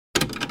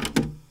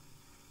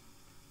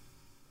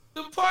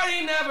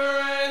party never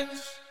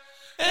ends.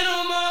 In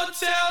a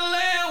motel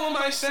land with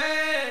my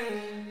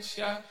sands,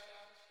 yeah.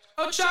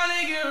 I'm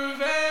trying to get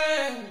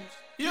revenge.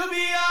 You'll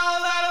be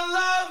all out of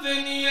love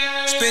in the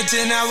end. Spent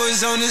 10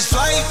 hours on this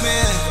flight,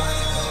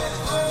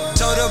 man.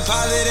 Told the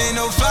pilot ain't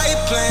no flight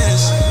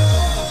plans.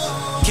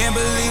 Can't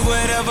believe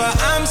whatever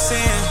I'm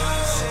saying.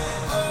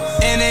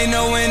 And they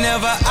know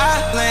whenever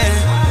I land.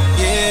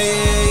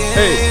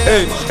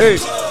 Yeah. Hey.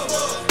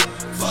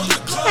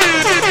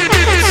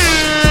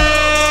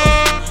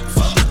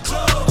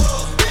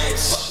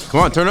 Come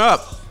on, turn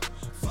up.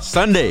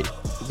 Sunday.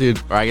 Dude,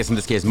 or I guess in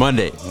this case,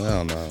 Monday. I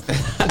don't know.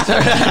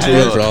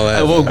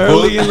 I woke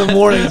early in the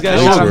morning, guys.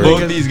 I woke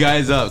both these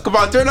guys up. Come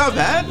on, turn up,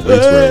 man.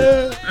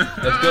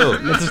 Let's go.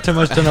 That's just too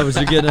much turn up as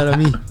you're getting out of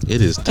me.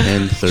 It is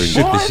 10:30.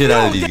 Shook the shit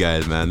out of these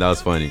guys, man. That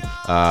was funny.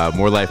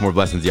 More life, more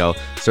blessings, y'all.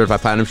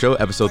 Certified Platinum Show,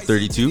 episode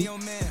 32.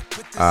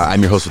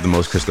 I'm your host with the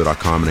most,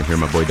 Crystal.com, and I'm here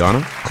with my boy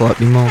Donna. Call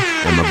me Mo.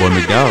 And my boy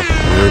McDowell.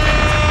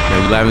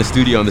 We're live in the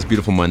studio on this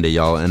beautiful Monday,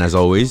 y'all. And as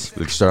always,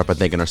 we can start off by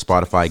thanking our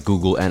Spotify,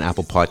 Google, and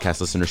Apple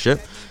podcast listenership.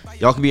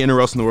 Y'all can be anywhere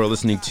else in the world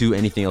listening to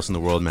anything else in the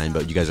world, man.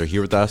 But you guys are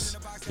here with us,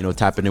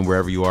 tapping in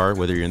wherever you are,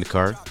 whether you're in the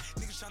car,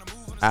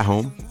 at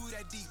home,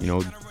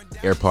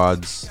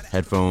 AirPods,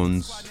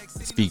 headphones,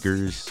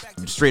 speakers,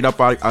 straight up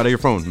out of your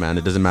phone, man.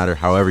 It doesn't matter,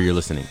 however you're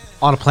listening.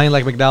 On a plane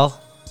like McDowell.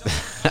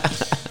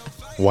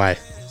 Why?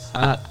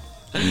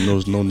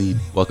 No need.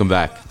 Welcome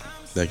back.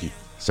 Thank you,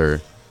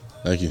 sir.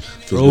 Thank you.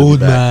 Feels good to be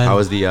back. Man. How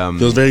was the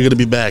feels very good to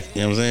be back.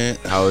 You know what I'm saying?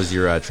 How was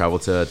your travel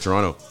to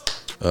Toronto?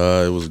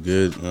 It was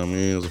good. You know what I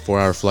mean, it was a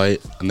 4-hour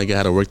flight. I think I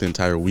had to work the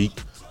entire week.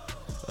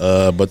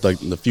 But like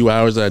the few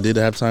hours that I did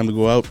have time to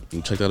go out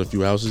and check out a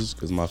few houses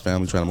because my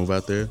family trying to move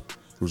out there.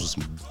 There was just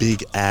some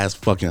big ass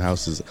fucking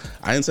houses.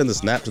 I didn't send a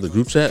snap to the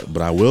group chat,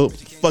 but I will.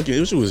 Fucking,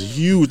 this shit was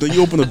huge. Then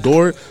you open the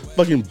door,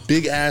 fucking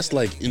big ass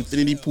like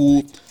infinity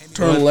pool.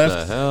 Turn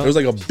left. There was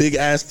like a big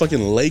ass fucking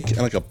lake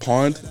and like a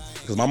pond.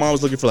 Because my mom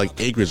was looking for like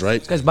acres,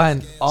 right? This guy's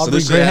buying Aubrey so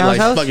this shit had like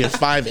house? fucking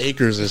 5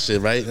 acres and shit,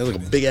 right? There's like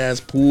a big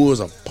ass pool, there's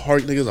a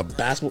park, niggas, a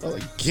basketball. I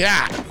was like,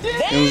 yeah. You know what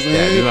I'm saying?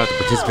 Yeah, you have to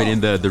participate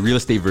in the real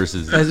estate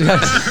versus.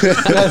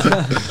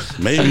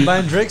 Maybe.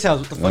 Buying Drake's house.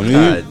 What the fuck?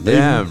 God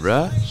damn,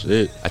 bruh.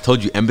 Shit. I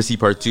told you, Embassy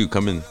Part 2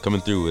 coming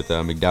through with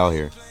McDowell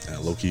here. Yeah,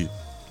 low key.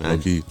 Man.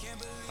 Low key.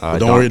 But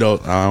don't worry though,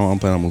 I don't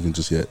plan on moving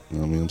just yet. You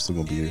know what I mean? I'm still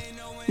gonna be here.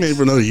 Maybe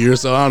for another year or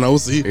so. I don't know. We'll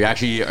see.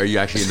 Are you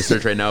actually in the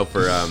search right now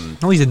for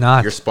No, he's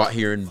not. your spot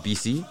here in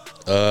BC?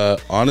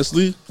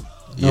 Honestly,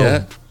 No.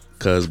 yeah.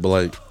 But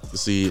like,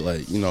 see,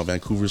 like,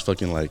 Vancouver's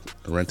fucking like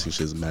renting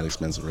shit is mad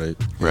expensive, right?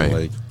 Right. And,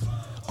 like,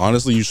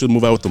 honestly, you should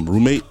move out with a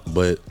roommate,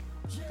 but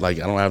like,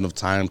 I don't have enough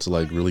time to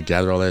like really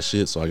gather all that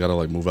shit, so I gotta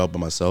like move out by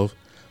myself.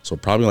 So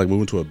probably like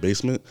moving to a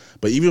basement.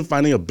 But even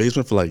finding a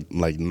basement for like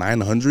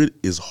 900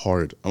 is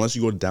hard unless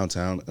you go to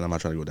downtown, and I'm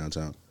not trying to go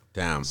downtown.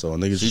 Damn. So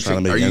niggas just Are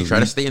trying to make. you ends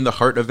trying to meet. stay in the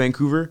heart of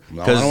Vancouver?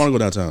 No, I don't want to go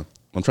downtown.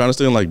 I'm trying to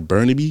stay in like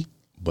Burnaby,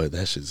 but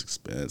that shit's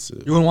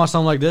expensive. You wouldn't want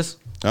something like this?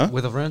 Huh?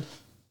 With a friend?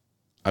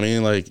 I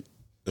mean, like,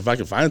 if I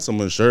can find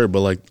someone, sure. But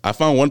like, I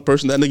found one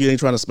person, that nigga ain't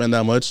trying to spend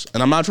that much,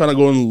 and I'm not trying to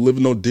go and live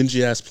in no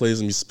dingy ass place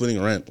and be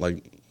splitting rent.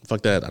 Like,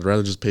 fuck that. I'd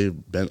rather just pay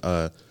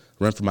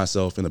rent for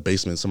myself in a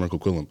basement somewhere in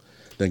Coquitlam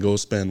than go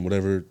spend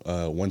whatever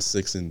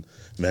 1.6 in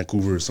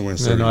Vancouver or somewhere in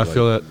Yeah, Surrey. no, I Like,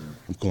 feel that.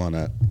 I'm cool on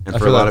that. And I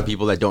for a feel lot that. of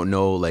people that don't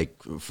know, like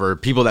for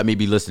people that may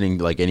be listening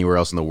like anywhere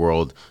else in the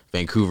world,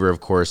 Vancouver,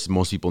 of course,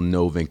 most people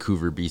know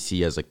Vancouver,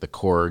 BC as like the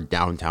core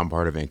downtown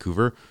part of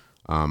Vancouver.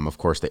 Of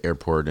course, the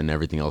airport and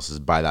everything else is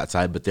by that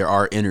side, but there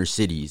are inner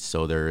cities.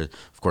 So there,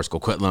 of course,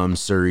 Coquitlam,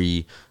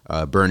 Surrey,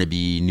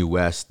 Burnaby, New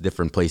West,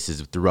 different places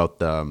throughout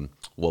the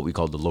what we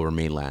call the Lower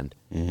Mainland.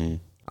 Mm-hmm.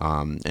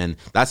 And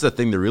that's the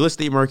thing. The real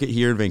estate market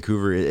here in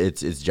Vancouver,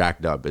 it's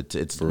jacked up.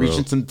 It's For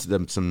reaching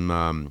real. some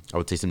I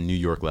would say some New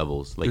York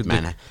levels, like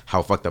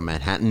how fucked up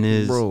Manhattan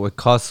is. Bro, it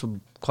costs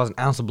an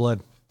ounce of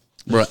blood.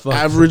 Bro, Fuck.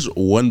 average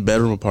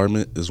 1-bedroom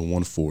apartment is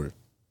 1.4.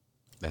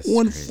 That's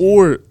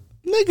 1.4.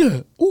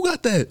 Nigga, who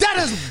got that? That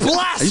is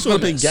blasphemous. I used to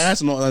pay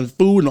gas and all and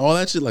food and all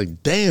that shit.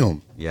 Like,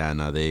 damn. Yeah,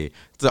 no,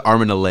 it's an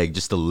arm and a leg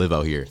just to live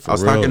out here. I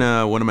was real. talking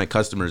to one of my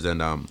customers,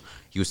 and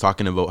he was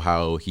talking about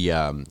how he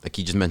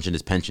he just mentioned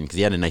his pension because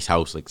he had a nice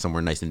house like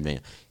somewhere nice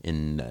in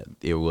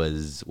it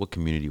was, what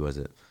community was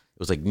it? It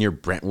was like near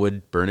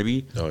Brentwood,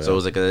 Burnaby. Oh, yeah. So it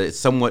was like it's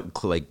somewhat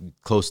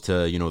close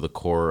to the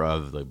core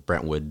of the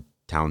Brentwood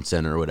town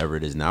center or whatever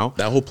it is now.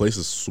 That whole place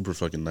is super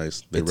fucking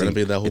nice. They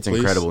renovated that whole place. It's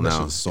incredible That now.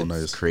 shit is so It's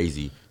nice.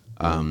 crazy.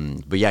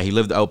 But yeah, he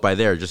lived out by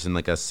there, just in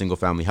like a single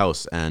family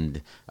house,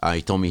 and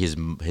he told me his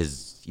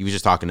he was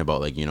just talking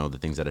about like the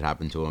things that had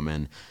happened to him,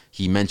 and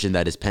he mentioned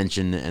that his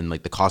pension and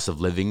like the cost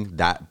of living,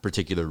 that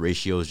particular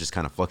ratio is just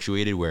kind of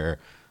fluctuated, where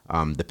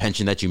the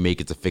pension that you make,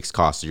 it's a fixed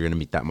cost, so you're gonna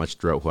meet that much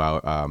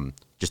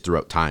just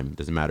throughout time. It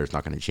doesn't matter, it's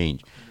not gonna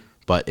change.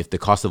 But if the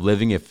cost of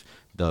living, if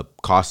the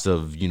cost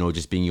of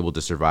just being able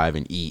to survive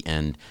and eat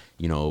and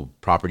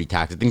property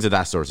tax and things of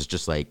that sort, it's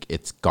just like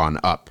it's gone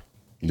up.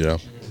 Yeah.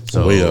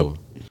 So way up.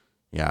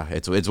 yeah,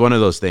 it's one of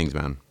those things,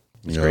 man.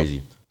 It's Yeah.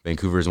 crazy.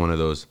 Vancouver is one of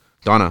those.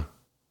 Donna,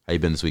 how you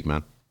been this week,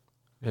 man?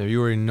 Yeah,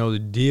 you already know the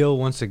deal.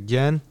 Once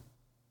again,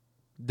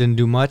 didn't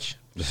do much.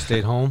 Just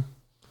stayed home.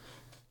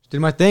 Did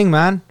my thing,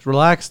 man. Just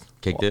relaxed.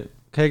 Kicked it.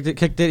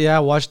 Kicked it. Yeah,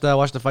 watched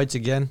the fights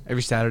again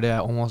every Saturday,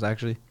 almost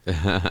actually.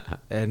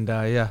 And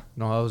yeah,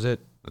 no, that was it.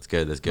 That's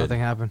good. That's good. Nothing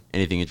happened.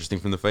 Anything interesting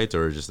from the fights,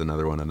 or just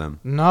another one of them?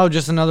 No,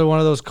 just another one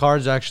of those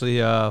cards. Actually,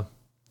 no,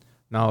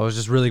 it was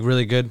just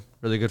really good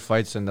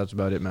fights, and that's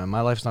about it, man.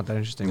 My life's not that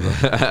interesting, bro.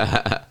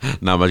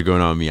 Not much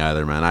going on with me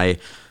either, man.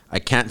 I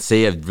can't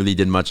say I really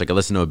did much. Like I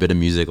listened to a bit of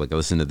music, like I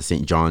listened to the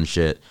St. John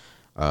shit.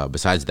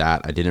 Besides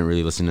that, I didn't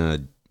really listen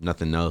to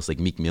nothing else. Like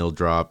Meek Mill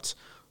dropped.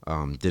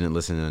 Didn't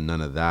listen to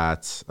none of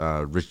that.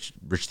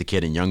 Rich the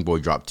Kid and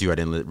Youngboy dropped too. I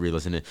didn't really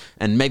listen to.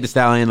 And Meg Thee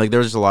Stallion, like there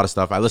was just a lot of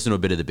stuff. I listened to a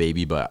bit of The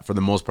Baby, but for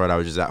the most part, I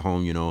was just at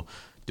home, you know,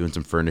 doing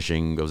some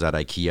furnishing. I was at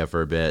IKEA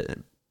for a bit,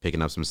 and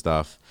picking up some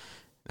stuff.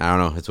 I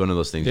don't know. It's one of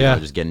those things. Yeah. You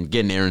know, just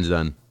getting errands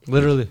done.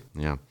 Literally.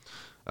 Yeah.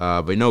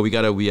 But no, we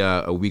got a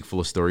week full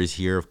of stories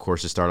here. Of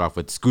course, to start off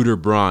with, Scooter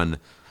Braun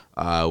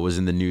was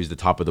in the news the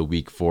top of the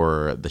week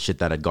for the shit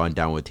that had gone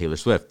down with Taylor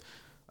Swift.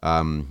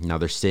 Now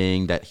they're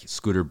saying that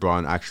Scooter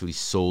Braun actually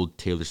sold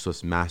Taylor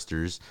Swift's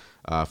masters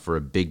for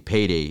a big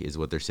payday, is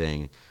what they're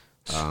saying.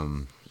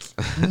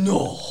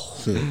 No.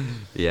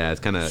 Yeah, it's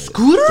kind of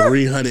Scooter?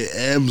 300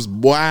 M's,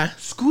 boy.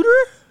 Scooter?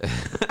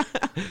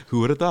 Who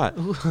would have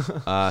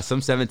thought?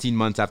 Some 17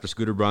 months after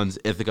Scooter Braun's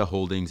Ithaca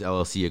Holdings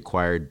LLC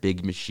acquired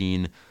Big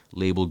Machine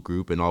label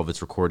group and all of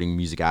its recording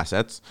music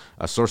assets,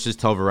 sources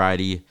tell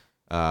Variety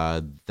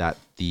that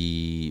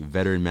the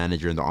veteran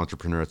manager and the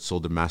entrepreneur had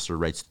sold the master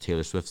rights to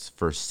Taylor Swift's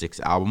first 6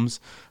 albums.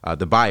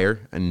 The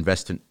buyer, an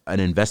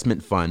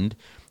investment fund,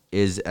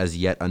 is as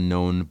yet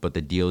unknown, but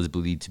the deal is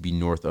believed to be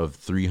north of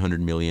 $300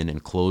 million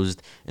and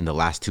closed in the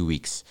last 2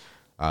 weeks.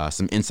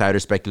 Some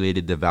insiders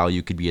speculated the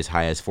value could be as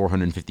high as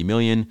 $450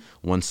 million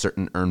once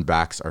certain earned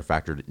backs are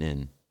factored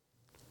in.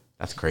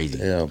 That's crazy.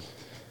 Damn.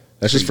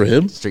 That's just for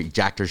him? Straight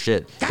jacked her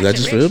shit. Is that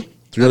just for him?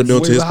 300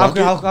 million to his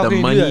pocket? How The can you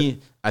do money,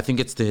 I think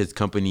it's to his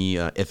company,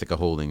 Ithaca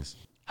Holdings.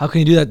 How can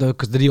you do that though?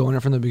 Because did he own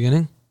it from the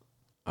beginning?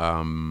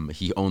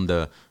 He owned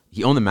the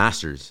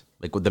masters.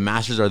 Like the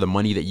masters are the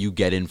money that you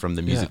get in from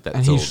the music that's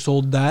and sold. he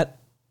sold that.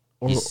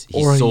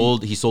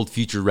 He sold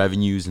future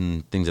revenues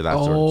and things of that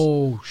sort.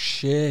 Oh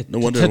shit! No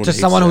wonder to everyone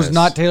someone hates who's his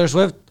not ass. Taylor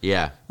Swift.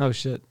 Yeah. Oh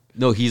shit!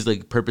 No, he's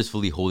like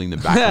purposefully holding them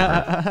back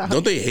from her.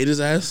 Don't they hate his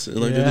ass in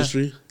like the Yeah.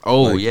 industry?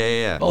 Oh, Like,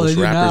 yeah. Oh, they most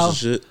do rappers now. and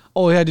shit.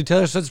 Oh yeah, dude.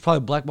 Taylor Swift's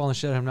probably blackballing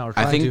shit out of him now. Or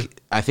trying to.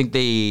 I think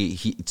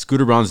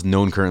Scooter Braun's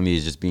known currently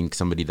as just being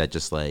somebody that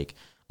just like,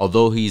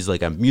 although he's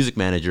like a music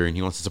manager and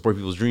he wants to support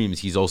people's dreams,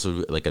 he's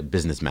also like a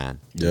businessman.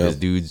 Yeah. This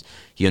dude's,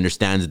 he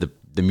understands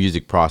the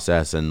music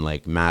process and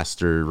like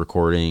master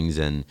recordings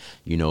and,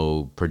 you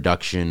know,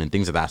 production and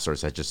things of that sort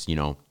that just, you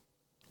know,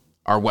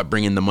 are what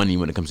bring in the money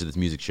when it comes to this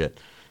music shit.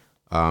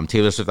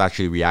 Taylor Swift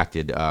actually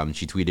reacted.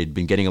 She tweeted,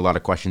 "Been getting a lot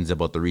of questions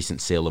about the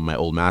recent sale of my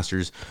old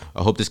masters.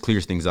 I hope this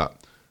clears things up."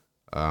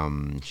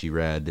 She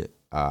read,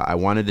 "I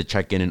wanted to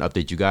check in and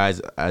update you guys.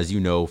 As you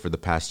know, for the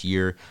past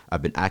year,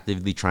 I've been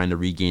actively trying to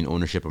regain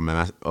ownership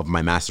of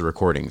my master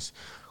recordings.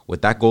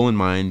 With that goal in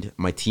mind,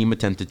 my team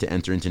attempted to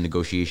enter into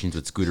negotiations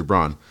with Scooter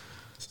Braun.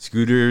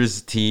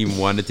 Scooter's team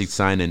wanted to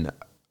sign an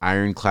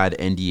ironclad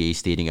NDA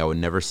stating I would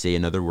never say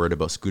another word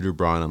about Scooter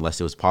Braun unless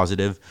it was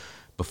positive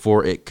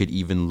before it could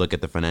even look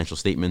at the financial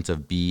statements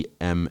of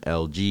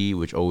BMLG,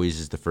 which always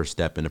is the first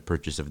step in a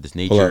purchase of this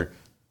Hold up. nature."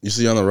 You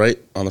see on the right,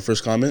 on the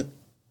first comment?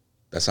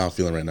 That's how I'm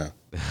feeling right now.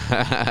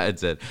 It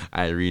said,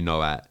 "I ain't reading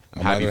all that.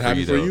 I'm I'm either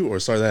happy for though." you or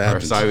sorry that Or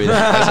happened. sorry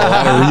That's a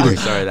lot of reading.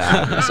 Sorry that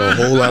happened. That's a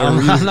whole lot of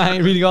reading. I'm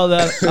not reading all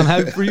that. I'm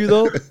happy for you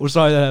though. We're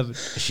sorry that happened.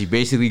 She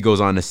basically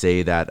goes on to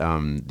say that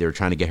they were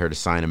trying to get her to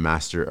sign a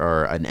master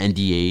or an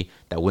NDA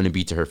that wouldn't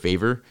be to her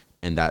favor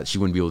and that she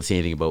wouldn't be able to say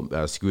anything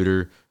about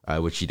Scooter,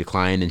 which she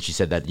declined. And she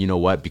said that, you know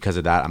what, because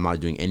of that, I'm not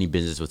doing any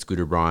business with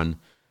Scooter Braun.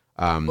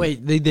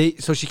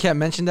 Wait, so she can't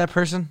mention that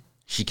person?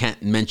 She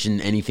can't mention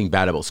anything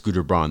bad about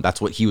Scooter Braun.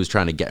 That's what he was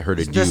trying to get her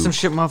to do. That's some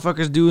shit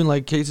motherfuckers do in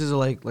like cases of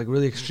like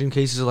really extreme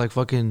cases of like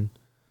fucking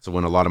So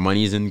when a lot of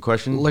money is in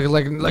question, like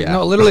Yeah.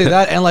 no, literally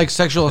that and like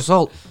sexual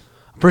assault.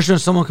 I'm pretty sure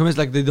if someone commits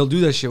like they'll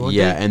do that shit. Won't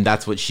yeah, they? and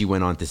that's what she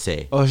went on to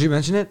say. Oh, she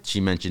mentioned it.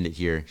 She mentioned it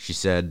here. She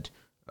said,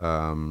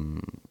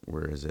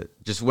 where is it?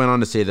 Just went on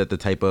to say that the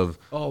type of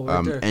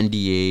Right there.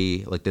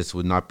 NDA like this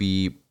would not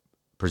be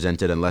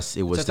presented unless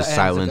it was at to the end,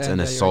 silence an yeah, you're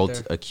right assault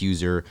there.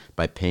 accuser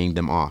by paying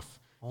them off.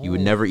 He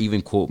would never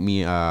even quote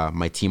me,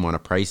 my team on a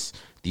price.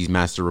 These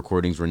master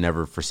recordings were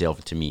never for sale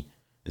to me,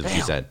 is what she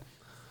Damn. said.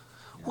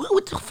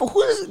 What the fuck?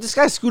 Who is this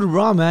guy? Scooter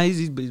Braun, man.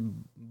 He's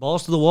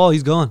balls to the wall.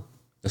 He's gone.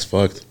 That's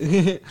fucked.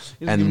 He doesn't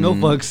give no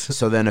fucks.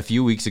 So then a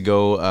few weeks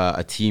ago,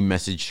 a team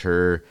messaged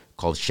her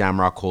called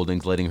Shamrock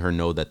Holdings, letting her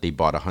know that they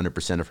bought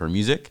 100% of her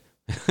music.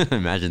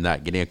 Imagine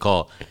that, getting a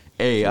call.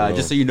 Hey,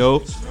 just so you know,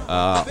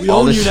 We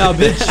own you now,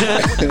 bitch.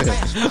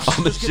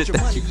 all the shit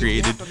that you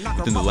created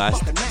within the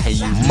last 10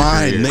 years. of your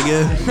Mine, career.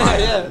 nigga.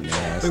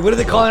 Yeah. Wait, what are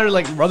they calling her?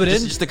 Like rub it in?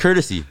 Just a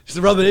courtesy. Just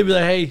to rub it in, be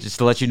like, hey, Just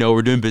to let you know,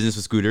 we're doing business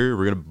with Scooter.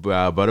 We're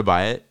gonna about to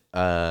buy it. we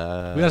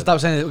gotta stop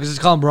saying it because it's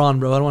calling Braun,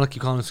 bro. I don't want to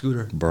keep calling him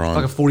Scooter. Braun.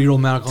 Like a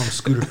 40-year-old man, I call him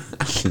Scooter.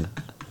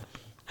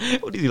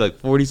 What is he, like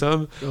 40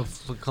 something? Yo,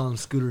 call him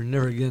Scooter,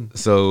 never again.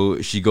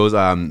 So she goes,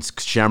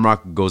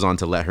 Shamrock goes on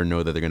to let her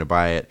know that they're going to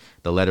buy it.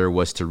 The letter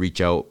was to reach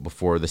out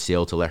before the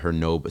sale to let her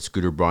know, but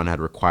Scooter Braun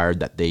had required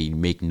that they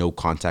make no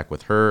contact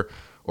with her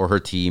or her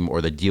team,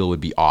 or the deal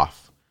would be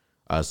off.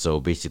 So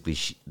basically,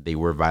 they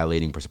were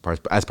violating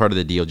as part of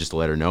the deal, just to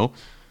let her know.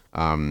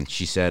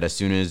 She said as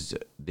soon as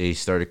they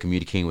started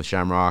communicating with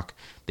Shamrock,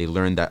 they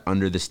learned that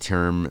under this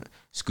term,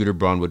 Scooter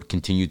Braun would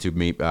continue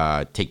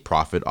to take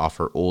profit off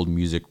her old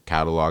music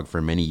catalog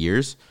for many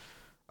years.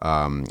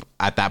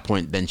 At that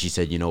point, then she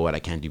said, you know what, I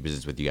can't do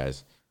business with you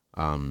guys.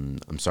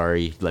 I'm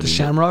sorry. Let me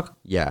Shamrock? know.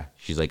 Yeah.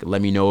 She's like,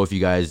 let me know if you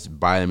guys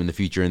buy them in the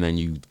future, and then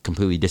you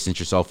completely distance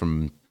yourself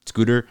from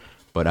Scooter.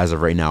 But as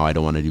of right now, I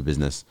don't want to do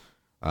business.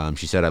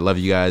 She said, I love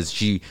you guys.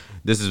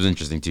 This is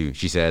interesting too.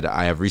 She said,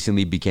 I have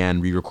recently began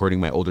re-recording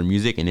my older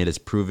music, and it has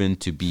proven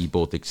to be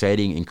both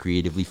exciting and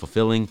creatively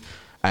fulfilling.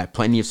 I have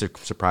plenty of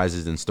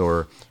surprises in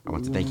store. I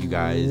want to thank you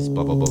guys.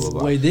 Blah, blah, blah, blah,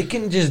 blah. Wait, they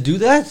can just do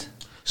that?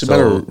 She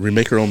better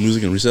remake her own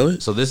music and resell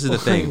it? So this is the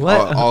thing.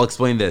 What? I'll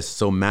explain this.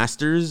 So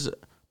masters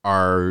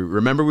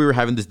remember we were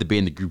having this debate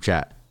in the group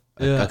chat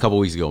a couple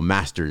weeks ago.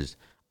 Masters.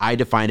 I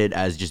defined it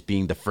as just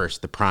being the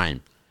first, the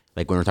prime.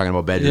 Like when we're talking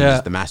about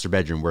bedrooms, the master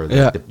bedroom where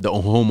the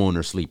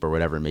homeowners sleep or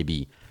whatever it may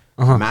be.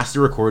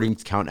 Master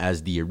recordings count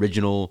as the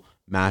original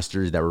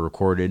masters that were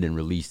recorded and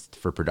released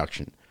for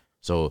production.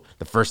 So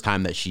the first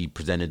time that she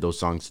presented those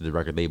songs to the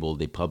record label,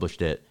 they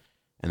published it,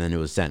 and then it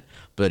was sent.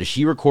 But if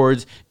she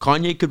records,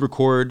 Kanye could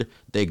record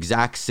the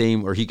exact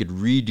same, or he could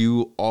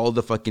redo all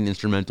the fucking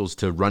instrumentals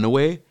to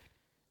Runaway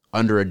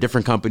under a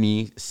different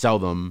company, sell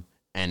them,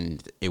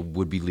 and it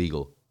would be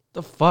legal.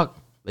 The fuck?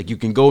 Like, you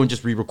can go and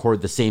just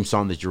re-record the same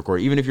song that you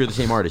record. Even if you're the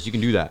same artist, you can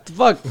do that. The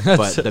fuck?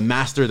 But the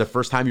master, the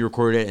first time you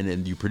recorded it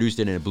and you produced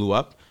it and it blew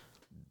up,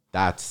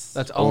 that's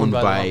owned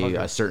by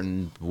a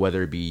certain,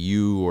 whether it be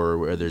you or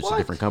whether it's a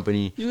different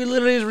company. You can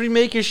literally just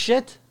remake your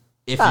shit?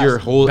 If you're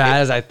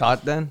bad as I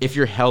thought then? If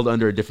you're held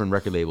under a different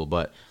record label,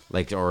 but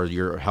like, or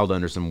you're held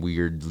under some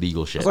weird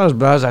legal shit. It's not as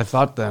bad as I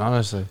thought then,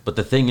 honestly. But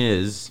the thing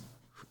is,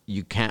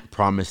 you can't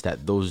promise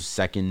that those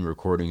second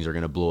recordings are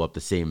going to blow up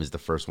the same as the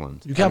first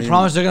ones. You can't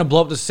promise they're going to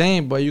blow up the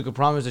same, but you can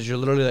promise that you're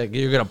literally like,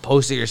 you're going to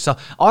post it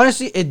yourself.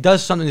 Honestly, it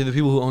does something to the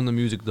people who own the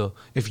music, though.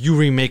 If you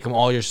remake them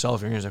all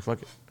yourself, you're just like,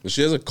 fuck it. But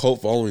she has a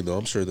cult following, though.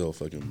 I'm sure they'll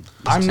fucking...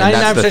 I'm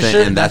 99%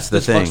 sure that's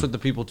the thing. Fucks with the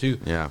people, too.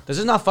 Yeah. Does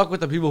it not fuck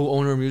with the people who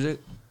own her music?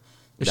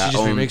 If she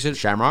just remakes it?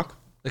 Shamrock?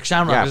 Like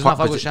Shamrock, does it not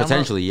fuck with Shamrock?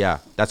 Potentially, yeah.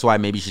 That's why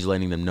maybe she's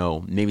letting them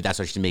know. Maybe that's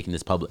why she's making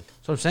this public.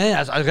 So I'm saying,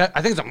 I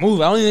think it's a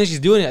move. I don't even think she's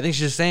doing it. I think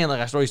she's just saying, like,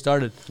 that's where he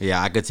started.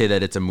 Yeah, I could say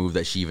that it's a move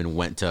that she even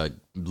went to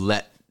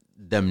let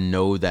them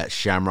know that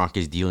Shamrock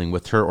is dealing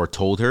with her, or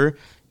told her,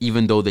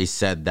 even though they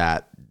said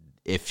that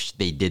if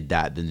they did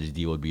that, then the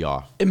deal would be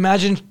off.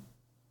 Imagine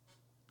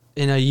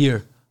in a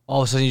year,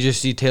 all of a sudden you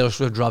just see Taylor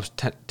Swift drops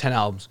 10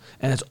 albums,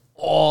 and it's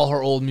all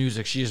her old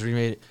music. She just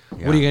remade it.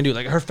 Yeah. What are you going to do?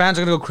 Like, her fans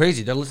are going to go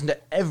crazy. They're listening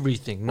to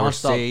everything nonstop. Or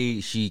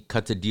say she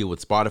cuts a deal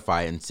with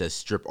Spotify and says,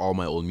 strip all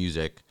my old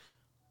music.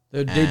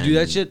 They do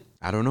that shit?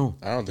 I don't know.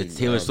 I don't think it's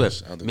Taylor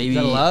Swift. Maybe, is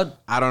that allowed?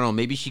 I don't know.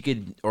 Maybe she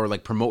could, or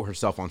like promote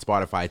herself on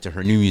Spotify to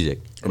her new music.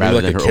 Or maybe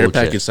like a care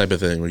package type of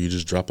thing where you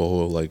just drop a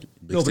whole like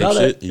mixtape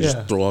shit. You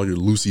just throw all your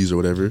Lucy's or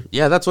whatever.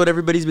 Yeah, that's what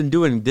everybody's been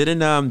doing. Didn't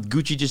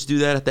Gucci just do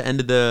that at the end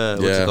of the,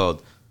 what's it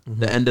called?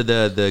 The end of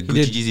the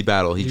Gucci Jeezy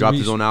battle. He dropped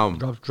his own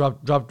album.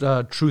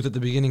 Dropped Truth at the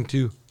beginning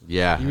too.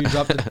 Yeah. He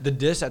dropped the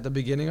diss at the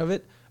beginning of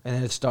it, and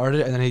then it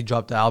started, and then he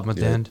dropped the album at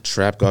the end.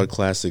 Trap God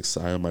Classics,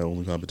 I am my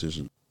only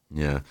competition.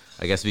 Yeah.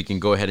 I guess we can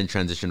go ahead and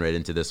transition right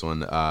into this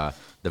one. The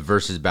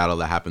versus battle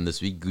that happened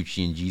this week,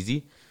 Gucci and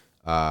Jeezy.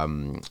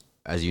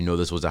 As you know,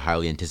 this was a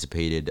highly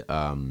anticipated,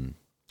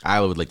 I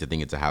would like to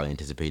think it's a highly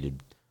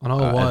anticipated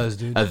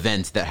dude.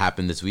 Event that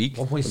happened this week.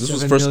 This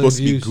was first supposed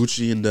to be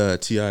Gucci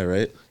and T.I.,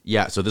 right?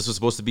 Yeah, so this was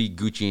supposed to be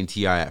Gucci and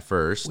T.I. at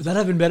first. Would that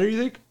have been better, you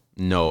think?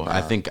 No,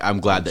 I'm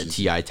glad that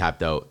T.I.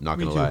 tapped out, not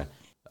going to lie.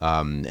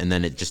 And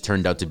then it just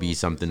turned out to be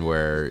something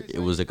where it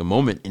was like a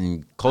moment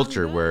in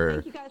culture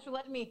where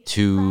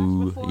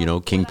two,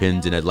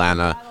 kingpins in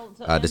Atlanta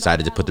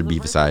decided to put their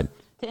beef aside.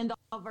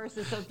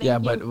 Yeah,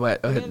 but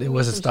it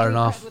wasn't starting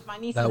off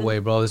that way,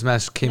 bro. This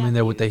match came in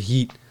there with the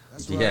heat,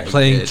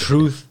 playing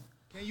Truth.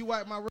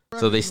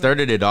 So they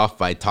started it off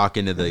by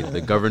talking to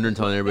the governor and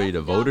telling everybody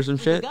to vote or some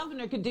shit.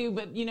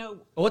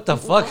 What the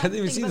fuck? I didn't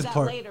even see this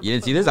part. You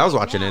didn't see this? I was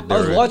watching it. I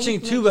was watching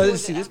too, but I didn't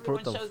see this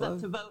part. What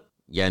the fuck?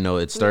 Yeah, no,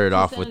 it started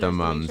off with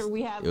them,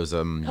 it was,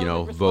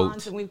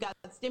 vote.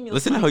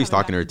 Listen to how he's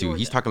talking to her, too.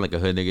 He's talking like a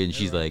hood nigga, and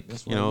she's like,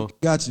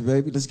 Got you,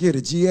 baby. Let's get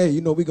it. GA,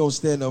 we gonna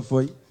stand up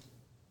for you.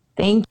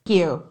 Thank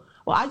you.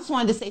 Well, I just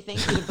wanted to say thank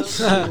you to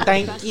both of you.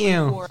 Thank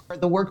you for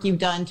the work you've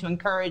done to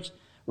encourage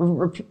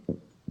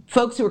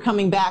folks who are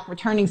coming back,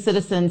 returning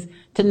citizens,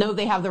 to know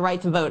they have the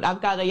right to vote.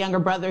 I've got a younger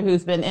brother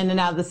who's been in and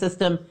out of the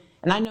system,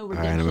 and I know redemption.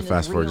 All right, I'm gonna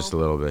fast forward just a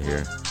little bit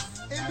here.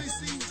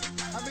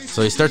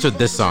 So he starts with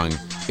this song.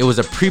 It was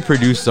a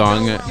pre-produced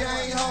song,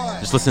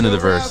 just Just listen to the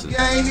verse.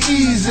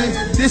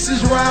 This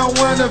is round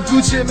one of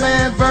Gucci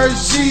Man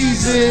versus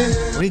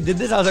Jeezy. When he did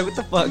this, I was like, what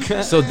the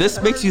fuck? So this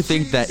makes you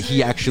think that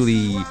he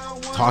actually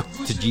talked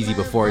to Jeezy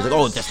before. He's like,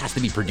 oh, this has to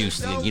be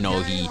produced. You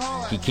know,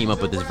 he came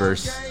up with this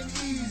verse.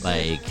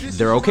 Like,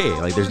 they're okay.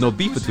 Like, there's no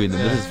beef between them.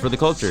 This is for the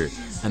culture.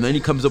 And then he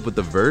comes up with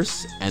the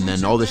verse, and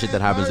then all the shit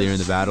that happens later in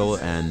the battle,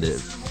 and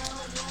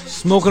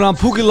Smoking on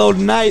Pookie Low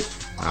tonight.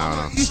 I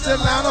don't know. East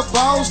Atlanta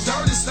balls,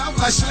 dirty south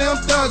like Slim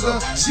Thugger.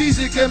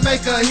 Jeezy can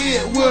make a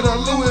hit with a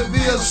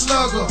Louisville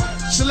slugger.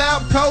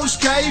 Slap Coach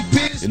K,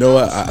 piss. You know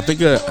what? I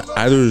think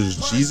either it was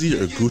Jeezy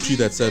or Gucci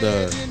that said,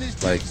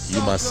 like, you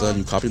my son,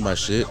 you copied my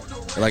shit.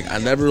 And, like, I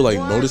never, like,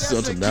 noticed it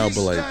until now,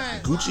 but, like,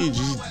 Gucci and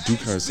Jeezy do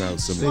kind of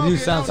sound similar. They do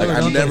sound like,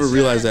 similar. I never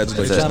realized that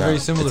until They just sound now. very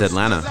similar. It's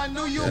Atlanta.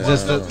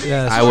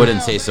 Yeah, I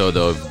wouldn't say so,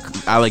 though.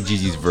 I like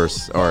Jeezy's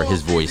verse, or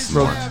his voice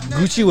Bro, more.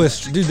 Gucci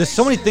was... Dude, there's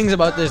so many things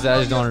about this that I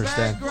just don't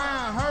understand.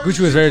 Gucci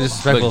was very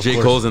disrespectful. Like, J.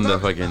 of Cole's course. in the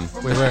fucking...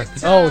 Wait, where?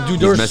 Oh, dude,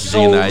 there were messaging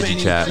so in the IG many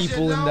chat.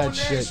 people in that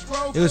shit.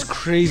 It was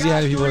crazy how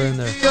many people were in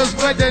there.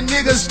 But the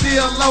niggas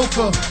still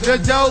local. The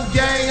dope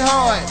game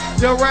hard.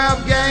 The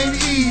rap game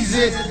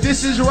easy.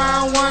 This is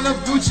round one of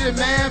Gucci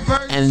Man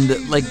versus.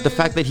 And, like, the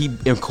fact that he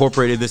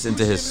incorporated this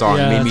into his song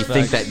Yeah, made me that's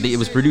think facts. that it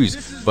was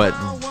produced. But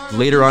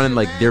later on,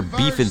 like, they're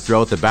beefing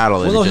throughout the battle.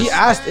 Well, and no, it he just,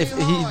 asked if...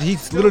 He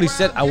literally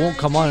said, I won't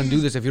come on and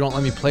do this if you don't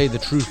let me play the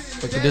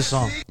truth. Like, this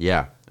song.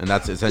 Yeah, and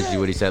that's essentially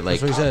what he said. Like,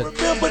 That's what he said.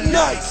 Remember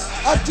nights,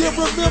 I did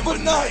remember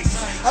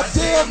nights. I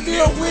damn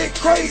near went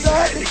crazy,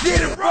 I had to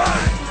get it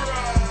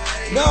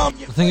right. Now I'm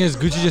The thing is,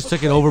 Gucci just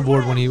took it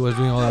overboard when he was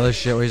doing all that other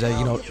shit where he's like,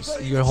 you know,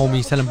 your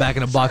homie, send him back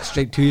in a box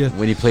straight to you.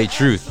 when he played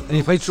Truth. And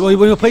he played,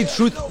 when he played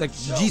Truth, like,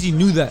 Jeezy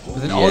knew that. But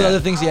then all the Yeah. other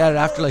things he added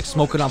after, like,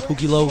 smoking on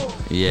Pookie Low.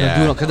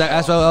 Yeah. Because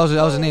that's what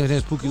that was his name. His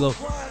name was Pookie Low.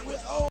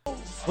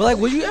 Well, like,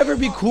 would you ever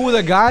be cool with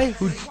a guy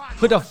who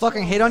put a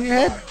fucking hate on your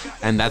head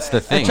And that's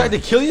the thing. and tried to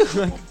kill you?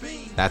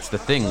 That's the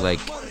thing. Like,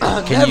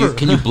 Never.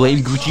 can you blame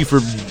Gucci for,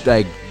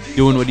 like,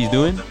 doing what he's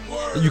doing?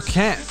 You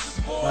can't.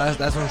 Well,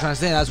 that's what I'm trying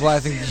to say. That's why I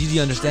think Jeezy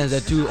understands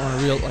that too on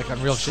a real, like,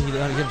 on real shit. He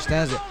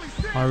understands it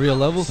on a real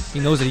level. He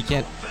knows that he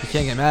can't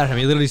get mad at him.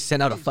 He literally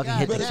sent out a fucking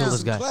hit to kill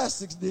this guy.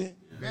 classics then.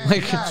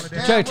 Like,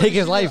 trying to take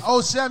his life.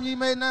 Oh, Sam, you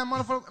made that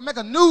motherfucker. Make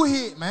a new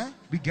hit, man.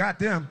 We got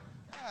them.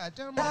 God,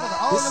 damn,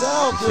 motherfucker, all It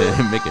sound good.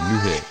 To make a new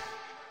hit.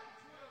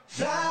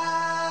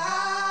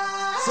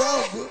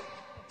 Sound good.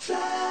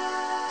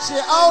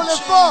 shit old as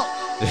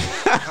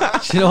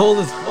fuck. Shit old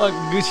as fuck,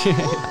 Gucci.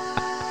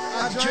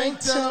 I drink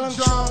till I'm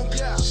drunk,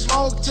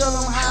 smoke till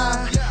I'm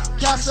high,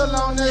 castle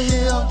on the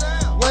hill,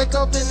 wake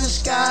up in the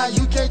sky.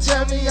 You can't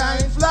tell me I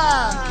ain't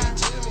fly.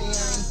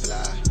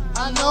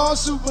 I know I'm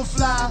super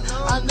fly.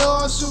 I know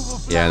I'm super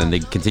fly. Yeah, and then they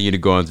continue to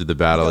go on through the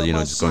battle, you know,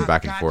 just going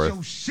back and forth.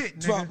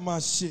 Drop my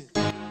shit.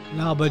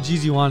 No, but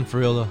Jeezy won for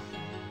real though.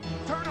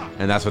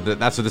 And that's what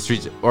the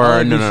streets,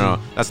 or no,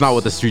 that's not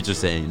what the streets are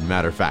saying.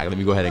 Matter of fact, let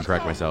me go ahead and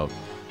correct myself.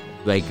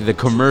 Like, the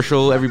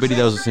commercial, everybody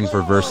that was listening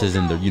for verses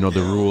and the, you know,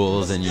 the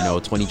rules and, you know,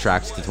 20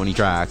 tracks to 20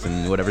 tracks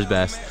and whatever's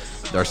best,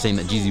 they're saying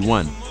that Jeezy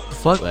won.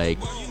 Fuck. Like,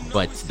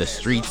 but the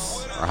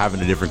streets are having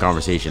a different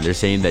conversation. They're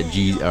saying that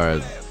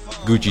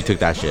Gucci took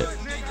that shit.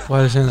 Why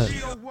are they saying that?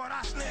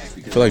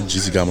 I feel like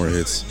Jeezy got more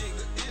hits.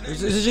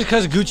 Is it just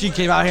because Gucci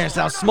came out here and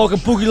started smoking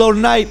Pookie Low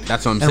tonight?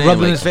 That's what I'm and saying.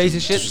 rubbing Like, his face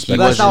and shit. he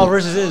That's not what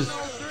wasn't- versus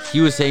is.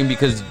 He was saying,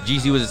 because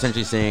Jeezy was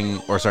essentially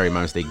saying, or sorry,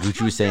 my mistake.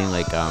 Gucci was saying,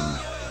 like,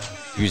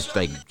 he was,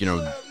 like, you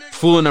know,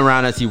 fooling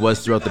around as he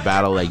was throughout the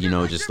battle, like, you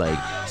know, just like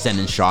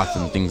sending shots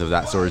and things of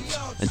that sort,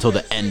 until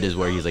the end is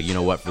where he's like, you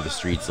know what, for the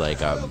streets,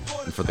 like, and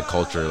for the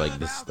culture, like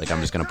this, like, I'm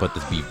just gonna put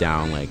this beef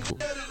down. Like,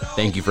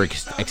 thank you for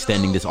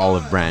extending this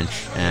olive branch,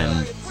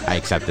 and I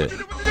accept it.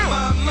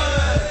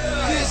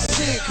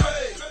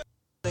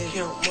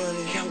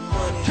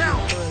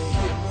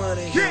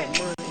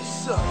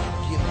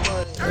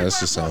 Yeah, that's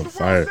just sound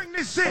fire.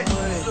 Let's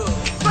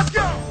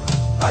go.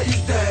 I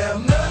used to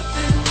have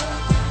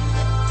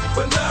nothing,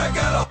 but now I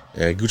got a.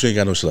 Yeah, Gucci ain't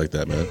got no shit like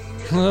that, man.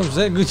 I'm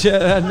saying Gucci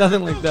had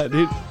nothing like that,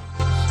 dude.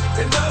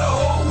 And now the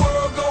whole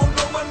world gon'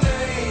 know my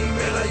name,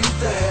 and I used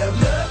to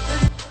have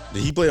nothing.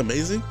 Did he play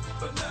Amazing?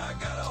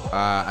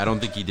 I don't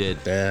think he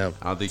did. Damn.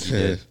 I don't think he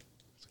did.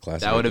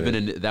 Classic That would have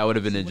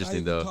right been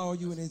interesting though. Call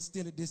you and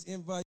extended this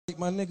invite,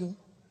 my nigga.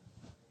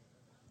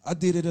 I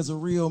did it as a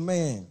real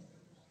man.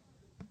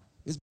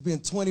 It's been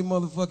 20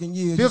 motherfucking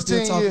years. You still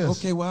 15 talking, years.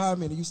 Okay, well, how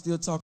many? You still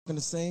talking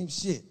the same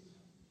shit.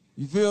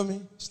 You feel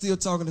me? Still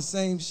talking the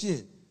same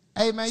shit.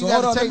 Hey man, you So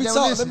hold gotta on, take let me that.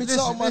 talk. Listen, Let me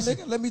talk, my listen,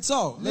 nigga. Let me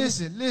talk.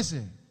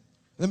 Listen.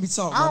 Let me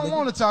talk. I don't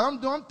want to talk. I'm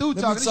through Let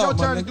me talking. It's talk, your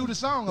my turn to nigga. do the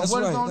song. That's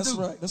What right. are we gonna That's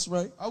do? right. That's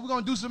right. Are we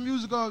gonna do some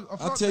music or I'll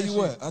fuck tell that you shit?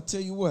 what. I'll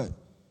tell you what.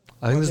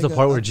 I think this is the nigga,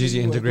 part where I'll tell Jeezy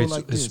you what, it go integrates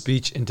like his this.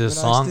 speech into the When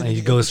I song and extended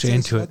he the goes straight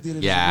invitation, into I it. did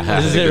as a Yeah.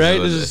 real This is man. it, right?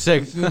 This is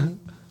sick. You feel me?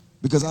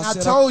 Because I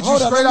said, told you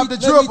hold on, straight let off me-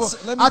 the let me- dribble.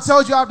 let me- I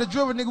told you off the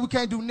dribble, nigga, we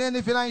can't do nothing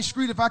if it ain't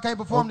street. If I can't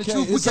perform the Okay,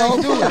 truth, we it's all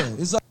can't do good. it.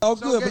 It's all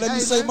good, but let me okay,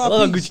 say man. my I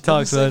love piece. Gucci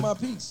talks, Let me say man. my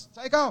piece.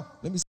 Take off.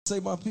 Let me say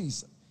my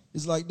piece.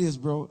 It's like this,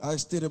 bro. I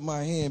extended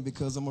my hand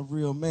because I'm a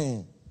real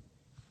man.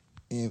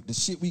 And the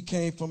shit we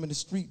came from in the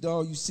street,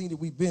 dog, you seen it,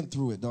 we been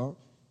through it, dog.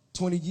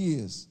 20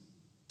 years.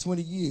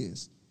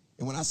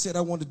 And when I said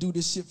I wanted to do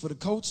this shit for the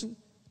culture,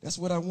 that's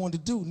what I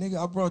wanted to do, nigga.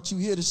 I brought you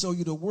here to show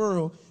you the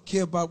world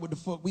care about what the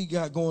fuck we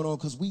got going on,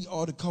 because we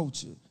are the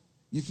culture.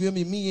 You feel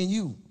me? Me and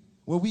you,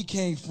 where we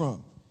came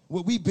from,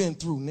 what we been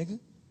through, nigga.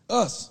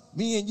 Us,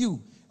 me and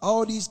you.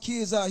 All these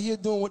kids out here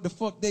doing what the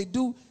fuck they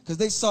do because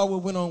they saw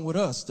what went on with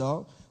us,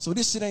 dog. So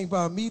this shit ain't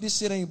about me, this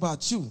shit ain't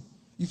about you.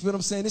 You feel what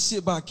I'm saying? This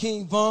shit by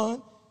King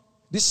Von.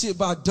 This shit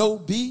by Doe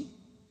B.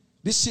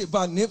 This shit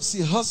by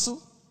Nipsey Hussle.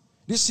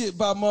 This shit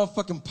by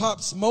motherfucking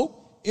Pop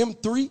Smoke,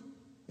 M3.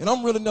 And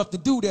I'm real enough to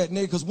do that,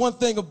 nigga, because one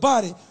thing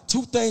about it,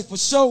 2 things for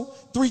sure,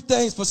 3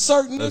 things for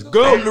certain. Let's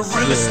go. I'm the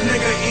realest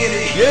nigga in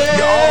it.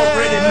 Yeah. You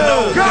already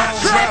know. Got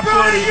trapped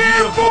of the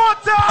year 4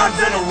 times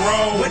in a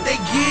row. What they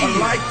give you?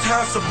 A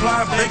lifetime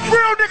supply of niggas.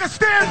 Real nigga,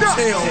 stand up.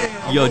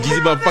 Yo, Jeezy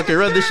about fucking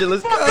run this shit.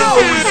 Let's go. Get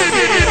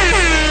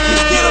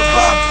a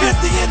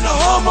 550 in the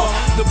Hummer.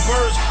 The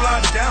birds fly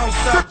down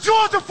south. The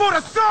Georgia for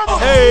the summer.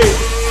 Hey.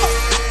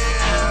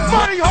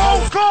 Money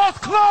hoes, cars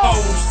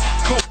closed.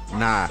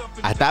 Nah,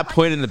 at that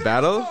point in the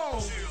battle,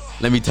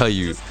 let me tell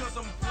you,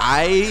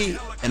 I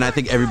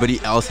think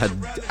everybody else had,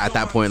 at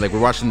that point, like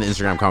we're watching the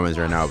Instagram comments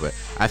right now, but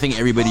I think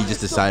everybody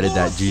just decided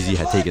that Jeezy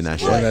had taken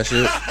that shit.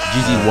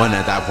 Jeezy won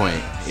at that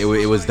point. It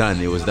was done.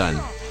 It was done.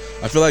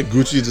 I feel like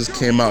Gucci just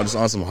came out just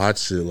on some hot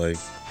shit. Like,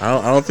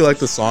 I don't feel like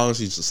the songs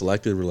he just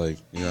selected were like,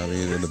 you know what I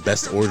mean, in the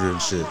best order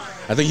and shit.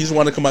 I think he just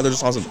wanted to come out there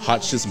just on some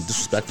hot shit, some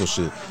disrespectful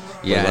shit.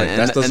 Yeah, like,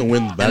 that doesn't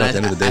win the battle at the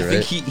end of the day, right?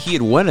 I think he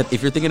had won it.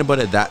 If you're thinking about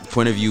it that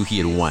point of view, he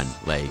had won.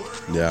 Like,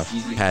 yeah, he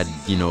had,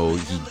 you know,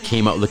 he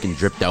came out looking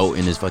dripped out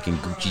in his fucking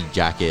Gucci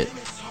jacket.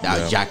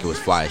 That jacket was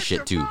fly as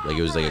shit too. Like,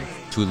 it was like a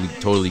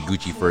totally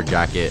Gucci fur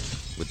jacket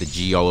with the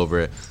G all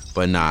over it.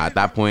 But nah, at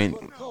that point,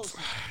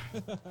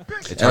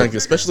 and like,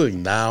 especially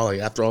like now, like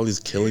after all these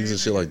killings and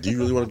shit, like, do you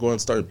really want to go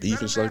and start beef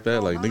and shit like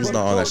that? Like, niggas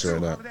not on that shit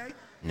right now.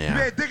 Yeah.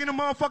 You been digging the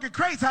motherfucking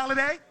crates,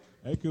 Holiday.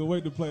 I couldn't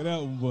wait to play that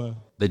one, boy.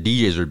 The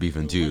DJs were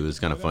beefing too. It was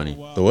kind of funny.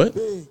 The what?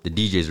 The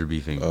DJs were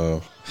beefing.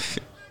 Oh.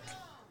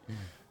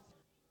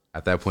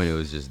 At that point, it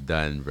was just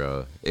done,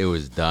 bro. It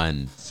was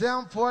done.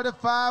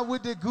 745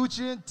 with the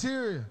Gucci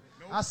interior.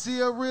 I see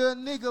a real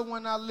nigga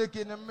when I look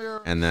in the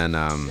mirror. And then,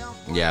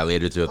 yeah,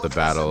 later throughout the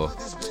battle,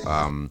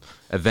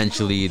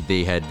 eventually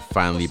they had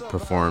finally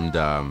performed.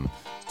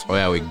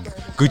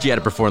 Gucci had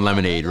to perform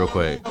Lemonade real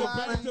quick.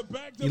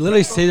 He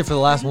literally saved it for the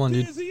last one,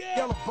 dude.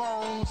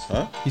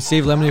 Huh? He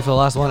saved Lemonade for the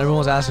last one. Everyone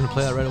was asking to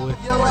play that right away.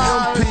 Yellow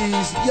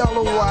MPs,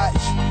 yellow watch.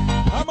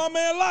 How my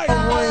man like?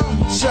 Ring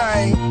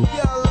chain,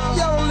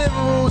 yellow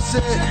living room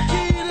set.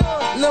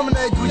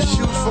 Lemonade Gucci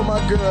shoes for my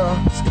girl.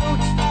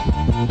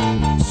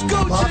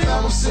 My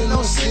mama sitting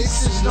on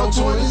 6s, no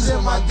 20s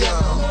in my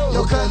gown.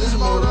 No colors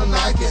more than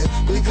Nike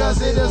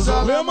because it is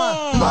all my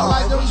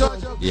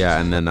life. Yeah,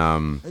 and then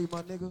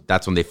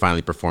that's when they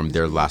finally performed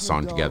their last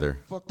song together.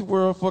 Fuck the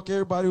world, fuck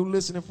everybody who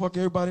listening, fuck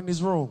everybody in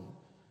this room.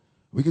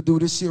 We could do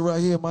this shit right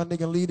here, my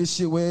nigga, and leave this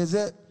shit where it's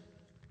at.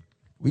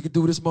 We could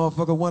do this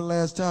motherfucker one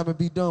last time and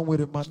be done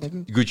with it, my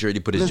nigga. Gucci already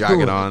put his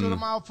jacket on.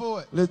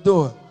 Let's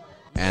do it.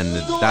 And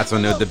that's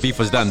when the beef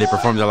was done. They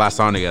performed their last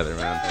song together,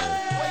 man.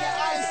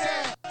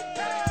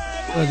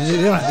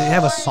 They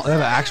have a song, they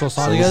have an actual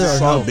song So together, was the or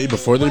song no? made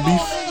before their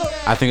beef?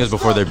 I think it was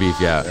before their beef,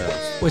 yeah.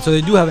 Wait, so they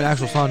do have an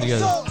actual song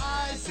together?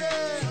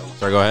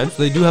 Sorry, go ahead.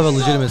 So they do have a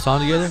legitimate song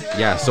together?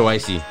 Yeah, So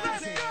Icy.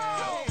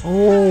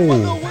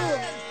 Oh.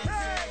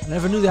 I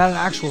never knew they had an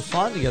actual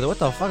song together. What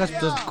the fuck?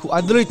 That's cool.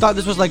 I literally thought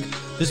this was like a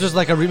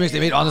remix they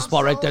made on the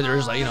spot right there.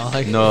 There's like, you know,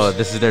 like. No,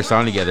 this is their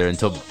song together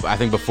until I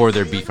think before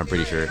their beef. I'm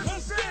pretty sure.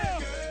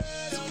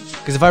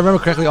 Because if I remember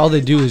correctly, all they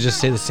do is just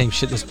say the same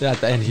shit at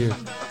the end here.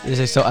 They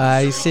say, so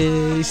I say.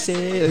 They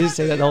just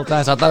say that the whole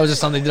time. So I thought it was just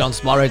something they did on the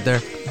spot right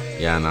there.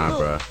 Yeah, nah,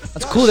 bro.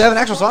 That's cool. They have an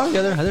actual song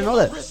together. I didn't know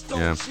that.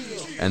 Yeah,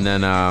 and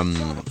then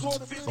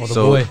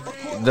boy.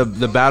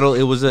 the battle,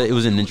 it was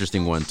an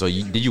interesting one. So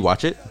did you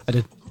watch it? I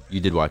did. You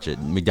did watch it.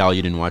 McDowell,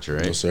 you didn't watch it,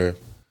 right? No, sir.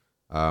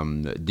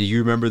 Do you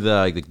remember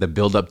the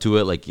build up to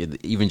it? Like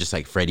even just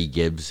like Freddie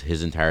Gibbs,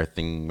 his entire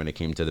thing when it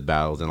came to the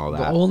battles and all that.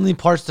 The only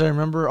parts that I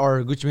remember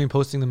are Gucci Mane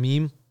posting the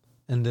meme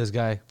and this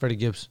guy, Freddie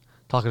Gibbs,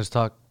 talking his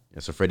talk. Yeah,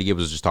 so Freddie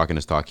Gibbs was just talking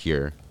his talk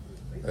here.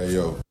 Hey,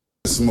 yo,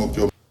 smoke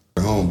your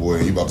homeboy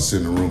and you about to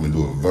sit in the room and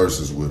do a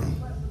verses with him.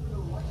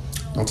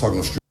 Don't talk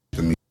no street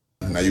to me.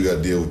 Now you got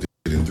to deal with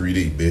this in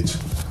 3D, bitch.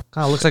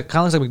 Kind of looks like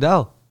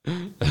McDowell.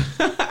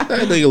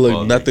 That nigga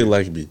look nothing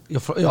like me. Yo,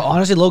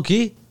 honestly, low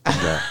key.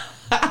 Nah.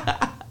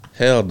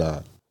 Hell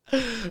nah.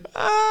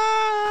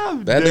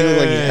 That nigga look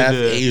like he's half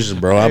Asian,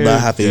 bro. I'm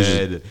not half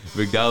Asian.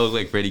 McDowell look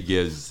like Freddie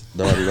Gibbs.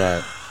 No, I'm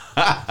not.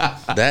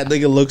 That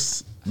nigga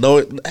looks. No,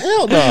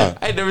 hell nah.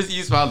 I never seen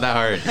you smile that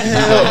hard.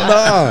 Hell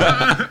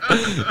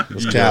nah.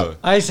 It's cap.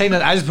 I ain't saying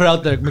that. I just put it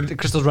out there.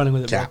 Crystal's running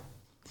with it. Cap.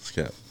 It's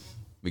cap.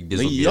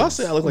 McDizzle Y'all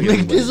say I look like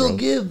everybody, McDizzle bro.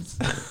 Gibbs.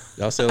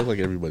 Y'all say I look like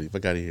everybody.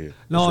 Fuck out of here.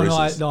 No,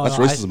 That's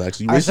racism,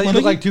 actually. I said you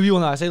look like two people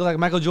now. I said you look like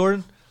Michael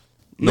Jordan.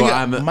 No, Nigga,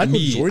 I'm Michael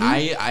me. Jordan?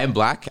 I am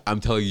black. I'm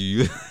telling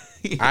you.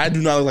 I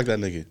do not look like that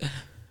nigga.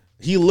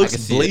 He looks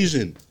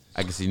Blasian.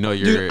 I can see. No,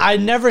 you're. Dude, I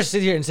never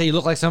sit here and say you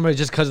look like somebody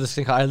just because of the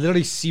skin color. I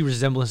literally see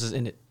resemblances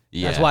in it.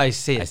 Yeah, that's why I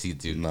say it. I see it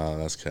too. Nah,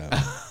 that's cap.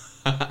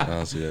 I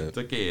don't see that. It's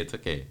okay. It's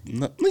okay.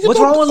 No, what's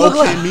wrong with look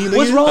like?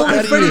 What's wrong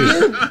with Freddie?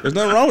 There's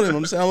nothing wrong with him.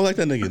 I'm just saying I don't look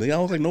like that nigga. Nigga, I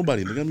don't look like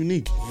nobody. Nigga, I'm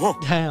unique.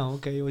 Damn.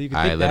 Okay. Well, you can.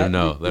 All right, let him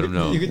know. Let him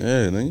know. Yeah,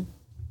 nigga.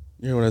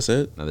 You hear what I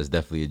said? No, there's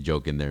definitely a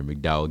joke in there.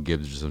 McDowell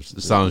Gibbs or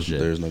some shit.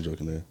 There's no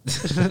joke in there.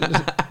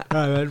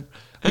 All right,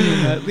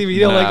 man. Leave me.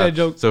 You don't like that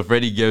joke. So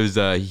Freddie Gibbs,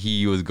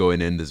 he was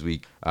going in this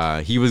week.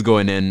 He was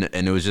going in,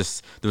 and it was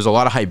just there was a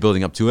lot of hype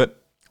building up to it.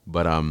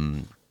 But I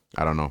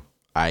don't know.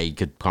 I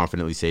could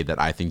confidently say that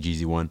I think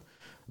Jeezy won,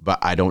 but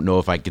I don't know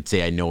if I could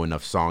say I know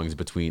enough songs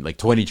between like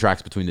 20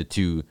 tracks between the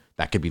two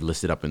that could be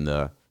listed up in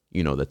the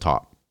the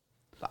top.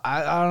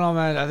 I don't know,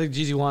 man. I think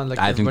Jeezy won. Like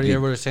everybody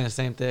was saying the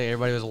same thing.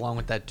 Everybody was along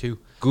with that too.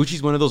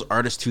 Gucci's one of those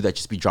artists too that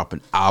just be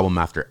dropping album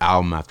after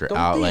album after album.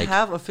 Don't they like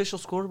have official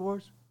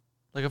scoreboards?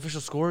 Like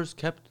official scores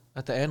kept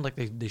at the end? Like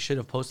they should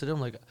have posted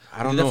them. Like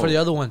I don't know for the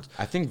other ones.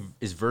 I think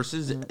is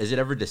it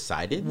ever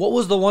decided? What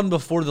was the one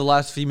before the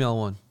last female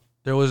one?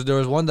 There was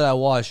one that I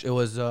watched. It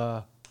was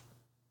the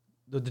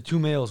two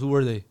males. Who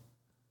were they?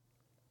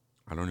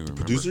 I don't even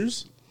remember.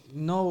 Producers?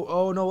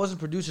 No, it wasn't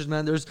producers,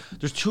 man. There's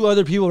two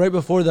other people right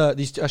before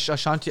these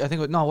Ashanti. I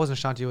think it wasn't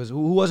Ashanti. It was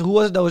who was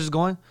it that was just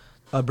going?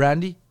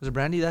 Brandy, was it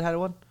Brandy that had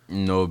one?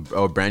 No,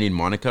 Brandy and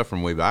Monica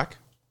from way back.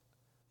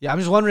 Yeah, I'm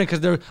just wondering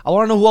because I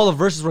want to know who all the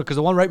verses were because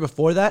the one right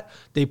before that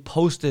they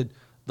posted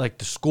like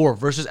the score.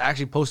 Versus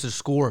actually posted a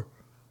score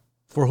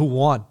for who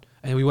won,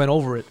 and we went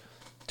over it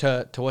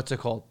to what's it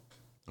called?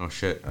 Oh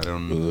shit, I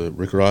don't know.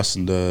 Rick Ross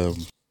and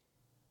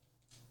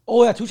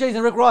Oh yeah, 2 Chainz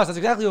and Rick Ross. That's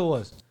exactly what it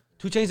was.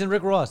 2 Chainz and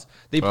Rick Ross.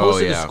 They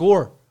posted the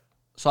score.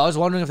 So I was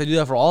wondering if they do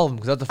that for all of them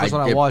because that's the first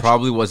one I watched. It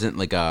probably wasn't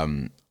like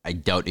I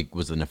doubt it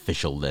was an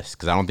official list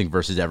because I don't think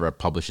Versus ever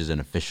publishes an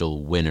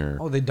official winner.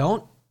 Oh, they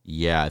don't?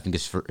 Yeah, I think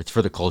it's for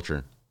the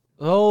culture.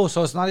 Oh,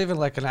 so it's not even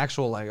like an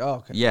actual like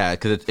okay. Yeah,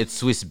 because it's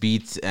Swiss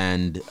Beats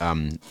and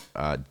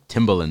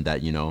Timbaland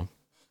that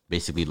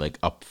basically like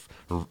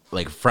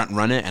front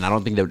run it, and I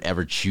don't think they would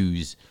ever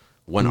choose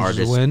one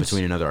artist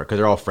between another because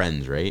they're all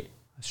friends, right?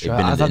 Sure.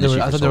 I thought they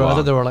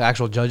were like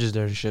actual judges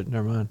there and shit.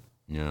 Never mind.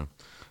 Yeah,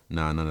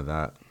 nah, none of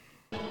that.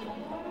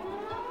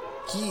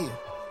 Yeah.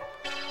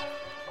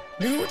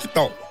 Nigga, what you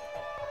thought?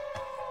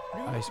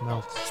 Ice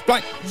melts.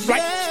 Splank.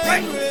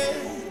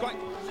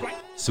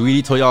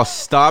 Sweetie told y'all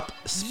stop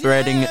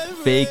spreading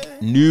fake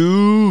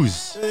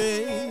news.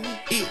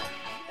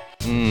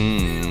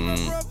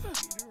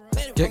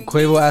 Get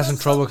Quavo ass in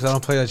trouble because I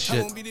don't play that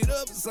shit.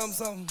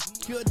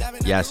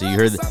 Yeah, so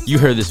you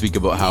heard this week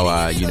about how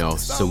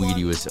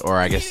Saweetie was, or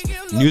I guess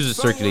news was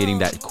circulating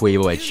that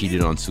Quavo had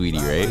cheated on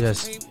Saweetie, right?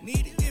 Yes.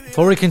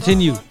 Before we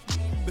continue,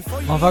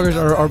 motherfuckers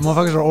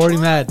are already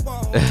mad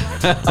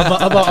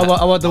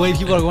about the way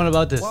people are going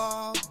about this.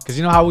 Cause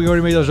you know how we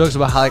already made those jokes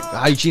about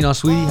how you cheating on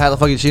Saweetie, how the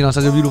fuck you cheating on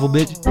such a beautiful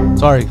bitch.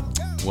 Sorry,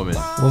 woman.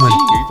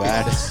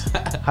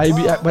 How you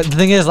be? But the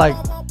thing is, like,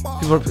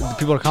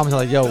 people are commenting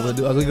like, "Yo,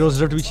 do ugly girls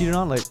deserve to be cheated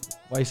on?" Like,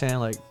 why are you saying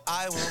like?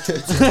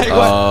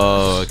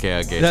 Oh,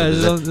 okay. Yeah,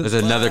 so there's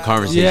another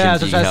conversation. Yeah,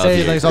 that's what I'm trying to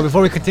say. Like, so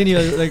before we continue,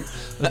 like,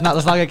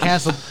 let's not get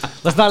canceled.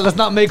 Let's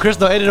not make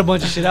Crystal edit a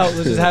bunch of shit out.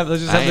 Let's just have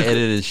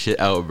edited shit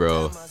out,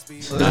 bro.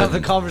 Let's have the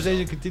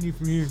conversation continue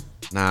from here.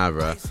 Nah,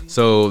 bro.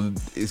 So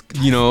it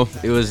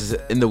was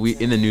in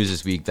the news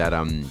this week that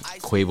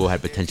Quavo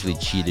had potentially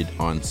cheated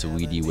on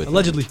Saweetie with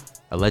allegedly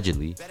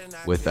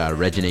with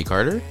Reginae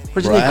Carter.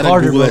 Reginae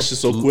Carter, Google that shit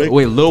so quick.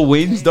 Wait, Lil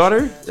Wayne's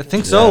daughter? I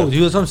think so,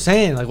 dude. That's what I'm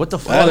saying. Like, what the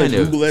fuck? I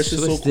Google that shit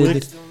so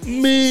quick.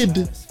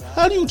 Mid.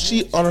 How do you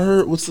cheat on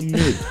her with some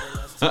mid?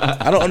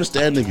 I don't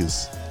understand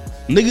niggas.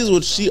 Niggas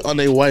would cheat on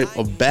their wife,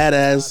 a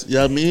badass, you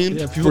know what I mean?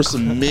 Yeah, for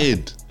some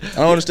mid. I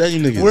don't understand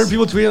you niggas. Weren't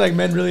people tweeting like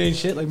men really ain't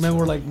shit? Like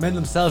men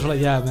themselves were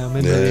like, yeah, man,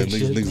 men really ain't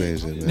shit.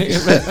 Niggas ain't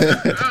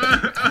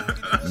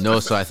shit.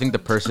 No, so I think the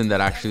person that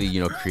actually,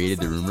 created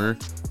the rumor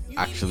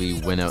actually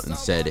went out and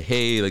said,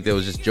 hey, like, that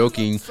was just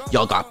joking.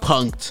 Y'all got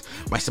punked.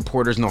 My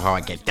supporters know how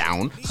I get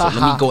down. So let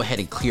me go ahead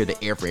and clear the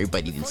air for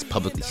everybody to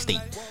publicly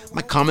state.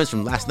 My comments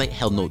from last night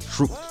held no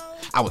truth.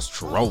 I was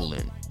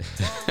trolling.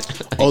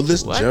 Oh,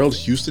 this what? Gerald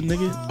Houston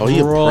nigga? Oh, he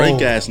a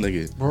prank ass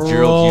nigga.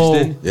 Gerald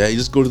Houston? Yeah, he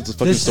just go to the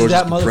fucking store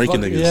just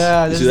pranking niggas.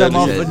 Yeah, this is that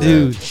motherfucker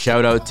dude.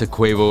 Shout out to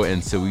Quavo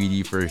and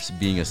Saweetie for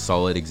being a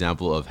solid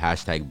example of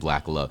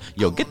 #Black Love.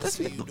 Yo, get this.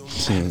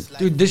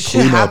 Dude, this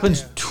shit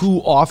happens too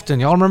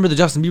often. Y'all remember the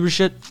Justin Bieber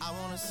shit?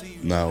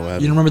 No, what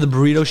happened? You don't remember the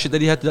burrito shit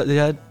that they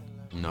had?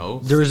 No.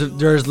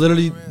 There's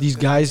literally these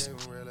guys,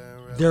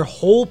 their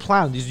whole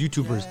plan, these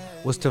YouTubers,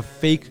 was to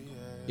fake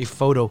a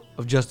photo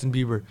of Justin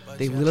Bieber.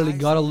 They literally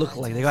got a look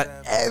like they got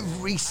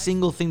every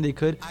single thing they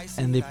could,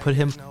 and they put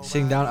him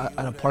sitting down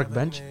at a park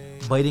bench,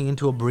 biting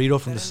into a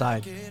burrito from the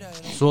side.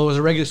 So it was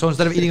a regular. So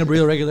instead of eating a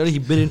burrito regularly, he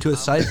bit into his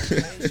side.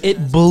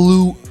 It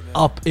blew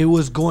up. It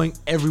was going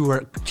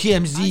everywhere.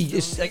 TMZ,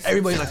 it's like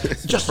everybody like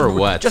Justin. For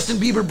what? Justin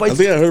Bieber bites. I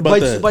think I heard about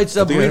that. Bites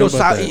I a think I heard burrito.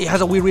 about that. He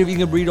has a weird way of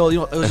eating a burrito. You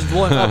know, it was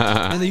blowing up.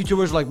 And the YouTubers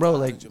were like, bro,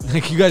 like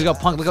you guys got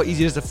punked. Look how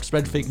easy it is to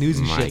spread fake news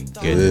and My shit. It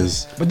goodness.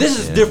 is. But this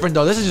is different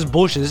though. This is just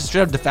bullshit. This is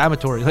straight up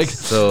defamatory. Like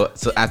So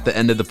at the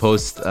end of the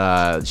post,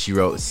 she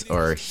wrote,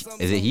 or is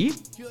it he?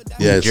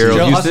 Yeah, it's Gerald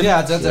Gerald Houston?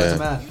 Hudson, that's a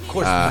man. Of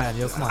course, it's a man.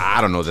 Yo, come on.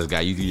 I don't know this guy.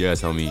 You guys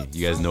tell me.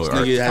 You guys know it.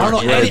 Nigga I don't know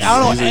has any. I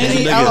don't know dreads.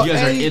 any. You I don't guys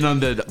know are any. in on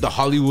the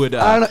Hollywood.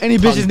 I don't know any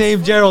bitch's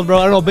name Gerald, bro.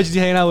 I don't know bitches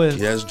you hanging out with.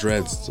 He has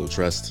dreads, so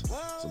trust.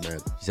 It's a man.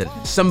 He said,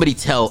 somebody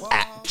tell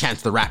at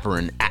Chance the Rapper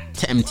and at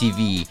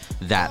MTV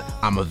that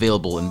I'm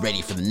available and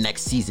ready for the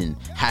next season.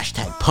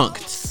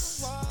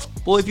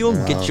 #punked. Boy, if you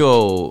don't get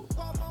your...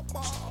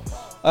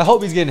 I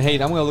hope he's getting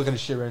hate. I'm gonna look at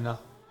his shit right now.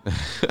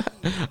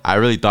 I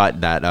really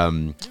thought that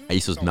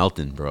Ice was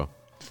melting, bro.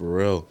 For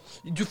real.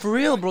 Dude, for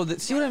real, bro.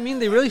 See what I mean?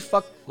 They really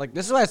fuck. Like,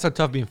 this is why it's so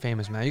tough being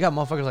famous, man. You got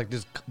motherfuckers like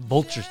this,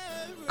 vultures,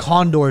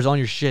 condors on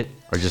your shit.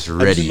 Or just Have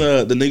you ready.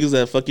 seen the niggas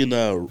that fucking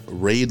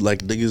raid like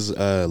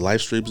niggas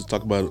live streams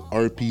talk about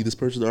RP this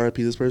person, RP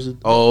this person?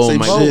 Oh Same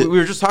my shit. god. We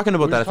were just talking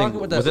about that, I think.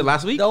 Was it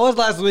last week? That was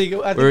last week.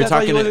 I think We were that's why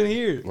talking you wasn't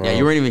here. Yeah,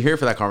 you weren't even here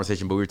for that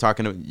conversation, but we were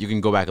talking. You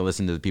can go back and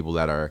listen to the people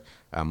that are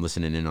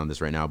listening in on this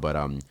right now. But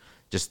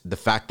just the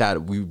fact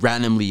that we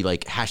randomly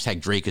like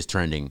 #Drake is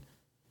trending,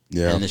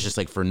 Yeah. and it's just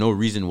like for no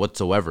reason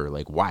whatsoever.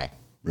 Like why?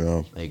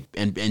 Yeah. Like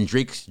and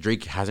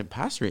Drake hasn't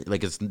passed it.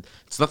 Like it's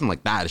nothing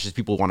like that. It's just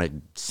people want to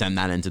send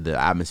that into the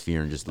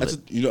atmosphere and just That's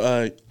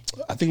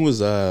I think it was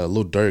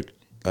Lil Durk.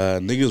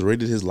 Niggas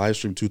rated his live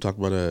stream too,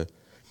 talking about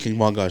King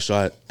Von got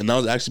shot, and that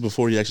was actually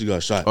before he actually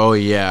got shot. Oh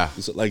yeah.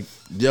 So, like,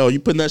 yo, you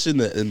putting that shit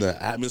in the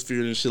atmosphere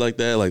and shit like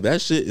that. Like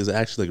that shit is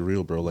actually like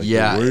real, bro. Like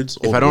Yeah. the words.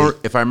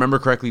 If I remember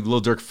correctly, Lil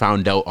Durk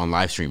found out on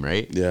live stream,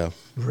 right? Yeah.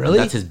 Really?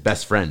 That's his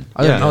best friend.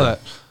 I didn't know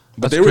that.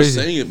 But That's they were crazy.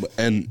 saying it,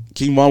 and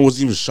King Von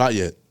wasn't even shot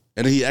yet,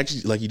 and then he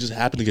actually he just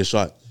happened to get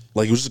shot.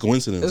 Like it was just a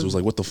coincidence. It was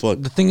like, what the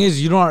fuck? The thing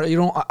is, you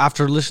don't.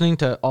 After listening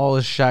to all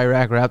this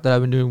Chirac rap that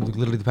I've been doing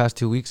literally the past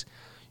 2 weeks,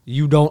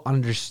 you don't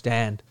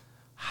understand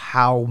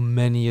how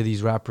many of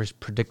these rappers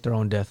predict their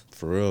own death.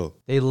 For real.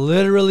 They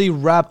literally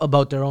rap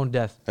about their own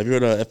death. Have you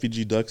heard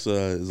FPG Ducks?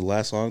 His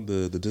last song,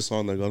 the diss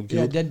song that got him Yeah,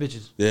 killed. Dead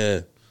Bitches.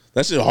 Yeah.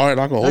 That shit hard.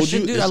 Not gonna That hold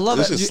shit, you. dude, I love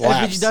this it. shit Dude,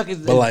 slaps. FPG Duck is.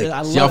 But like,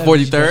 I love y'all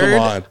FPG Duck. 43rd?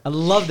 Come on. I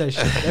love that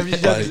shit.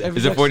 FPG Duck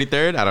Is it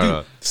 43rd? I don't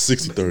know.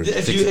 63rd.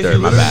 If you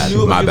 63rd, my really bad.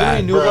 knew- My if you really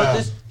bad. knew about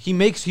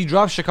this, he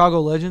drops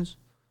Chicago Legends,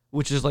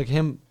 which is like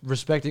him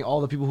respecting all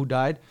the people who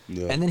died,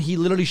 Yeah. and then he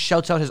literally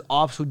shouts out his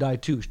ops who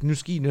died too.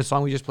 Newski, the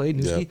song we just played,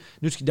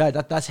 Newski died.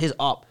 That's his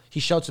op. He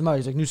shouts him out.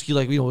 He's like Newski,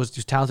 like was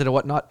talented and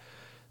whatnot.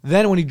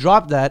 Then when he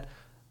dropped that,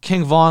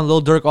 King Von,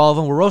 Lil Durk, all of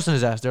them were roasting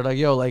his ass. They're like,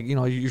 yo, like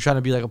you're trying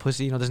to be like a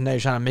pussy, this and that. You're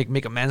trying to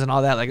make amends and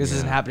all that. Like this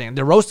isn't happening. And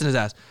they're roasting his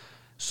ass.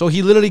 So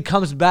he literally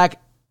comes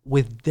back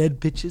with Dead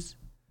Bitches.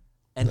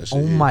 And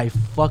oh my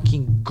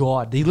fucking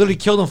god, they literally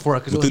killed him for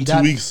it because Within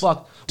 2 weeks.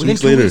 Fuck. 2 Within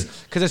weeks 2 later.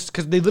 weeks,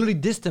 because they literally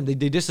dissed him. They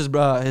dissed his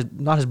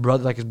not his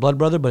brother, like his blood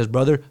brother, but his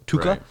brother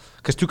Tuka, Right.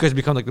 because Tuka has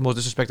become like the most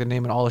disrespected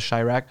name in all of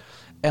Chirac,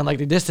 and like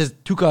they dissed his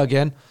Tuka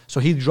again. So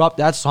he dropped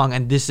that song,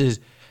 and this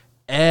is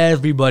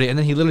everybody. And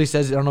then he literally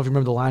says, I don't know if you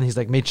remember the line. He's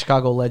like, made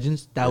Chicago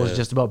Legends. That was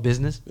just about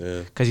business. Yeah.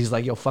 Because he's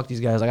like, yo, fuck these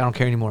guys. Like I don't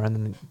care anymore. And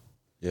then.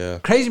 Yeah.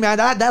 Crazy, man.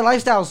 That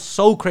lifestyle is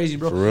so crazy,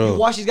 bro. For real. You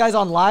watch these guys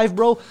on live,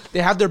 bro.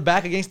 They have their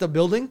back against the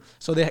building,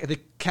 so they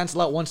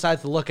cancel out one side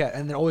to look at,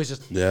 and they're always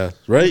just Yeah.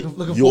 Right?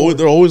 looking You always,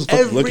 they're always fucking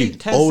every looking.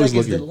 10 Always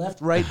seconds, looking. they're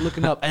left, right,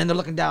 looking up, and they're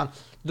looking down,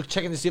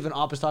 checking to see if an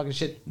op is talking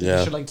shit. Yeah.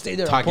 They should like stay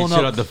there. I'm Talking pulling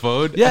shit up. on the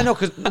phone? Yeah,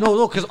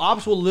 because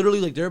ops will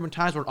literally like there have been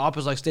times where an op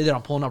is like, stay there,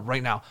 I'm pulling up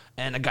right now,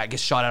 and a guy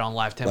gets shot at on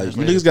live 10 Like minutes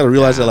you later. niggas gotta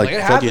realize that like it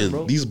happens, fucking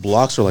bro. these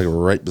blocks are like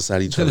right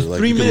beside each So other. there's Like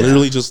 3 you can minutes.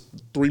 literally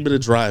just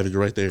 3-minute drive and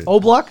you're right there. O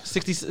block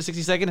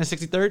 62nd and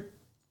 63rd,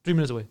 3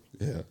 minutes away,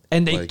 Yeah.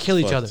 and they Like, kill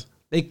each fucked. other.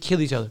 They kill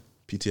each other.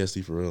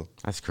 PTSD for real.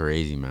 That's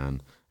crazy,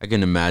 man. I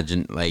can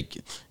imagine, like,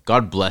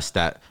 God bless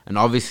that. And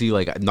obviously,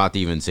 like, not to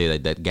even say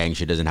that gang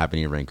shit doesn't happen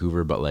in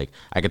Vancouver, but, like,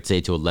 I could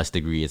say to a less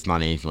degree, it's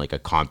not anything like a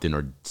Compton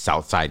or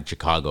Southside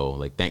Chicago.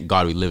 Like, thank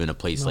God we live in a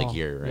place like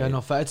here, right? Yeah,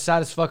 no, it's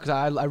sad as fuck. Cause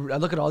I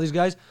look at all these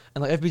guys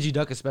and like FBG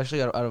Duck,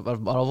 especially out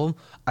of all of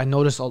them, I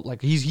noticed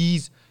like he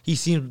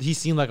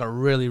seemed like a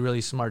really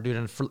really smart dude,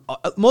 and for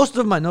most of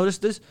them I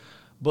noticed this,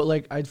 but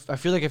like I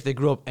feel like if they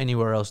grew up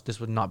anywhere else, this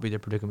would not be their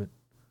predicament.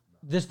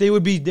 They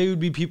would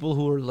be people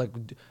who are like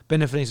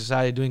benefiting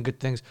society, doing good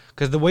things,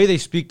 because the way they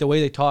speak, the way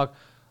they talk,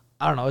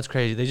 I don't know, it's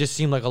crazy. They just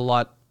seem like a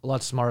lot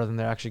smarter than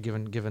they're actually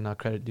given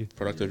credit due.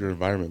 Product of your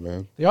environment,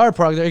 man. They are a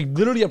product. They're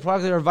literally a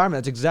product of their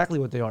environment. That's exactly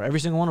what they are. Every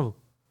single one of them.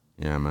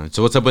 Yeah, man.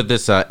 So what's up with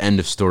this end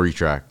of story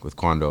track with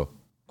Quando?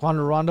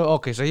 Quando Rondo.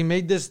 Okay, so he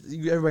made this.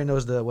 Everybody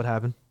knows what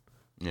happened.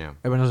 Yeah.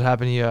 Everyone knows what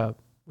happened. He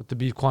with the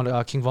beef,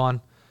 Quando, King Von.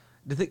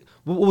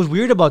 What was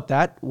weird about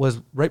that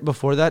was right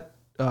before that,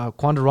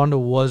 Quando Rondo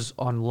was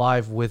on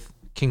live with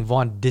King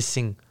Von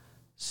dissing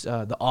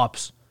the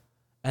ops,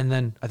 and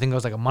then I think it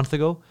was like a month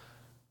ago.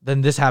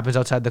 Then this happens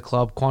outside the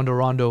club. Quando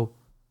Rondo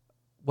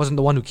wasn't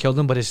the one who killed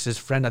him, but it's his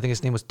friend. I think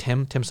his name was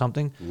Tim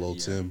something.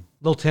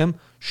 Lil Tim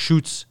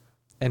shoots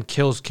and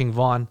kills King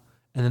Von,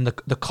 and then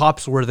the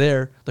cops were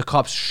there. The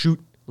cops shoot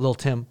Lil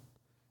Tim,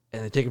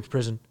 and they take him to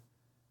prison.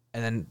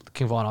 And then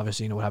King Von,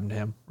 obviously, you know what happened to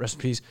him. Rest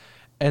in peace.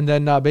 And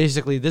then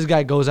basically, this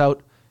guy goes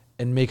out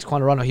and makes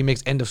Quandarano. He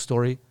makes End of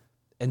Story,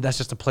 and that's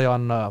just a play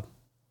on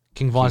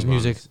King Von's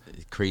music.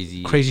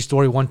 Crazy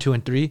Story 1, 2,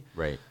 and 3.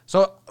 Right.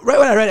 So right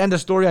when I read End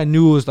of Story, I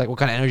knew it was like what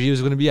kind of energy it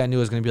was going to be. I knew it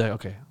was going to be like,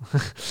 okay,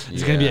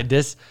 it's going to be a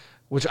diss,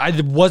 which I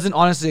wasn't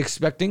honestly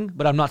expecting,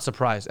 but I'm not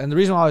surprised. And the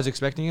reason why I was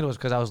expecting it was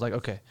because I was like,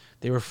 okay,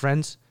 they were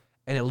friends,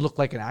 and it looked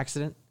like an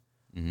accident.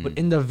 Mm-hmm. But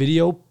in the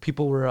video,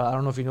 people were, I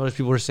don't know if you noticed,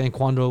 people were saying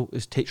Quando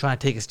is trying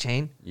to take his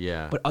chain.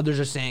 Yeah. But others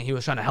are saying he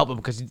was trying to help him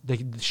because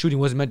the shooting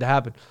wasn't meant to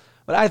happen.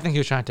 But I think he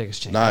was trying to take his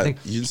chain. Nah, I think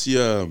you didn't see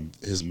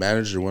his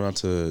manager went on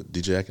to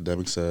DJ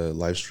Academic's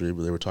live stream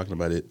where they were talking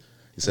about it.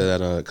 He said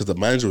that because the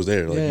manager was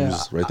there, like he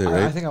was right there,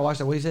 right? I think I watched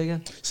that. What did he say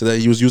again? He said that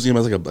he was using him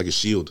as like a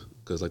shield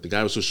because like the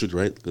guy was still shooting,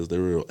 right? Because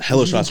there were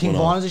hella shots King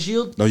going Von on. as a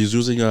shield? No, he was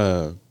using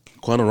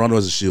Quandarano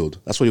as a shield.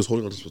 That's why he was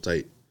holding on so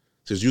tight.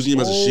 So he was using him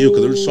as a shield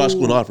because there were shots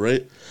going off,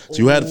 right? So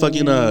you had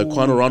fucking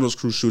Quandarano's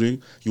crew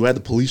shooting. You had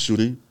the police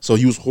shooting. So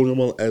he was holding him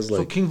on as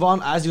like. So King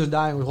Von, as he was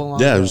dying, was holding on.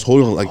 Yeah, he was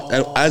holding on like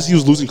as he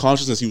was losing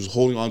consciousness, he was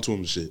holding on to him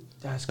and shit.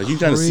 That's like you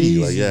kind of see,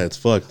 like it's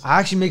fucked. It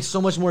actually makes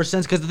so much more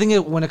sense because the thing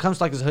is, when it comes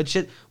to like this hood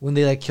shit, when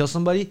they like kill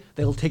somebody,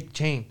 they'll take the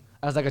chain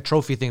as like a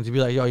trophy thing to be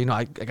like, yo, you know,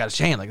 I got a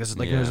chain, like this is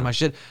like this is my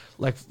shit.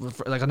 Like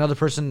for, like another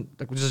person,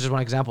 like this is just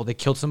one example. They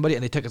killed somebody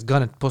and they took his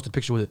gun and posted a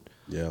picture with it.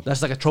 Yeah,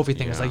 that's like a trophy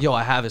thing. It's like, yo,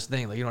 I have this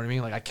thing, like you know what I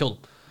mean? Like I killed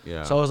him.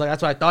 Yeah. So I was like,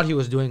 that's what I thought he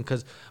was doing,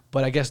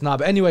 but I guess not.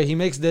 But anyway, he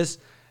makes this,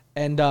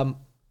 and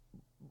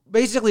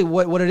basically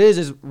what it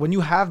is when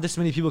you have this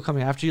many people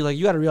coming after you, like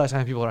you got to realize how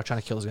many people are trying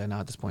to kill this guy now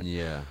at this point.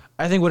 Yeah.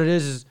 I think what it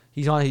is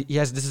he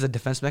has this is a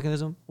defense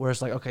mechanism where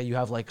it's like, okay, you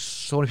have like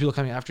so many people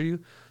coming after you,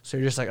 so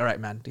you're just like, all right,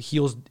 man, the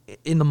heel's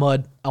in the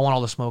mud. I want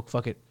all the smoke.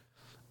 Fuck it.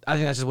 I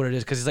think that's just what it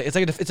is because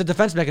it's a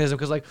defense mechanism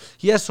because like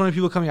he has so many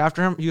people coming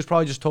after him. He was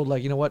probably just told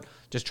like, you know what,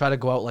 just try to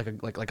go out like a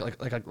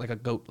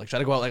goat, like try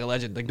to go out like a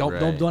legend, like don't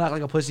act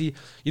like a pussy.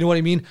 You know what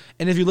I mean?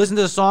 And if you listen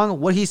to the song,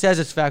 what he says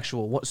is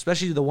factual,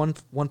 especially the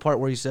one part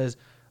where he says,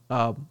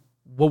 "What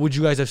would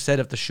you guys have said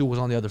if the shoe was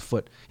on the other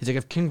foot?" He's like,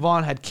 if King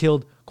Von had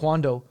killed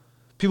Quando,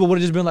 people would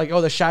have just been like,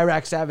 "Oh, the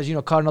Chirac Savage, you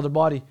know, caught another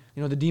body,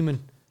 you know, the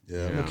demon."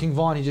 Yeah. You know, King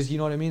Von, he just, you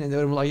know what I mean? And they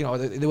would have been like, you know,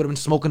 they would have been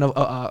smoking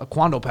a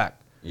Quando pack.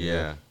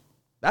 Yeah.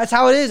 That's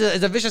how it is.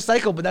 It's a vicious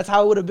cycle, but that's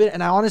how it would have been.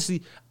 And I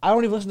honestly, I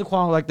don't even listen to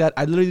Quando like that.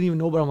 I literally didn't even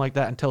know about him like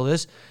that until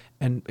this.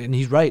 And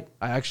he's right.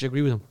 I actually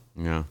agree with him.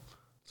 Yeah.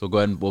 So go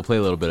ahead and we'll play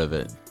a little bit of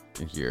it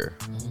in here.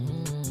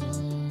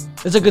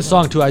 It's a good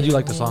song too. I do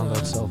like the song by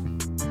itself.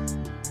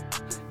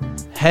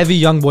 Heavy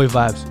young boy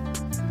vibes.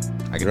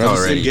 I can tell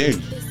already.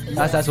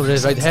 That's what it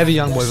is, right? Heavy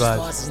young boy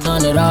vibes.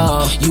 None at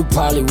all. You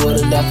probably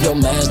would've left your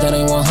mans that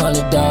ain't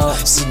 100 dog.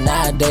 See,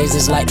 nowadays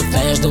it's like the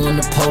fans doing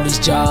the police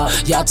job.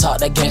 Y'all talk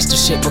that gangster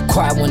shit, but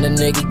cry when the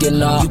nigga get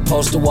off. You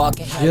supposed to walk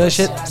and hear that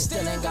shit?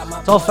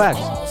 It's all facts.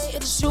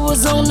 The shoe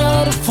was on the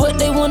other foot,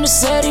 they wouldn't have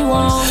said he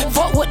wrong.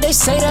 Fuck what they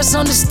say, that's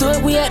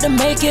understood, we had to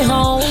make it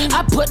home.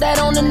 I put that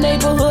on the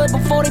neighborhood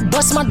before they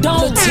bust my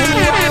dome.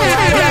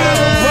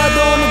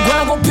 Brother on the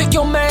ground, gon' pick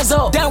your mans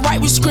up. Downright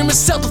we screaming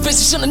self-defense,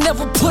 he should've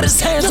never put his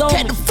hands on. Look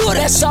at the foot,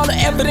 that's all the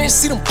evidence.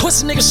 See them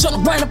pussy niggas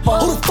should've ran up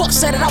on. Who the fuck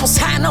said that I was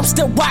high and I'm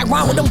still right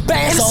around with them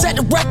bands on? And it said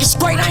the record's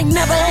great, I ain't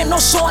never had no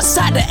show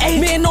inside the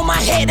A. Men on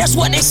my head, that's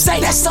what they say.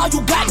 That's all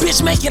you got,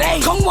 bitch, make it A.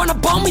 Come run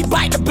up on me,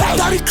 bite the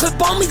bait. 30 clip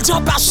on me,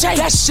 jump out shade.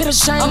 That shit a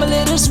shame. I'ma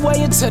live this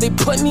way until they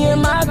put me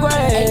in my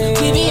grave.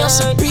 We be on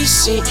some B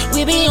shit,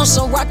 we be on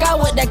some rock out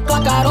with that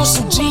Glock out on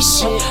some G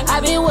shit.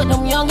 I been with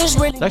them youngest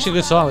really. It's actually a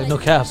good song, like no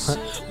cap.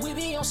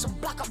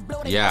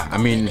 Yeah, I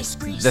mean,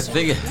 the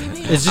thing is,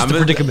 it's just a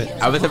predicament.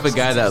 I'm the type of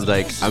guy that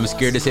like, I'm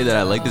scared to say that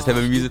I like this type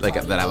of music, like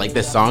that I like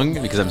this song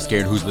because I'm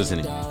scared who's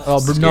listening.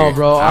 Oh, no,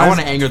 bro. I don't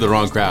want to anger the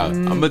wrong crowd.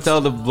 I'm gonna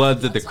tell the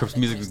Bloods that the Crips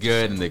music is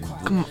good, and they,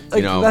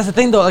 you know, that's the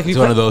thing though. Like, it's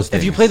one of those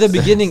things. If you play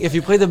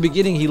the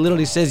beginning, he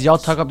literally says, "Y'all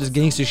talk up this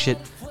gangster shit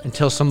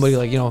until somebody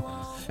like, you know,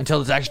 until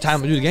it's actually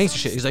time to do the gangster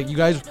shit." He's like, you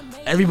guys,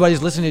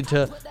 everybody's listening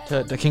to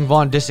King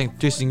Von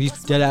dissing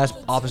these dead ass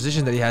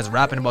opposition that he has,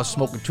 rapping about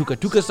smoking Tuka.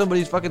 Tuka's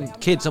somebody's fucking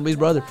kid, somebody's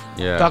brother.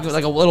 Yeah. Talking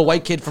like a little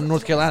white kid from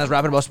North Carolina is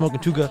rapping about smoking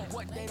Tuka.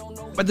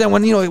 But then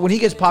when he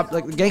gets popped,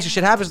 like the gangster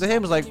shit happens to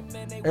him, it's like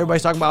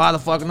everybody's talking about how the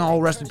fuck no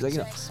rest in peace, like, you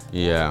know.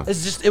 Yeah.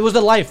 It's just, it was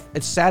the life.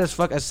 It's sad as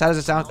fuck. As sad as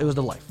it sounds, it was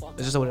the life.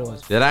 It's just what it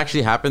was. That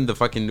actually happened. The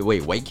fucking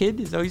white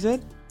kid? Is that what you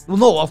said? Well,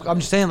 no, I'm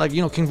just saying, like,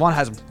 you know, King Von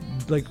has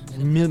like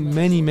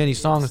many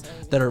songs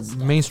that are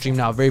mainstream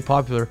now, very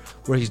popular,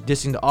 where he's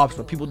dissing the ops,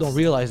 but people don't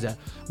realize that.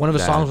 One of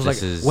his songs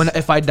was like,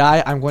 if I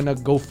die, I'm going to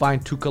go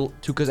find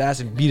Tuka's ass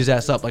and beat his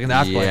ass up, like in the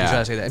afterlife. He's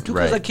trying to say that. And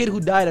Tuka's a kid who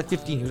died at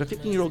 15. He was a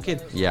 15-year-old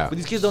kid. Yeah. But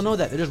these kids don't know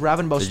that. They're just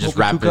rapping about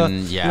smoking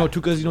Tuka. Yeah. You know,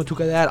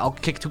 Tuka that. I'll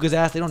kick Tuka's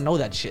ass. They don't know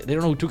that shit. They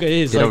don't know who Tuka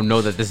is. They don't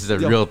know that this is a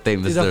real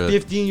thing. This is a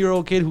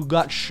 15-year-old kid who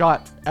got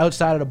shot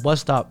outside of a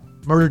bus stop.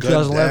 Murdered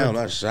 2011. Down,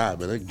 not shot,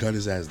 but they gunned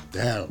his ass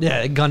down.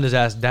 Yeah, they gunned his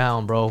ass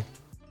down, bro.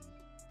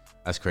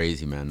 That's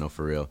crazy, man. No,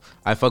 for real.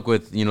 I fuck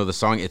with, the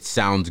song. It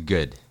sounds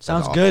good.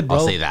 Sounds good, bro.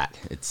 I'll say that.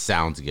 It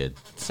sounds good.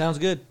 Sounds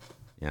good.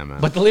 Yeah,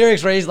 man. But the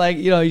lyrics, right? He's like,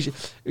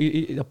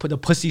 you put the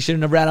pussy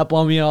shouldn't have ran up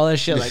on me and all that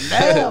shit. Like,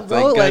 damn,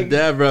 bro. God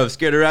damn, bro. I'm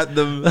scared to rap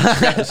them.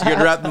 Scared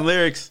to rap them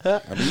lyrics.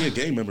 I mean, you're a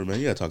gang member, man.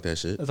 You gotta talk that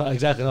shit.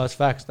 Exactly. No, it's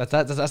facts.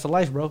 That's the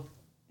life, bro.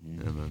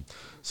 Yeah, man.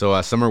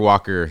 So Summer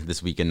Walker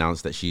this week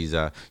announced that she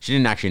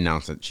didn't actually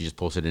announce it. She just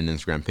posted an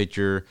Instagram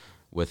picture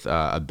with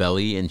a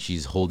belly, and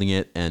she's holding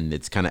it, and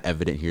it's kind of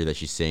evident here that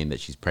she's saying that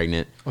she's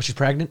pregnant. Oh, she's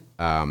pregnant?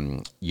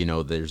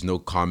 There's no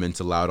comments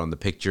allowed on the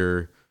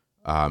picture.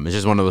 It's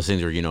just one of those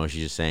things where,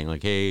 she's just saying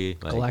like, hey,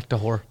 like, Galacta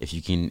whore. If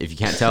you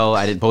can't tell,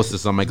 I didn't post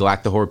this on my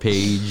Galacta whore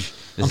page.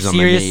 This is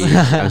serious. on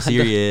my page. I'm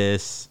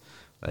serious.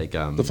 Like,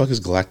 the fuck is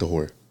Galacta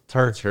whore?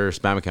 It's her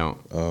spam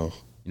account. Oh,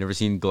 you never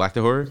seen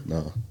Galacta whore?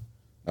 No,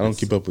 I don't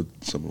keep up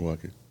with Summer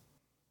Walker.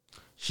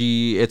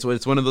 It's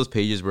one of those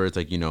pages where it's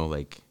like,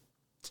 like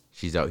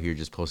she's out here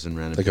just posting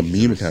random. Like a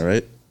meme account,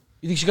 right?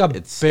 You think she got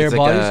it's bare like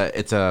bodies?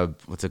 It's a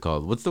what's it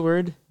called? What's the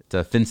word? It's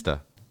a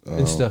Finsta.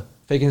 Insta,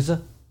 fake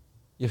Insta.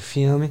 You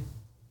feel me?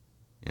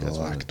 Yeah, that's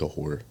Galacta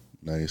whore.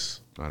 Nice.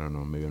 I don't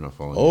know. Maybe I'm not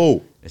following. Oh,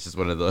 you. It's just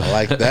one of those. I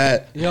like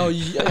that. Yo,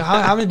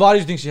 how many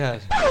bodies do you think she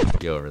has?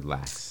 Yo,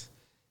 relax.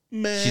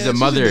 Man, she's a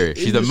mother.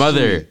 She's a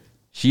mother.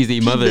 She's a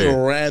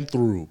mother. Ran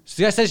through.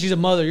 So you guys said she's a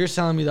mother. You're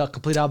telling me the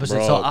complete opposite.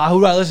 Bro, so who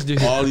do I listen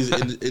to? All these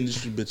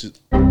industry bitches,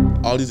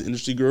 all these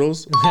industry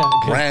girls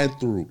ran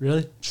through.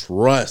 Really?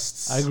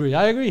 Trusts. I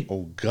agree.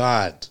 Oh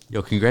God.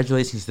 Yo,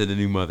 congratulations to the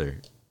new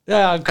mother.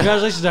 Yeah,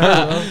 congratulations to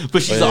her, bro.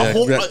 But she's a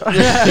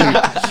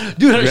whore.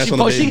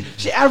 Dude,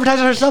 she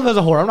advertises herself as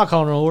a whore. I'm not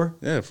calling her a whore.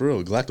 Yeah, for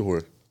real. Galacta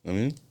whore. I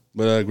mean,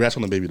 but congrats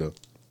on the baby though.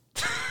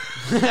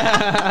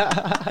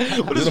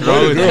 What is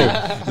wrong with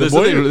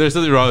you? There's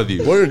something wrong with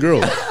you. Boy or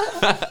girl?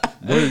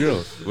 Boy or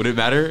girl? Would it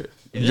matter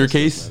in your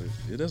case?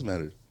 It does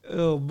matter.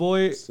 Oh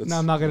boy, no,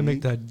 I'm not gonna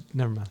make that.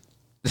 Never mind.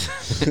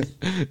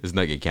 It's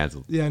not get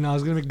canceled. Yeah, no, I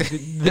was gonna make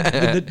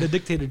the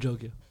dictator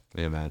joke.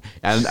 Yeah, man.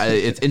 And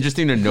it's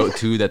interesting to note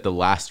too that the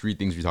last three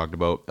things we talked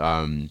about,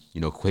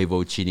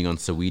 Quavo cheating on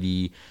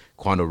Saweetie,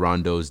 Quando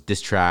Rondo's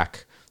diss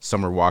track,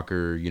 Summer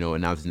Walker,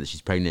 announcing that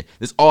she's pregnant.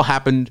 This all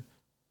happened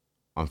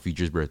on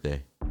Future's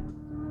birthday.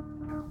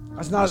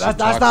 That's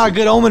not a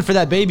good omen for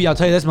that baby. I'll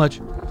tell you this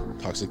much.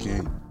 Toxic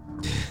King.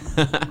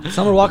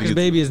 Summer Walker's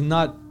baby is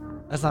not.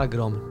 That's not a good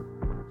omen.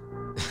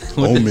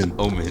 Omen.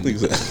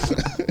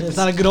 It's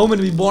not a good omen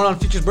to be born on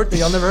Future's birthday.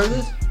 Y'all never heard of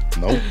this?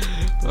 Nope.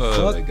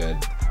 Oh my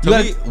God.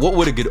 Tell me, what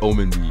would a good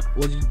omen be?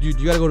 Well,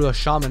 you gotta go to a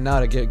shaman now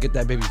to get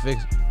that baby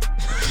fixed.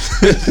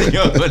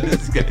 Yo, what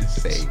is this guy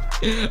say?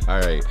 All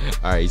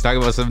right. He's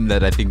talking about something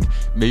that I think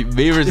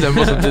may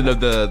resemble something of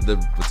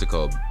the what's it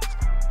called?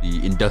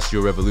 The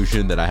Industrial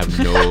Revolution that I have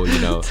no,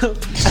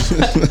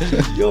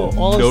 Yo,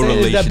 all I'm saying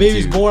is that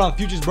baby's born on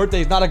Future's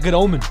birthday is not a good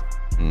omen.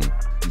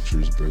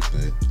 Future's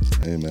birthday.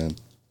 Hey, man.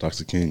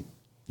 Toxic King.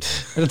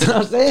 That's what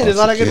I'm saying. It's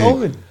not a good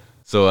omen.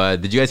 So,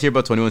 did you guys hear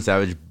about 21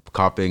 Savage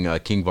copping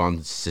King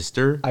Von's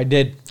sister? I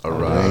did. A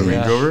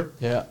Range Rover?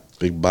 Yeah.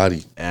 Big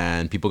body.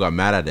 And people got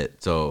mad at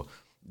it. So,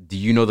 do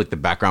you know the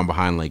background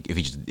behind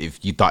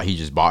if you thought he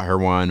just bought her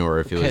one or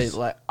if it was?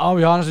 Okay, I'll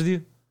be honest with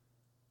you.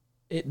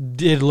 It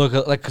did look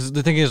because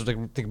the thing is,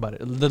 think about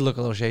it. It did look a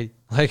little shady.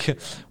 Like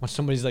when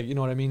somebody's like, you know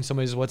what I mean?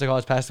 Somebody's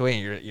passed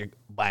away, and you're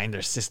buying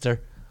their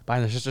sister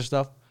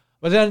stuff.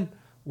 But then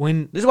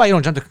this is why you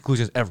don't jump to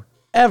conclusions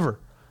ever,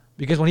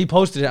 because when he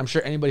posted it, I'm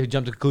sure anybody who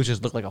jumped to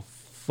conclusions looked like a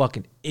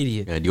fucking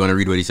idiot. Yeah, do you want to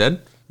read what he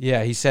said?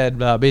 Yeah, he said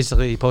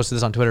basically he posted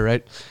this on Twitter,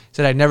 right? He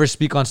said, "I never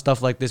speak on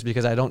stuff like this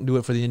because I don't do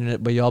it for the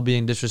internet, but y'all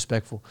being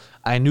disrespectful.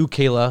 I knew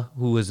Kayla,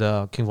 who was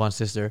King Von's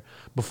sister,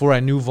 before I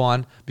knew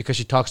Vaughn because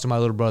she talks to my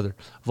little brother.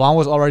 Vaughn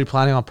was already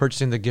planning on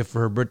purchasing the gift for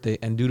her birthday,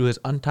 and due to his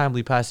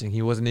untimely passing,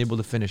 he wasn't able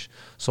to finish.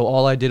 So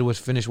all I did was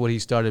finish what he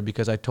started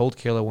because I told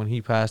Kayla when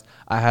he passed,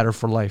 I had her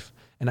for life,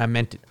 and I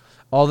meant it.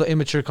 All the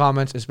immature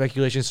comments and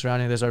speculations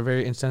surrounding this are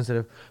very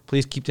insensitive.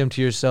 Please keep them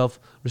to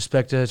yourself.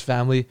 Respect to his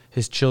family,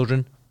 his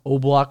children,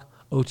 O-Block,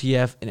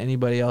 OTF, and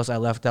anybody else I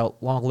left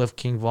out. Long live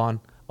King Von.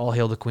 All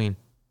hail the Queen."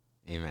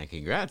 Hey, man,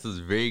 congrats. This is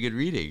very good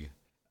reading.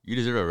 You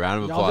deserve a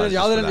round of applause.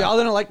 Y'all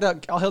didn't like the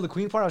all hail the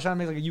Queen part? I was trying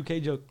to make like a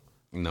UK joke.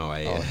 No,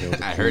 I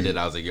heard it.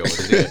 I was like, yo, what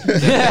is it?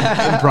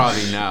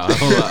 Improving now.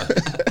 Hold on.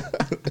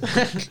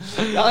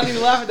 Y'all didn't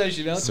even laugh at that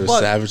shit, man. Sir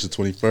Savage the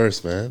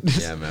 21st, man.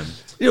 Yeah, man.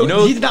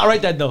 Yo, he did not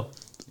write that, though.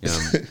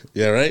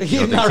 Yeah, right? He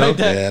did not write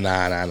that. Yeah, nah.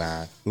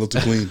 A little too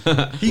clean.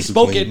 He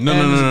spoke it. No.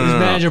 His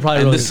manager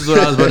probably wrote it. This is what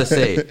I was about to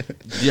say.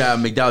 Yeah,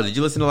 McDowell, did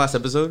you listen to the last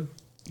episode?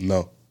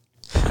 No.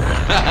 Of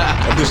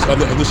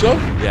the show?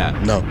 Yeah.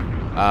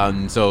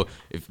 No. So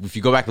if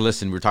you go back and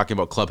listen, we were talking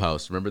about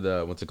Clubhouse.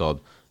 Remember what's it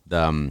called?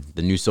 The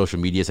new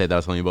social media site that I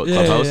was telling you about,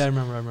 Clubhouse? Yeah, I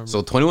remember.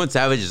 So 21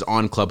 Savage is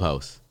on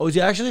Clubhouse. Oh, is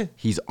he actually?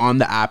 He's on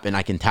the app, and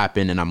I can tap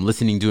in, and I'm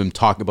listening to him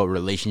talk about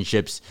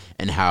relationships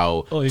and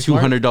how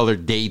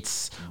 $200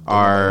 dates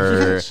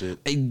are.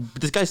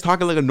 This guy's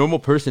talking like a normal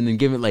person and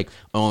giving like,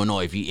 oh no,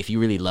 if you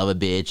really love a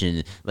bitch,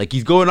 and like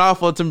he's going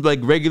off on some like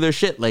regular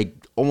shit, like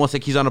almost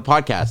like he's on a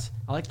podcast.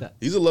 I like that.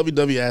 He's a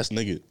lovey-dovey ass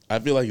nigga. I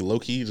feel like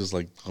low-key, just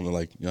like, kind of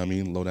like, you know what I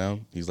mean? Low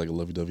down. He's like a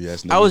lovey-dovey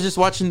ass nigga. I was just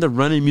watching the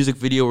Running music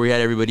video where he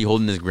had everybody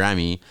holding his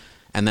Grammy.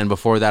 And then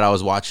before that, I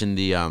was watching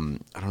the, I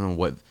don't know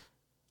what,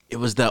 it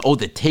was the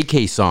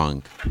TK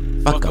song.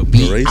 Fuck a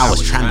beat. I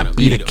was trying to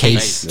beat a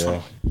case.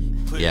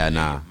 Yeah,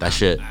 nah, that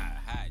shit.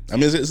 I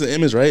mean, it's an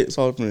image, right? It's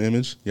all from an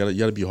image. You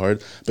gotta be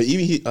hard. But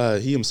even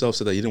he himself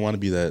said that he didn't want to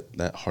be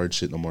that hard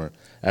shit no more.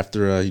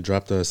 After he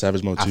dropped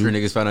Savage Mode 2. After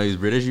niggas found out he was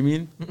British, you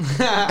mean?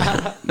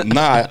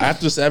 Nah,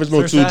 after Savage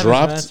Mode 2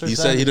 dropped, he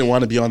said he didn't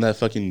want to be on that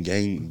fucking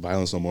gang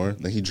violence no more.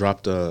 Then he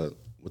dropped,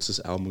 what's this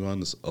album on?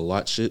 This A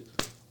Lot shit.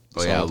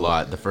 Oh, yeah, A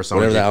Lot. The first song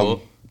whatever with J. that Cole.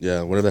 album,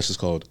 yeah, whatever that shit's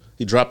called.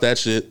 He dropped that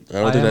shit. I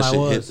don't think that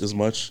shit hit as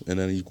much. And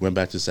then he went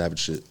back to Savage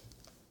shit.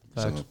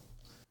 So.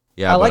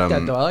 Yeah, I like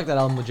that though. I like that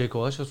album with J.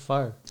 Cole. That shit was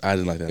fire. I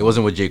didn't like that. It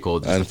wasn't with J. Cole.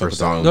 This is the first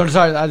song. No,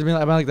 sorry. I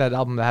like that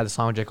album that had the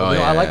song with J. Cole. Oh,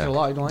 yeah, I liked it a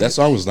lot. You don't like that it?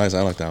 song was nice.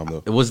 I like that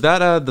album though. Was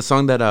that the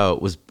song that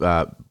was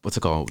what's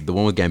it called? The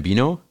one with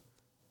Gambino?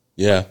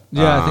 Yeah.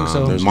 Yeah, I think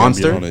so. There's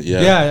Monster? Gambino on it.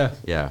 Yeah.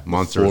 Yeah,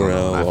 Monster.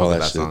 4L, I fuck all with that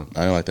that shit. song. I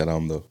didn't like that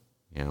album though.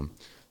 Yeah,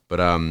 but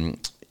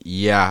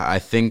yeah, I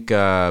think.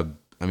 I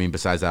mean,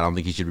 besides that, I don't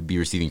think he should be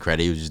receiving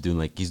credit. He was just doing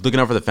like he's looking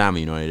out for the family.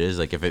 You know what it is?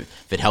 Like if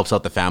it helps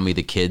out the family,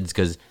 the kids,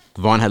 because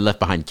Vaughn had left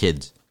behind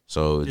kids.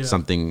 So it's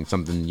something,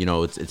 you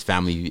know, it's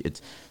family,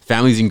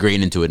 family's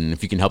ingrained into it. And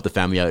if you can help the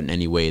family out in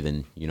any way,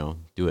 then, you know,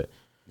 do it.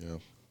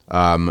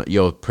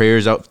 Yeah.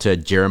 Prayers out to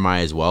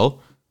Jeremiah as well.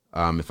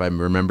 If I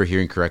remember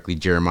hearing correctly,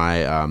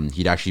 Jeremiah,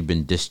 he'd actually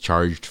been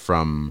discharged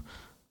from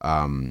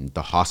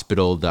the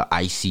hospital, the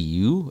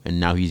ICU, and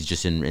now he's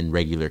just in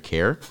regular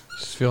care.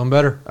 Just feeling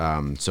better.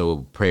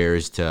 So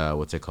prayers to,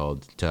 what's it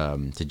called,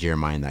 to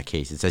Jeremiah in that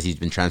case. It says he's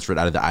been transferred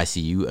out of the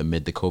ICU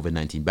amid the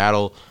COVID-19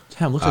 battle.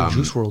 Damn, looks like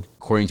Juice WRLD.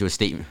 According to a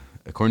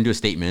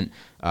statement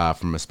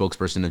from a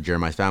spokesperson of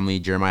Jeremiah's family,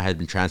 Jeremiah had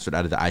been transferred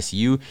out of the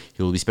ICU.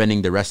 He will be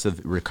spending the rest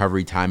of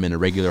recovery time in a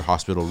regular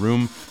hospital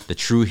room. The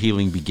true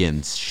healing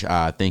begins.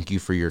 Thank you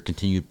for your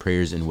continued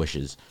prayers and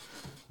wishes.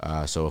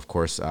 So, of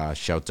course,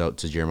 shouts out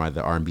to Jeremiah,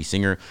 the R&B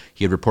singer.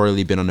 He had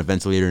reportedly been on a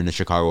ventilator in a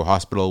Chicago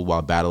hospital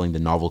while battling the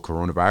novel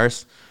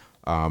coronavirus.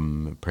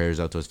 Prayers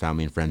out to his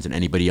family and friends and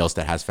anybody else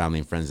that has family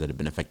and friends that have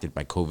been affected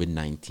by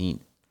COVID-19.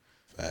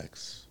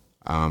 Facts.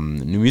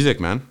 New music,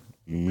 man.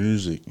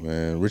 Music,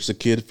 man. Rich the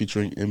Kid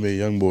featuring NBA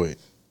Youngboy.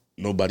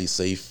 Nobody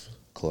Safe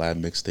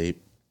collab mixtape.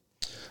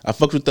 I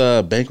fucked with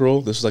the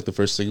Bankroll. This is like the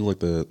first single, like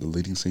the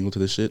leading single to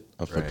this shit.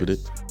 I fucked with it.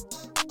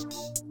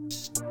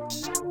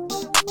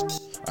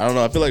 I don't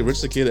know. I feel like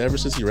Rich the Kid, ever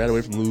since he ran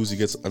away from Lil Uzi,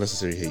 gets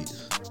unnecessary hate.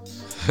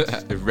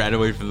 Ran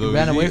away from Lil Uzi?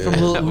 Ran away from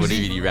Lil Uzi? What do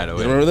you mean he ran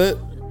away? You remember that?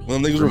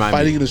 When them niggas were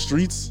fighting in the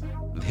streets?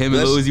 Him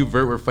and Lil Uzi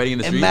Vert were fighting in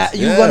the streets? Matt,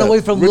 you run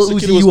away from Lil Uzi,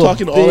 Rich the Kid was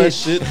talking all that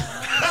shit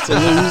to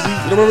Lil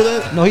Uzi. You remember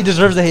that? No, he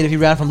deserves the hate if he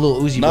ran from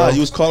Lil Uzi, Nah, bro. he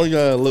was calling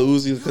Lil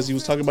Uzi because he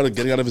was talking about it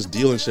getting out of his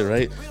deal and shit,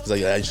 right? He's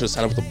like, yeah, you should have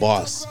signed up with the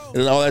boss. And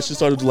then all that shit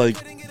started to like,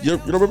 you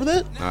don't remember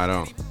that? No, I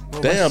don't.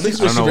 Damn,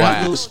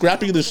 niggas were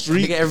scrapping in the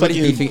street. Everybody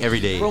beefing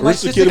every day. Bro,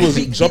 Rich the Kid was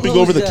jumping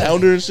over the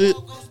counter and shit.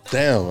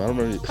 Damn, I don't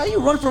remember. How do you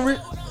run from Rich?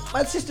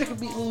 My sister can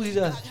beat Lil Uzi's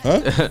ass.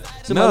 Huh?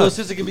 So my little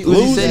sister can beat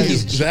Lil Uzi's ass. Uzi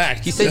is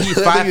jacked. He said he's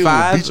That nigga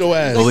 5'5". will beat your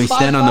ass. But when he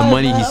stand on the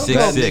money, he's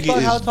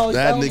 6'6".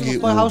 That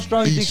nigga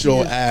will beat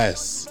your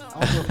ass.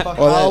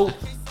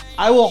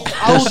 I will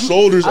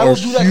shoulders I will are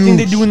do that thing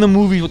they huge. do in the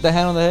movies with the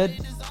hand on the head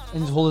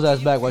and just hold his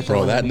ass back.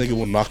 Bro, that nigga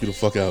will knock you the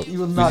fuck out. He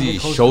will not Uzi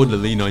get close shoulder to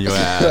lean on your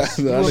ass.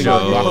 He will not get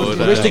close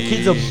to Rich the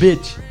Kid's a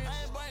bitch.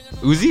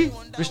 Uzi?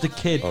 Rich the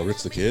Kid. Oh,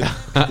 Rich the Kid?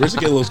 Rich the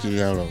Kid, little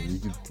skinny. I don't know.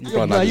 You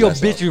probably knock You're a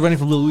his ass bitch out. if you're running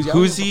from Lil Uzi.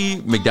 Who's he?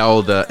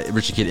 McDowell, the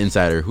Rich the Kid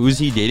insider. Who's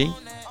he dating?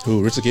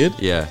 Who, Rich the Kid?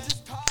 Yeah.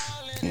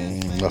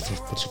 What's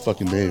your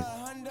fucking name?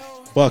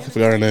 Fuck, I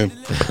forgot her name.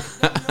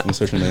 Let me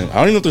search her name. I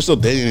don't even know if they're still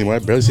dating anymore. I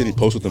barely see any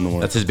posts with them no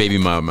more. That's his baby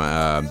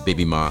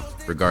ma,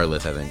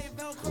 regardless, I think.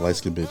 Light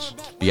skin bitch.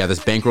 But yeah, this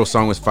Bankroll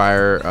song was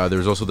fire. There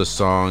was also the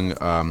song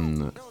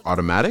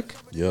Automatic.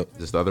 Yep. Is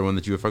this the other one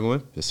that you were fucking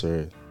with? Yes,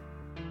 sir.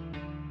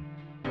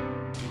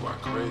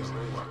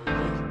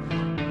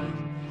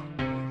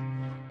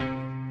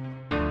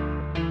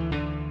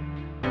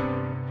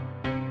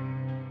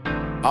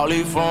 All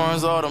these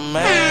foreigns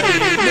automatic.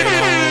 They know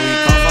where we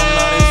come from,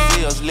 now they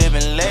see us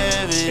living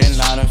lavish.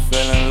 And I done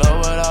fell in love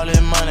with all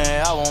this money,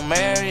 I won't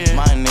marry it.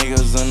 My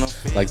niggas in the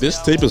Like,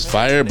 this tape is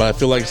fire, but I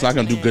feel like it's not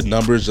gonna do good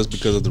numbers just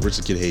because of the Rich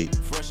the Kid hate,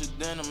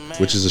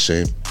 which is a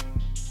shame.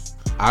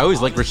 I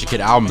always like Rich the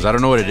Kid albums. I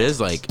don't know what it is.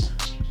 Like,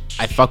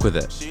 I fuck with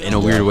it in a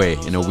weird way.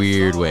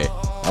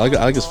 I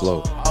like his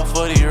flow. All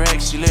for the wreck,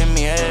 she let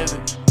me have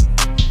it.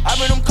 I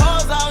bring them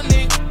cars out,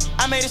 nigga.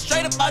 I made it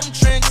straight up out the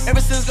trench.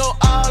 Ever since go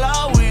all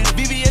out with it.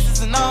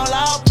 VVS and all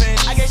out pen.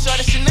 I get short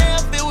of Chanel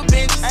filled with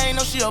bench. I ain't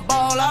know she a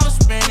ball, I was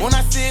spending. When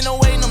I see it, no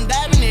waiting, I'm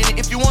diving in it.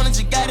 If you want it,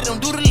 you got it,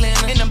 don't do the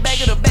linen. In the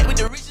back of the back with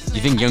the riches.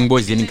 You think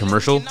Youngboy's getting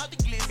commercial?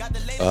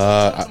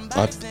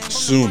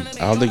 Soon.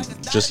 I don't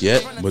think just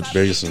yet, but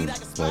very soon.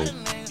 Like,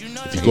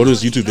 if you go to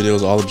his YouTube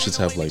videos, all of them shits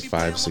have like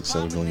 5, 6,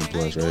 7 million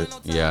plus, right?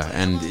 Yeah,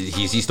 and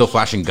he's still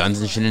flashing guns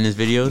and shit in his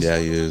videos? Yeah,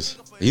 he is.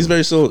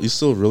 He's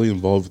still really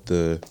involved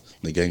with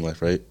the gang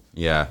life, right?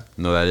 Yeah,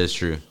 no, that is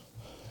true.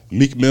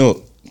 Meek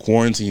Mill,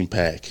 Quarantine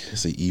Pack.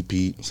 It's an EP.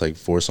 It's like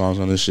 4 songs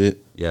on this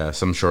shit. Yeah,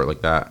 some short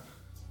like that.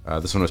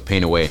 This one was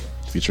Pain Away.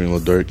 Featuring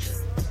Lil Durk.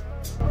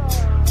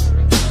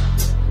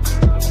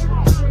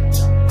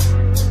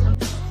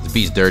 This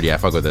beat's dirty. I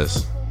fuck with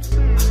this.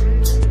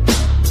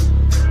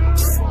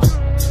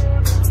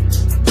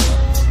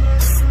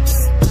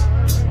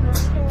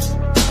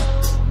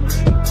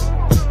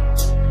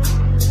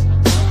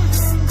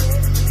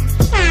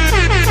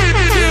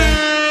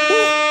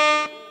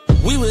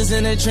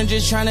 In the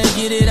trenches trying to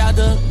get it out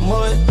the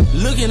mud.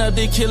 Looking up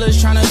the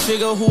killers trying to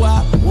figure who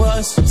I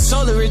was.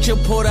 So the rich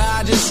reporter,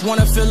 I just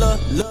want to feel a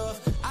love.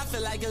 I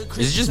feel like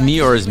is it just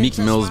me, or is Meek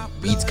Mill's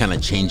beats kind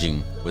of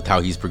changing with how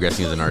he's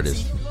progressing as an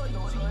artist?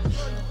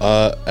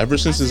 Ever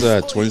since his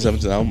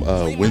 2017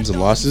 album, Wins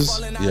and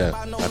Losses, yeah,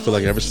 I feel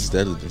like ever since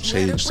that it's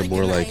changed to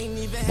more like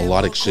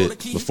melodic shit.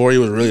 Before he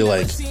was really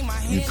like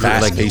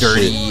fast, like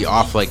dirty shit.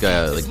 Off like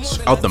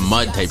out the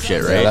mud type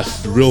shit, right? Yeah,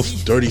 that real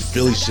dirty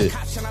Philly shit.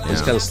 Yeah.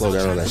 Just kind of slow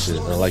down on that shit.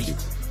 I like it.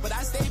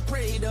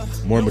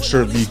 More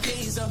mature Meek.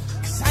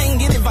 I ain't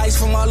get advice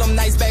from all them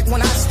nights back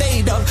when I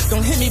stayed up.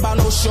 Don't hit me about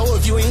no show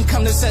if you ain't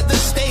come to set the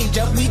stage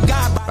up. We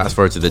got fast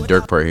forward to the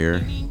Durk part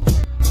here.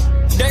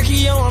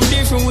 Dirky, yo, I'm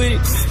different with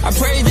it. I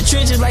pray the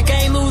trenches like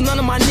I ain't lose none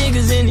of my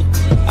niggas in it.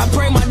 I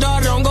pray my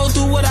daughter don't go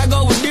through what I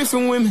go with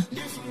different women.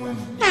 And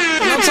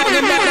I'm talking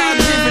about all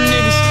different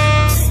niggas.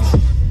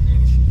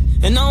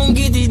 And I don't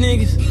get these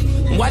niggas.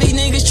 Why these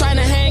niggas trying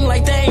to hang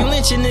like they ain't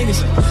lynching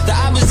niggas? The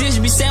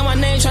opposition be saying my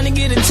name trying to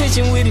get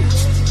attention with it.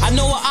 I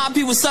know an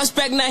IP was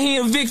suspect, now he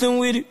a victim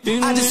with it.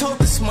 I just hope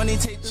this money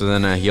takes. So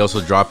then he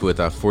also dropped with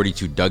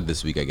 42 Doug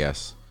this week, I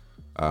guess.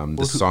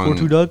 This song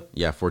 42 Doug?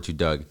 Yeah, 42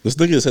 Doug. This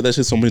nigga said that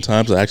shit so many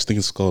times I actually think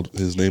it's called,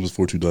 his name is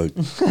 42 Doug.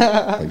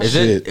 Like,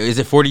 is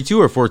it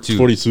 42 or 42?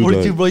 42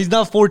 Doug. Bro, he's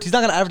not 42. He's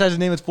not gonna advertise his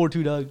name as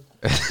 42 Doug.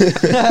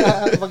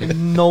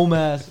 Fucking no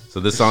mass. So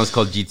this song is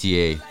called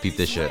GTA. Peep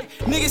this shit.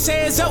 Niggas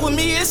say it's up with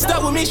me, it's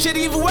stuck with me, shit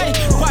either way.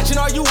 Watching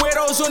all you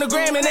weirdos on the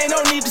gram and ain't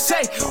no need to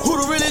say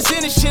who the realest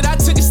in this shit. I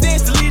took a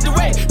stance to lead the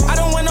way. I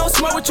don't want no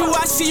smoke with you.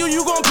 I see you,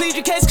 you gon' plead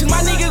your case, cause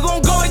my nigga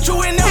gon' go at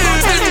you and them gon'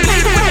 tell you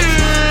lead the way.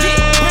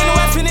 Yeah, bring no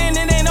weapon in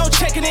and ain't no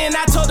checking in.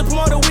 I told the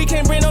promoter we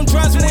can't bring them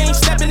drugs when we ain't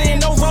stepping in,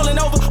 no rolling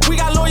over. We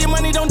got lawyer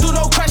money, don't do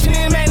no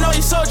questioning, man, know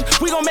you soldier.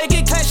 We gon' make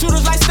it class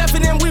shooters like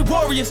Stephen and we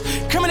warriors.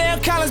 Coming down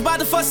Collins by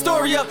the first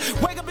story up.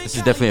 This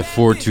is definitely a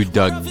 42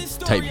 Doug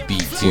type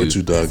beat too.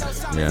 42 Doug.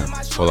 Yeah.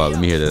 Hold on,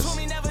 let me hear this.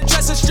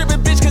 Dress a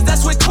stripping bitch, cause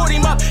that's what caught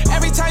him up.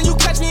 Every time you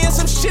catch me in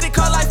some shit, it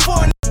call like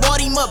 4.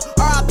 Bought him up.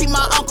 R.I.P.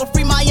 my uncle,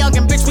 free my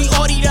youngin', bitch, we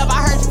OD'd up.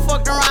 I heard you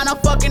fucking around, I'm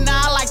fucking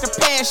now. I like to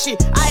pass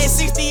shit. I hit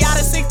 60 out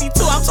of 62,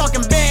 I'm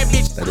talking bad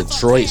bitch. That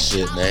Detroit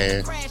shit,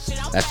 man.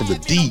 That's from the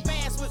deep.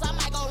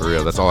 For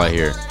real, that's all I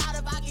hear.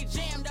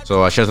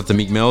 So shout out to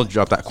Meek Mill,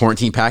 dropped that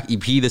Quarantine Pack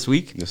EP this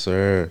week. Yes,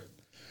 sir.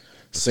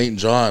 St.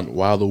 John,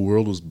 While the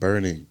World Was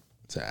Burning.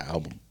 It's an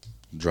album.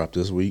 Dropped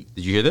this week.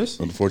 Did you hear this?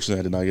 Unfortunately,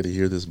 I did not get to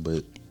hear this,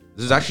 but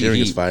this is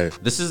actually fire.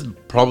 This is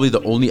probably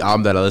the only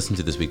album that I listened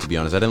to this week, to be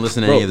honest. I didn't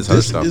listen to any of this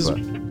other stuff. This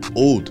is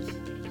old.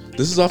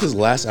 This is off his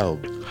last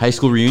album. High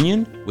School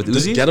Reunion with Uzi?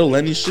 This Ghetto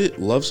Lenny shit,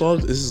 love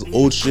songs, this is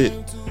old shit.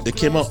 It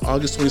came out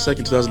August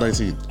 22nd,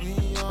 2019.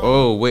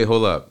 Oh, wait,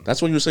 hold up.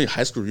 That's when you were saying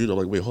High School Reunion. I'm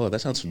like, wait, hold up,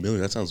 that sounds familiar.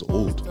 That sounds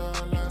old.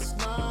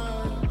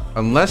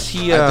 Unless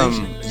he,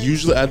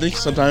 I think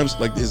sometimes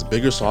like his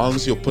bigger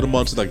songs, he'll put them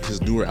onto like his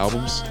newer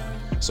albums.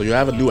 So you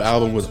have a new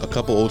album with a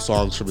couple old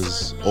songs from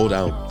his old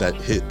album that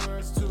hit.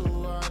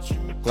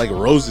 Like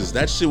Roses,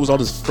 that shit was on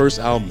his first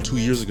album 2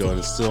 years ago, and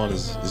it's still on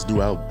his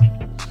new album.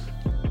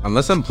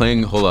 Unless I'm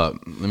playing, hold up,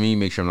 let me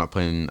make sure I'm not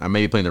playing. I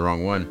may be playing the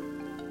wrong one.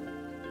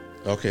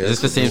 Okay, is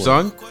this the same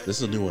song? This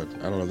is a new one.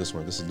 I don't know this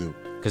one. This is new.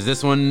 Because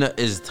this one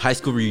is High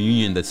School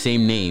Reunion, the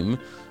same name,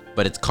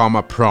 but it's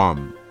Comma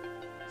Prom.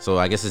 So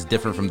I guess it's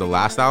different from the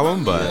last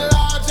album, but yeah.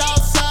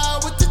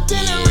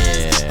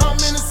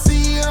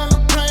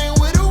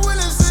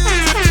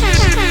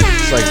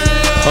 It's like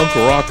punk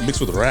rock mixed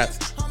with rap.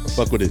 I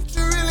fuck with it.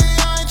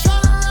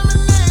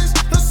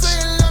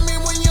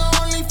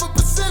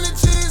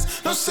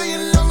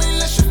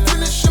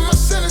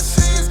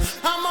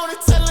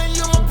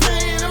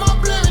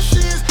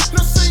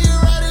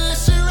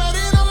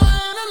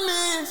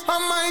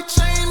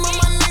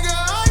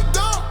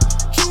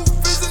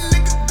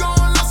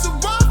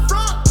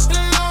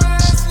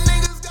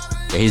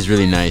 Yeah, he's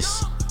really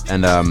nice.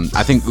 And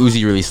I think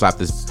Uzi really slapped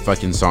this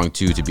fucking song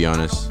too, to be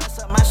honest.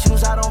 My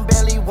shoes I don't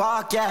barely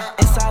walk, yeah.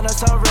 Inside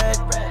us all red,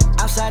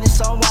 outside it's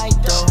all white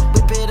though.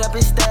 Whip it up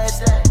instead,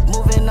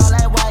 moving all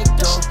that white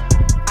though.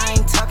 I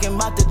ain't talking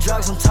about the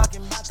drugs, I'm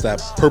talking about it's that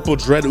purple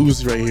dread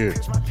Uzi right here.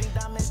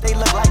 They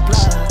look like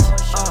blood.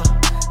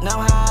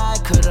 Now how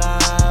could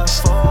I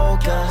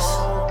focus?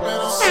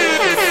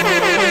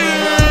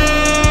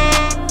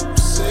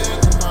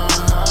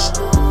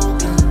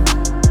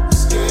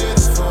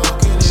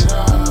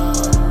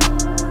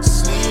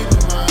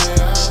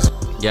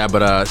 Yeah,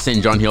 but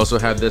St. John, he also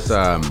had this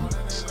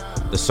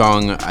The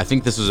song, I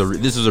think this was a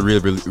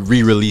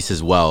re-release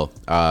as well.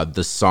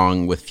 The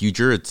song with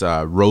Future, it's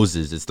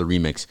Roses. It's the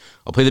remix.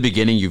 I'll play the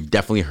beginning. You've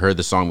definitely heard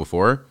the song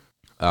before.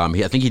 I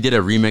think he did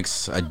a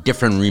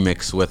different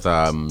remix with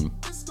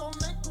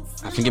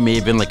I think it may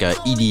have been like a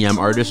EDM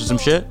artist or some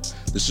shit.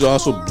 This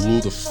also blew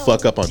the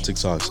fuck up on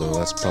TikTok, so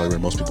that's probably where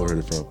most people heard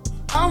it from.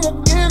 I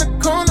walk in a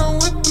corner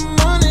with the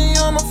money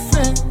on my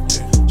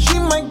finger. She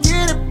might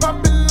get it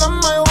poppin', I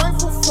might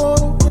wife for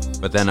photo.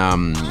 But then,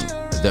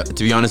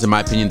 to be honest, in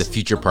my opinion, the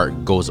Future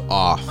part goes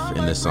off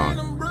in this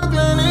song.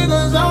 Brooklyn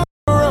niggas on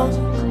the road,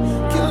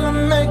 kill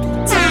 'em, make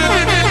it.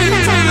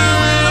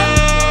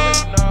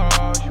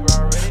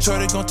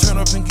 Shorty gon' turn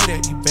up and get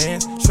at these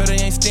bands. Shorty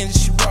ain't stingy,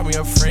 she brought me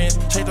a friend.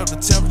 Checked up the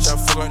temperature, I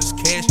fuck out this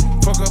cash.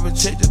 Fuck up a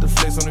check just to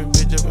flex on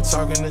this bitch. If we're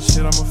talking this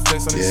shit, I'ma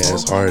flex on this. Yeah,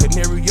 it's hard.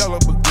 Canary yellow,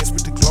 but guess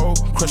with the glow.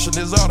 Crushing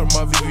this auto,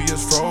 my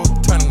VVS froze.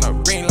 Turning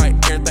up green like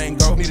everything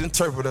go. Need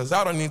interpreters,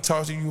 I don't need to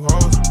talk to you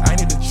hoes. I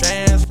need a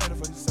chance.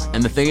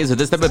 And the thing is, with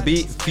this type of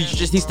beat, Future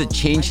just needs to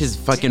change his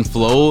fucking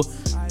flow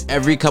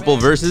every couple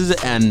verses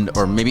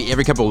or maybe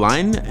every couple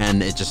line,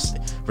 and it just,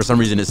 for some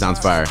reason, it sounds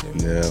fire.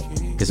 Yeah.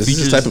 Because this is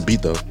his type of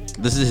beat, though.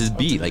 This is his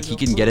beat. Like, he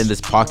can get in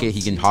this pocket,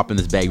 he can hop in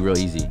this bag real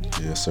easy.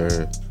 Yes,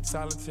 sir.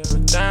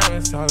 Solitary,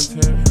 diamond,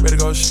 solitary. Ready to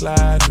go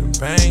slide and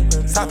bang.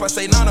 Top I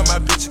say none of my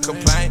bitches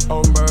complain.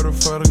 Oh, murder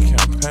for the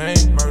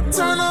campaign. Murder.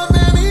 Turn up,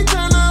 baby,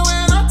 turn up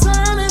when I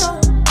turn it on.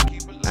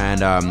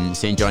 And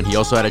St. John, he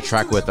also had a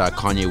track with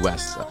Kanye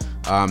West.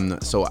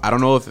 So I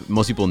don't know if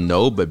most people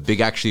know, but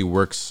Big actually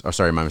works. Oh,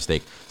 sorry, my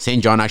mistake.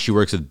 St. John actually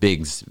works with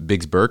Biggs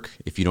Burke.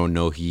 If you don't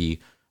know, he,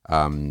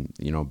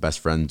 best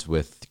friends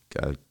with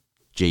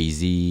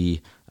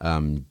Jay-Z,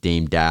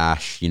 Dame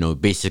Dash.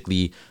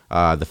 Basically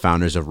the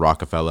founders of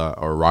Rockefeller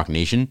or Rock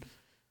Nation,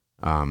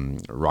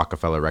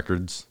 Rockefeller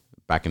Records.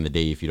 Back in the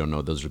day, if you don't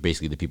know, those are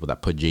basically the people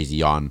that put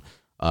Jay-Z on,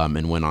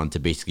 and went on to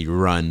basically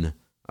run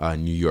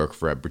New York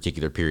for a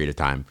particular period of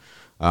time.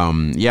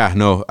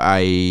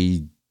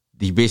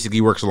 He basically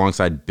works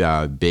alongside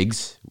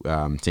Biggs.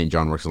 St.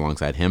 John works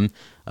alongside him.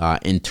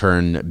 In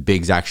turn,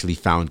 Biggs actually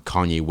found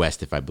Kanye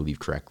West, if I believe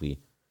correctly.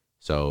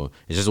 So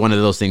it's just one of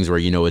those things where,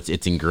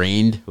 it's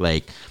ingrained,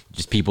 like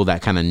just people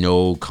that kind of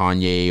know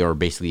Kanye or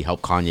basically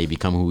help Kanye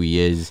become who he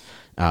is,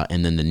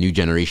 and then the new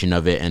generation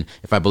of it. And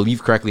if I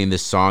believe correctly in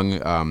this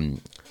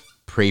song,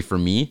 Pray For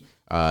Me,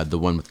 the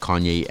one with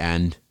Kanye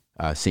and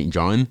St.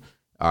 John,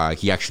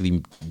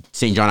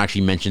 St. John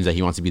actually mentions that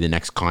he wants to be the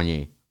next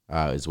Kanye.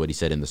 Is what he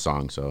said in the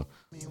song. So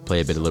play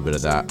a little bit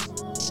of that.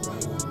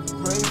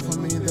 Pray for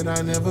me that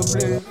I never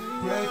bleed.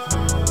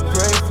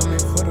 Pray for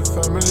me for the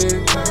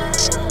family.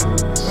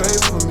 Pray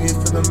for me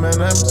for the man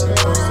I'm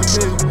supposed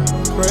to be.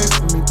 Pray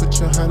for me, put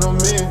your hand on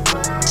me.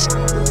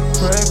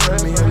 Pray for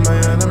me and my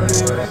enemy.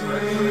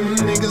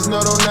 Niggas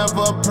know don't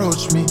ever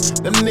approach me.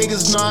 Them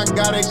niggas know I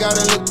gotta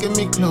look at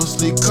me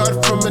closely.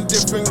 Cut from a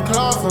different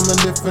cloth, from a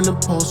different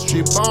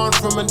upholstery. Born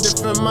from a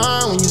different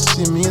mind when you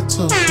see me, it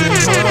toast me.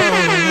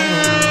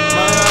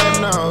 My life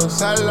now,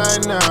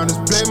 satellite now.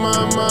 Just play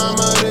my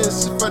mama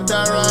this if I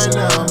die right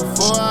now.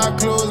 Before I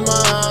close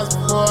my eyes,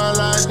 before I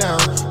lie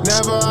down.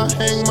 Never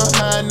hang my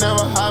head,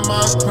 never hide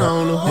my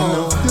crown. And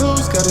the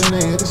views got a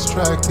nigga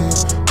distracted.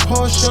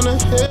 Porsche on the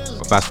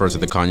head. Fast forward to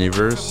the Kanye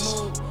verse.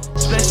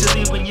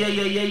 Especially when yeah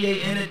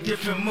in a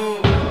different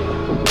mood.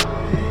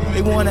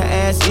 They wanna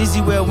ask, is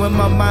he well when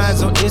my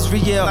mind's on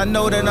Israel? I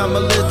know that I'ma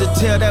live to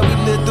tell that we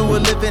lived through a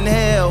living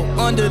hell.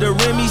 Under the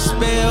Remy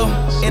spell,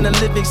 in a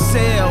living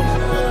cell.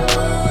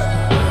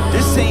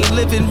 This ain't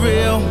living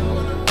real.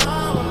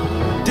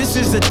 This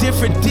is a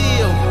different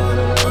deal,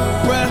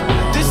 bruh.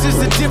 This is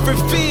a different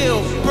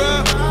feel,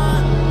 bruh.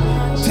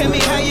 Tell me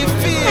how you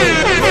feel,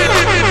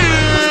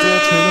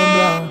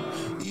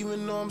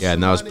 Yeah,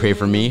 and that was Pray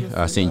For Me,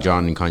 St.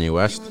 John and Kanye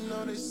West.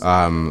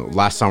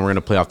 Last song we're going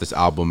to play off this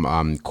album,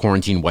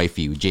 Quarantine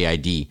Wifey, with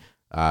JID,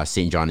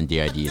 St. John and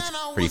JID. It's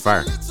pretty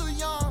fire.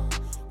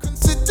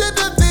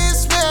 Consider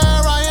this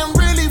where I am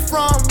really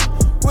from.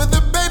 Where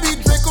the baby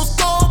Draco's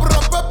go,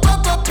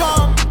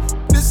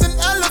 there's an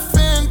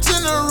elephant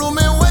in a room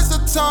and where's the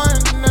time?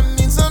 That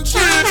means I'm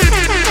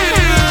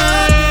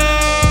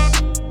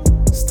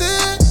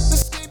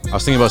I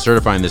was thinking about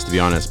certifying this, to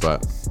be honest,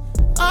 but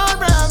I'd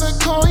rather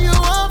call you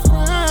a friend.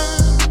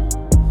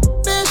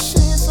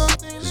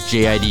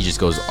 JID just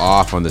goes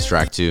off on this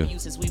track too.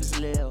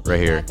 Right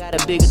here. Got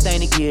a bigger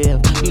thing to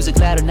give. Music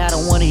loud and I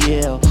don't wanna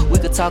yell. We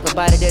could talk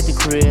about it at the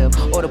crib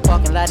or the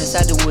parking lot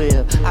inside the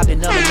whip. I've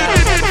been up and down like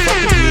a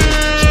fucking whip.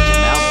 Shut your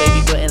mouth,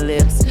 baby, button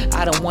lips.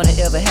 I don't wanna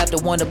ever have to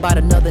wonder about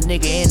another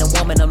nigga and a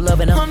woman I'm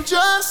loving. I'm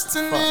just a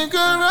nigga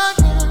right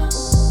now.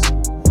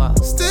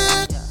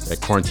 That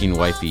Quarantine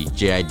Wifey,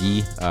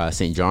 JID,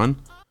 St. John.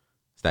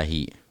 It's that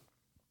heat.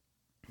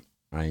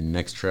 All right,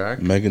 next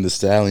track. Megan Thee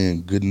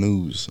Stallion, Good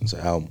News. It's an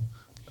album.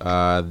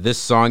 This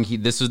song,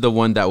 this is the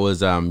one that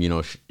was,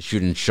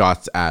 shooting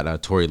shots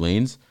at Tory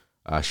Lanez.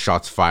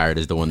 Shots Fired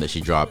is the one that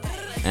she dropped.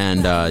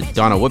 And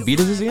Donna, what beat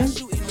is this again?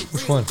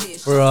 Which one?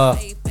 This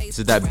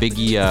is that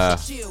Biggie.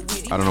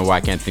 I don't know why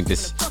I can't think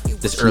this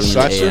early in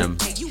the AM.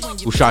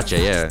 Who shot you?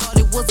 Yeah.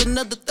 It was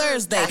another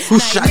Thursday. Who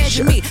shot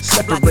you?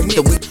 Separate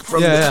the week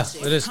from Yeah,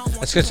 it is.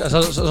 It's good.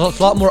 It's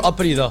a lot more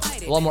uppity though.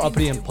 A lot more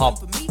uppity and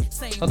pop.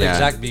 It's not the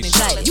exact beat.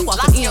 You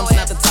walking M's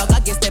not to talk. I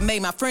guess that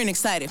made my friend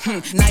excited.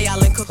 Now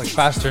y'all in It's like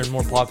faster and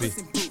more poppy.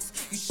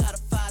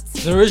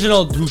 The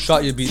original "Who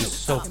Shot You" beat is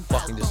so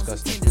fucking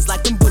disgusting. It's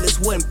like them bullets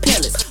wasn't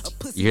pellets.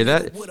 You hear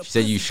that? She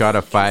said you shot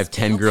a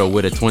 5'10" girl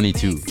with a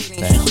 22. You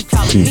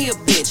calling me a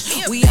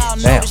bitch. We all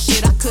know the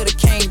shit I could've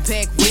came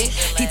back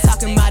with. He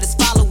talking about his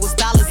followers,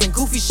 dollars, and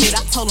goofy shit.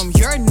 I told him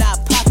you're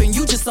not popping,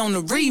 you just on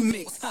the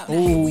remix.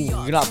 Ooh,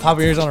 you're not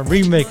popping ears on a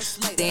remix.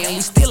 Damn,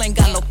 we still ain't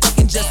got no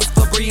fucking justice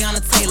for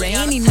Breonna Taylor.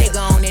 Any nigga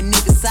on that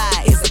nigga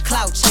side is a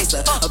clout chaser.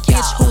 A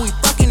bitch who he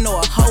fucking or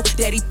a hoe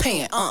that he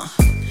paying.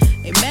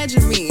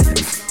 Imagine me.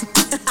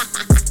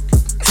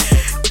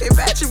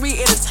 Imagine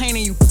me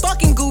entertaining you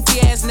fucking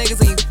goofy ass niggas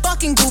and you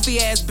fucking goofy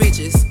ass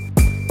bitches.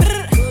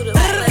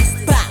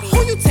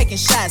 Who you taking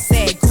shots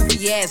at,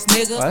 goofy ass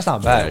nigga? Oh, that's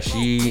not bad.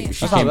 Yeah,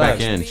 she came back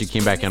in. She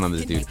came back in on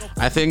this dude.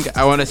 I think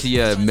I want to see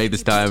Meg Thee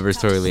Stallion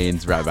versus Tory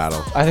Lanez rap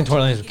battle. I think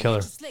Tory Lanez would kill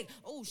her.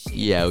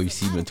 Yeah, we've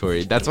seen what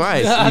Tory. That's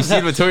why we've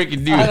seen what Tory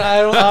can do.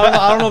 I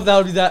don't know if that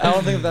would be that. I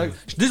don't think that.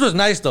 This was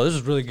nice though. This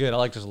was really good. I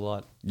like this a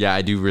lot. Yeah,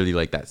 I do really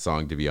like that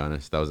song. To be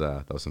honest, that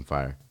was some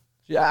fire.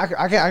 Yeah,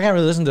 I can't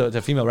really listen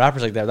to female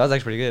rappers like that. That was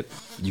actually pretty good.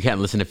 You can't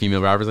listen to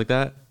female rappers like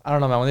that? I don't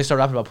know, man. When they start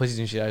rapping about pussies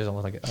and shit, I just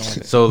don't like it.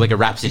 So like a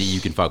Rhapsody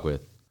you can fuck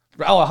with.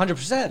 Oh,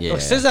 100%. Yeah.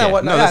 SZA, Okay.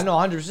 what? No, Yeah, no,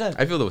 100%.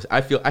 I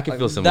can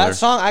feel similar. That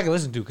song I can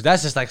listen to because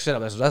that's just like shit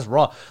up. That's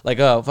raw. Like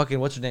fucking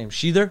what's her name?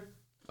 Sheether.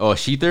 Oh,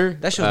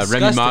 Sheether. That shit was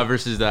Remy Ma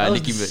disgusting.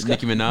 versus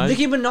Nicki Minaj.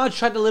 Nicki Minaj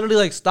tried to literally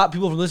like stop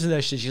people from listening to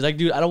that shit. She's like,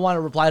 dude, I don't want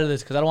to reply to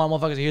this because I don't want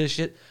motherfuckers to hear this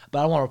shit, but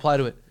I don't want to reply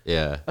to it.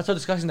 Yeah. That's how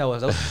disgusting that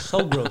was. That was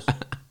so gross.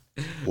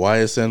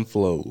 YSN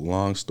Flow,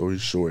 Long Story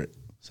Short.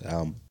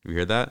 You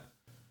hear that?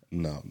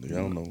 No, I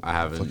don't know. I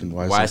haven't. Fucking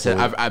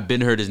YSN. I've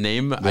been heard his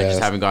name. I just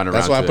haven't gone around.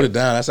 That's why I to put it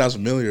down. That sounds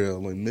familiar.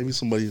 I'm like maybe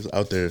somebody's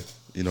out there,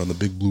 in the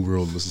big blue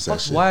world listens to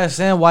that shit.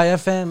 YSN,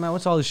 YFN, man.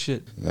 What's all this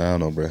shit? I don't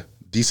know, bro.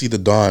 DC The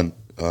Dawn,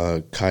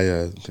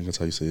 Kaya, I think that's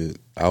how you say it.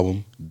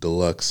 Album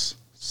Deluxe.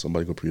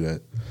 Somebody go pre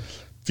that.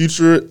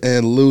 Future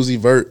and Lil Uzi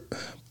Vert,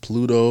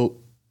 Pluto.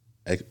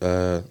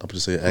 I'm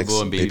just say X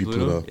and Baby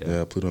Pluto?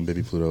 Yeah, Pluto and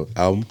Baby Pluto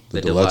album,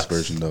 the deluxe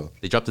version though.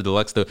 They dropped the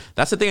deluxe though.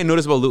 That's the thing I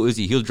noticed about Lil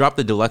Uzi. He'll drop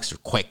the deluxe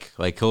quick.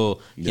 Like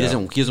he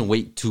doesn't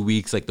wait 2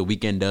 weeks like The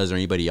Weeknd does or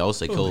anybody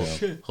else. Like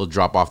he'll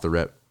drop off the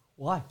rip.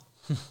 Why?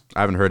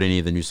 I haven't heard any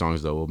of the new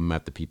songs though. We'll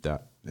have to peep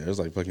that. Yeah, there's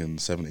like fucking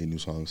 7, 8 new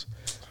songs.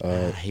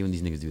 I hate when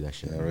these niggas do that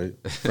shit. Yeah,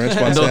 right. French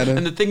Montana.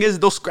 and the thing is,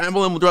 they'll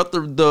scramble them throughout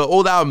the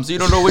old albums, so you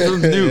don't know which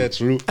ones to do. Yeah,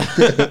 true.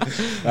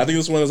 I think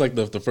this one is like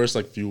the first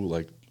like few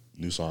like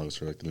new songs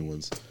for like the new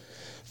ones.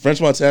 French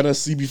Montana,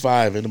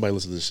 CB5. Anybody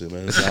listen to this shit,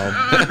 man?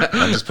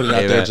 I'm just putting it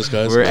out there just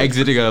because. We're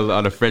exiting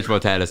on a French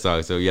Montana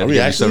song, so you have to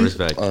give me some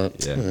respect.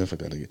 Yeah, fuck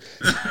that nigga.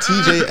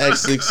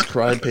 TJX6,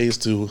 Crime Pays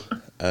 2.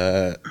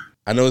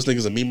 I know this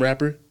nigga's a meme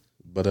rapper,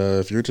 but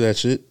if you're into that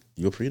shit,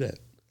 you go pre that.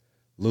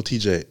 Lil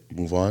TJ,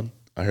 Move On.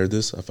 I heard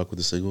this. I fuck with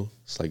the single.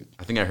 It's like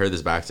I think I heard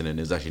this by accident.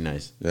 It was actually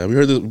nice. Yeah, we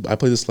heard this. I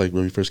played this like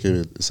when we first came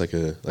in. It's like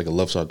a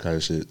love song kind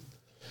of shit.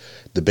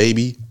 The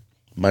Baby,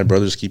 My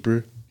Brother's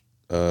Keeper,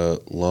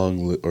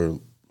 Long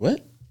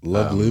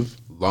Live.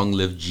 Long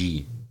Live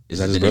G. Is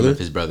that the his name brother? of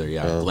his brother?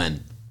 Yeah,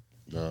 Glenn.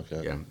 Oh,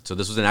 okay. Yeah. So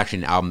this was actually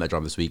an album that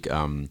dropped this week.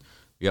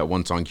 We got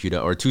one song queued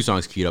up or 2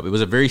 songs queued up. It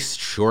was a very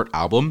short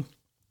album,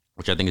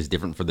 which I think is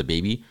different for The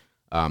Baby.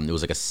 It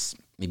was like a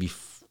maybe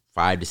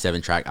 5 to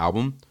 7 track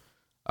album.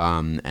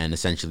 And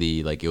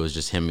essentially, like, it was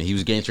just him. He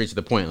was getting straight to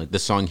the point. Like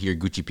this song here,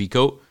 Gucci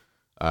Peacoat.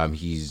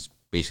 He's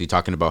basically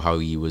talking about how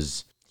he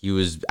was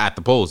at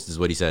the polls, is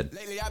what he said.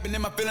 Lately I've been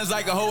in my feelings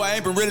like a hoe. I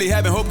ain't been really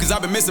having hope cause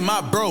I've been missing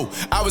my bro.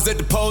 I was at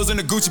the polls in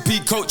the Gucci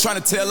Peacoat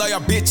trying to tell all y'all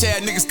bitch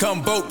ass niggas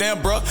come vote.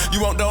 Damn bro,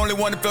 you weren't the only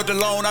one that felt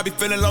alone. I be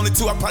feeling lonely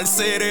too, I probably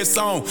say it every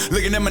song.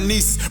 Looking at my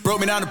niece, broke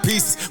me down to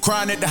pieces.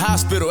 Crying at the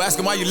hospital,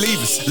 asking why you leave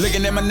us.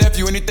 Looking at my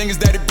nephew, anything his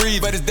daddy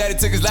breathe. But his daddy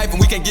took his life and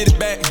we can't get it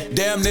back.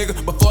 Damn nigga,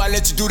 before I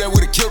let you do that,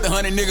 would've killed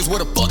 100 niggas. Where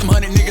the fuck them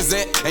 100 niggas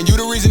at? And you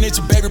the reason that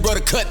your baby brother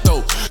cut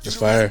though. It's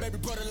fire.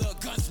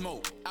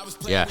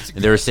 Yeah,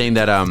 and they were saying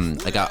that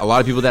like a lot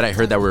of people that I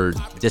heard that were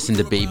dissing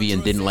the Baby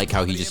and didn't like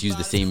how he just used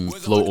the same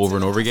flow over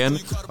and over again.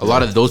 A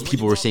lot of those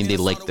people were saying they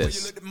liked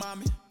this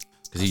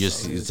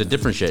because it's a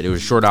different shit. It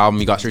was a short album.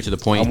 He got straight to the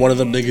point. I'm one of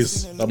them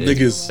niggas.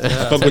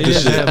 I fuck with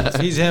this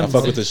shit. He's him. I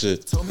fuck with this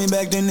shit. Told me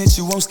back then that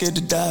you won't scared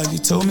to die. You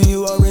told me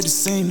you already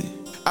seen it.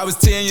 I was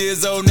 10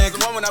 years old,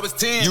 nigga. When I was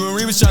 10, you and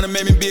Ree was trying to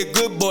make me be a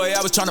good boy.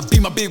 I was trying to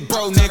be my big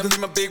bro,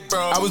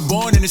 nigga. I was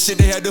born in the shit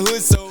they had the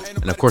hood, so.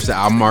 And of course, the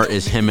album art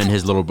is him and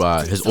his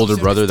his older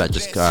brother that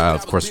just,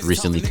 of course,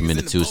 recently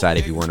committed suicide.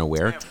 If you weren't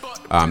aware,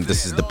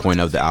 this is the point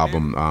of the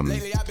album,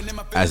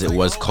 as it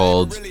was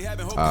called.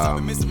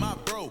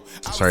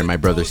 My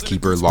Brother's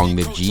Keeper, Long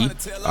Live G,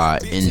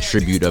 in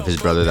tribute of his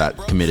brother that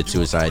committed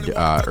suicide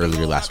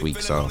earlier last week.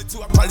 So.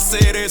 Probably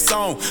say it every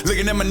song.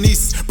 Looking at my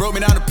niece, broke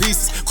me down to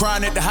pieces.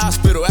 Crying at the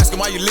hospital, asking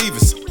why you leave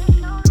us.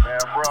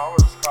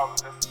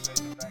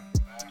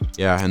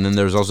 Yeah, and then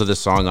there's also this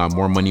song,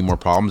 More Money, More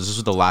Problems. This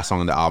was the last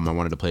song on the album. I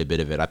wanted to play a bit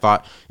of it. I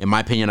thought, in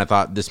my opinion,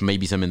 this may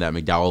be something that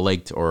McDowell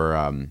liked,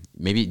 or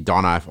maybe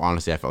Donna.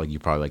 Honestly, I felt like you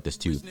probably like this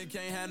too. Can't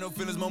have no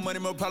feelings, more money,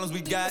 more problems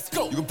we got.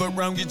 You can fuck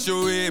around, get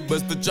your head, but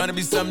still trying to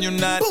be something you're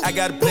not. I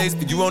got a place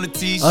for you on a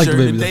t-shirt,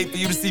 a date for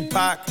you to see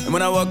Pac. And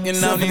when I walk in,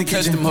 I don't need to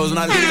catch them hoes. When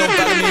I leave, they gon'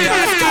 follow me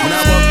out. When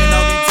I walk in,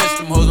 I don't need to touch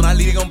them hoes. When I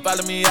leave, they gon'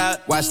 follow me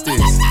out. Watch this.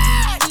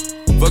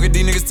 Fuck what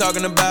these niggas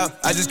talking about.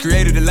 I just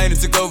created a lane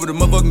and took over the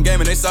motherfucking game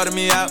and they started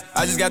me out.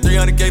 I just got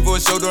 300K for a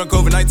show during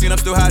COVID-19. I'm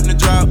still hiding the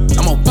drought.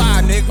 I'm on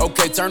fire, nigga.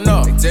 Okay, turn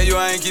up. They tell you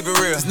I ain't keep it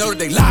real. Just know that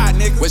they lie,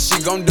 nigga. What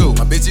she gon' do?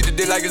 My bitch eat the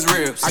dick like it's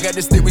real. I got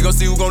this stick, we gon'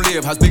 see who gon'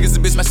 live. House big as a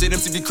bitch, my shit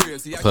MTV crib.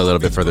 Play a little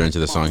bit further into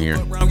the song here.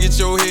 Get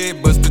your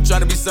head, but still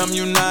trying to be something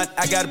you not.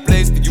 I got a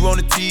place for you on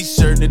a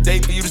t-shirt and a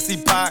date for you to see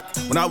Pac.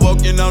 When I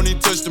walk in, I don't need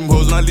to touch them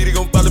hoes. When I leave, they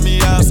gon' follow me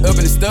out. It's up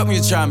and it's stuck when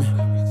you try me.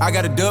 I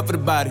got a dub for the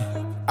body.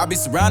 I be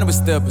surrounded with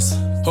steppers.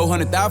 Whole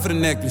 100,000 for the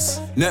necklace.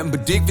 Nothing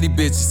but dick for these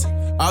bitches.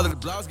 All of the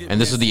blogs get. And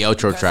this is the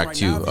outro track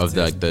too of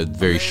the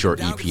very short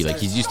EP. Like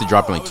he's used to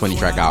dropping like 20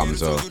 track albums,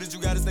 so I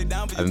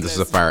think this is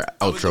a fire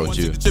outro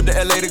too. Trip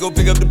to LA to go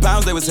pick up the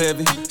pounds they was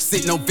heavy.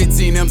 Sitting on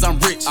 15 M's, I'm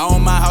rich. I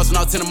own my house and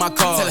all 10 of my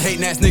cars. Tell a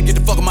hating ass nigga get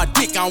the fuck on my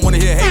dick. I don't wanna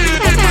hear hate nigga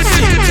fuck my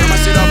shit. Turn my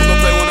shit off and go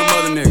play one of them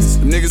other niggas.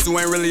 Them niggas who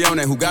ain't really on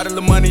that, who got a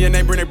little money and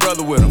they bring their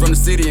brother with them. From the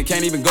city and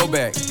can't even go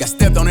back. Got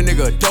stepped on a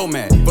nigga a dough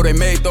man. Before they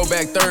made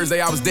Throwback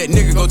Thursday, I was dead.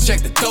 Nigga go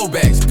check the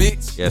throwbacks,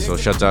 bitch. Yeah, so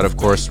shouts out, of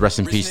course, rest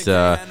in peace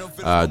to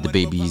the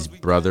baby's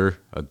brother,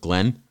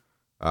 Glenn.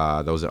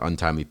 That was an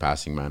untimely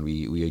passing, man.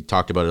 We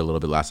talked about it a little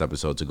bit last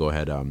episode, so go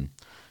ahead,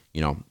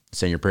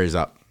 send your prayers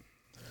up.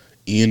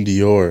 Ian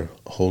Dior,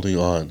 Holding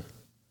On.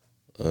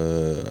 I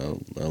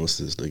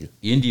listen to this nigga.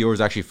 Ian Dior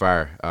is actually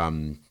fire.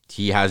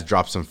 He has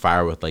dropped some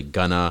fire with like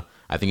Gunna.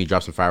 I think he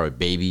dropped some fire with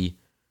Baby.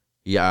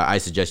 Yeah, I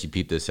suggest you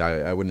peep this.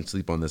 I wouldn't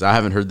sleep on this. I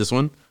haven't heard this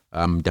one.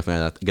 I'm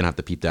definitely gonna have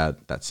to peep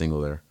that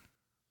single there.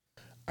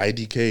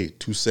 IDK,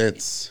 2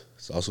 Cents.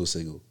 It's also a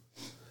single.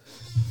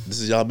 This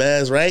is y'all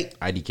bands, right?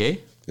 IDK?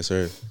 Yes,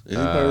 sir. Is it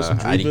part of some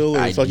Dreamville or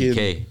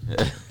IDK.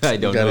 I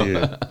don't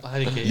know.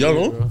 IDK. You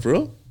don't know? For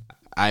real?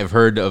 I've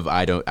heard of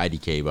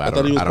IDK, but I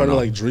thought he was part know. of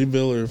like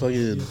Dreamville or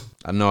fucking.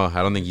 I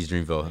don't think he's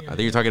Dreamville. I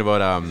think you're talking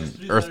about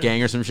Earth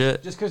Gang or some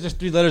shit. Just because there's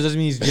 3 letters doesn't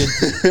mean he's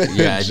Jid.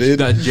 Yeah, Jid.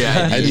 not J.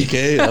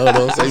 IDK. I don't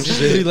know. Same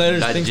shit. 3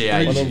 letters. Not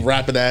J. One of them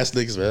rapping ass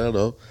niggas, man. I don't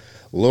know.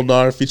 Lil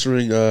Nar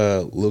featuring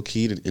Lil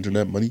Keed and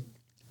Internet Money.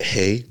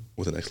 Hey,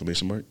 with an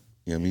exclamation mark.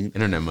 You know what I mean?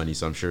 Internet Money,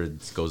 so I'm sure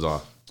it goes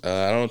off.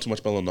 I don't know too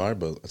much about Lil Nar,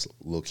 but that's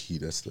Lil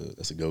Keed. That's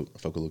a goat. I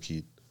fuck with Lil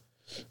Keed.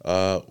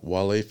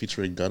 Wale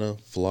featuring Gunna,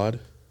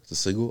 Flawed. It's a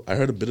single. I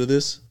heard a bit of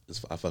this.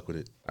 I fuck with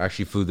it. I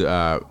actually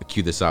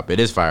queued this up. It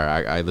is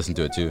fire. I listened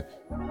to it too.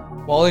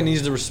 Wale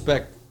needs the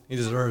respect he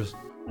deserves.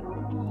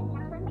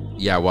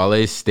 Yeah,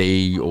 Wale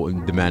stay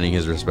demanding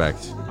his respect.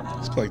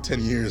 It's been like 10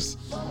 years.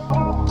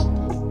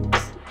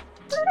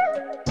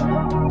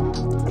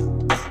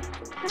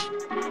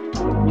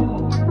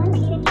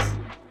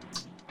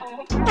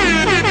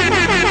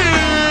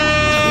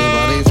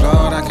 Everybody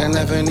flawed, I can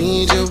never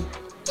need you.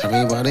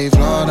 Everybody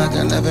flawed, I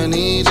can never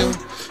need you.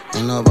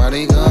 Ain't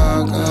nobody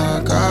God.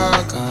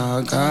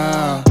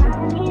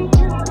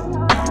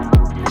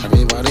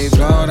 Everybody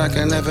flawed, I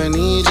can never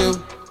need you.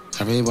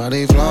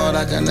 Everybody flawed,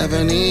 I can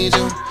never need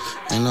you.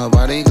 Ain't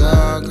nobody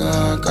God.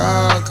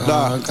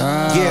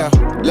 Yeah,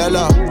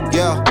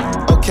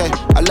 yeah, okay.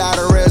 A lot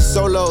of red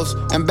solos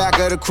and back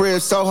of the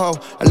crib Soho.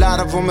 A lot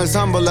of them is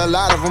humble, a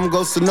lot of them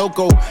go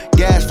Sunoco.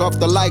 Gashed off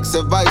the likes,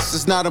 advice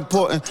is not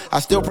important.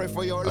 I still pray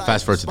for your life.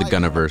 Fast forward to the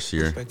Gunna verse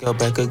here. Back up,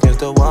 back against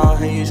the wall,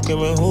 and you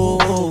screaming,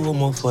 who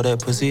move for that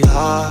pussy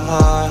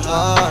hard.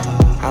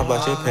 I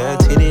bought your pair of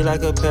titty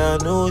like a pair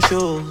of new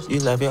shoes. You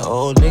love your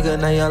old nigga,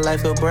 now your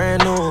life is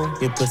brand new.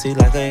 Your pussy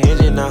like an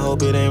engine, I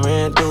hope it ain't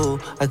ran through.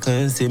 I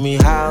couldn't see me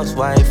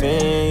housewife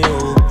in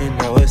you, and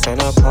now it's time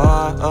to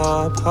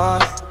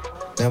apart.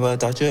 Never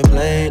thought you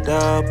played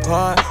the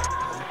part.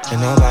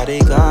 And nobody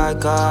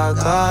God.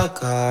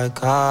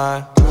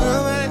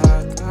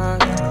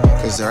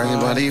 Cause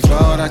everybody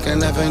flawed, I can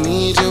never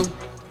need you.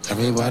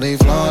 Everybody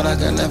flawed, I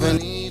can never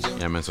need you.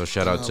 Yeah, man, so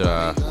shout out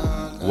to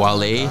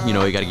Wale. You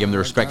know, you gotta give him the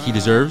respect he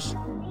deserves.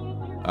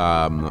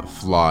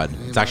 Flawed.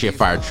 It's actually a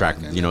fire track,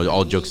 you know,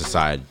 all jokes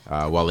aside.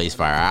 Wale's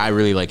fire. I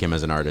really like him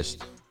as an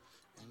artist.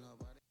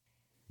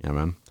 Yeah,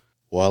 man.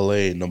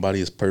 Wale, Nobody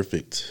Is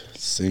Perfect.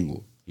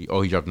 Single. He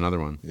dropped another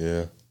one.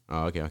 Yeah.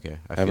 Oh, okay.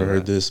 I haven't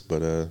heard this,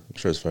 but I'm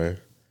sure it's fire.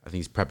 I think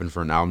he's prepping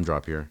for an album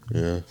drop here.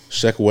 Yeah.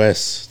 Sheck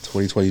West,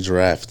 2020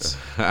 draft.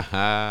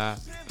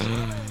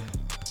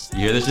 You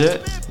hear this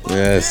shit?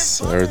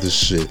 Yes, I heard this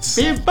shit.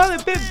 Been ballin'.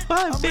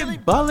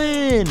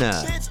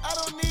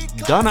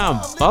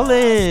 Gunna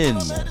ballin'.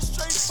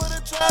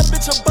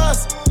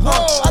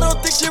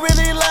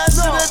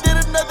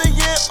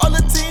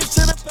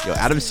 Yo,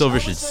 Adam Silver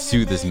should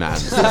sue this man.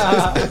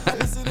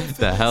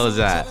 The hell is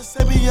that?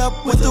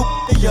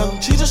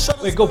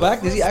 Wait, go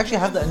back. Does he actually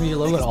have the NBA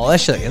logo and all that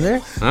shit in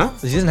there? Huh?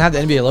 He doesn't have the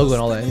NBA logo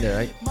and all that in there,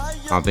 right? I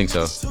don't think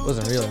so. It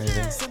wasn't real or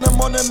anything. I didn't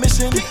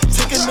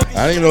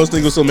even know this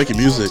nigga was still making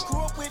music.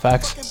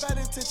 Facts.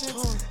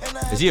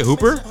 Is he a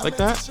hooper like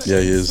that? Yeah,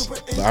 he is.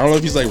 I don't know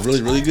if he's like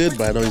really, really good,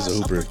 but I know he's a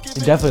hooper.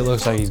 He definitely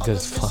looks like he's good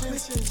as fuck. He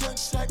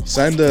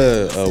signed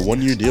a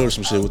 1 year deal or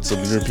some shit with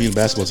some European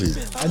basketball team.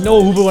 I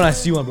know a hooper when I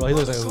see one, bro. He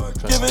looks like a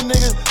hooper.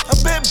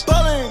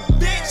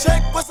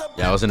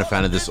 Yeah, I wasn't a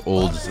fan of this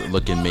old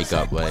looking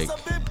makeup. Like,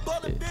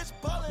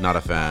 not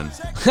a fan.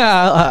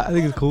 I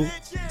think it's cool.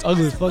 It's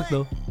ugly as fuck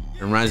though.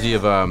 It reminds me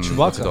of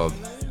what's it called?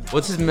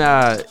 What's his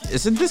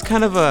isn't this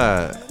kind of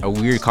a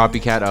weird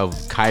copycat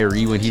of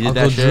Kyrie when he did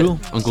Uncle that shit? Drew?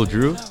 Uncle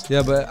Drew?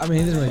 Yeah, but I mean,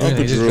 he doesn't really do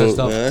anything. He just Drew, dressed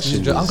up. man,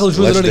 He just Uncle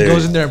Drew literally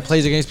goes in there and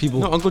plays against people.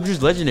 No, Uncle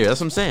Drew's legendary. That's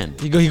what I'm saying.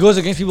 He goes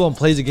against people and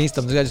plays against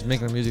them. This guy's just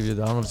making a music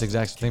video. I don't know if it's the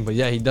exact thing, but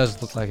yeah, he does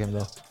look like him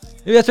though.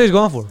 Maybe that's what he's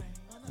going for.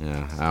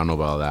 Yeah, I don't know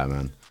about all that,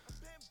 man.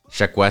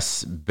 Sheck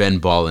West, Ben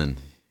Ballin.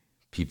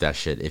 Peep that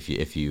shit if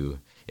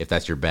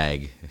that's your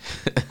bag.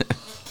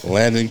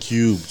 Landon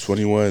Cube,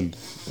 21.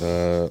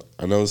 I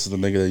know this is the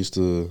nigga that used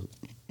to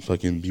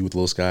fucking be with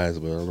Lil Skies,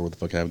 but I don't know what the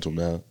fuck happened to him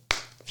now.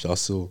 Y'all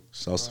still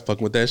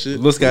fucking with that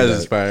shit? Lil Skies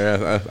is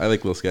fire. I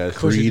like Lil Skies.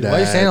 Why are you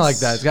saying it like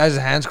that? This guy's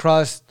hands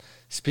crossed,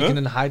 speaking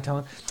in high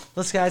tone.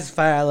 Lil Skies is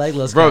fire. I like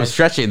Lil Skies. Bro, I'm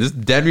stretching. This is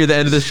damn near the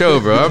end of the show,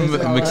 bro.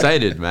 I'm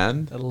excited,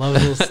 man. I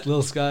love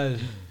Lil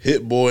Skies.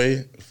 Hit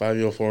Boy,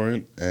 5-Year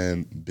Foreign,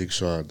 and Big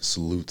Sean,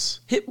 Salutes.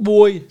 Hit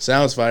Boy.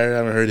 Sounds fire. I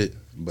haven't heard it,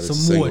 but it's a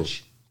single.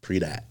 Much. Pre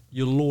that.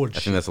 Your lord. I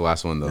think that's the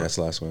last one, though. Yeah, that's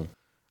the last one.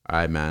 All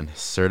right, man.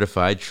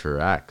 Certified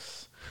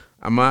tracks.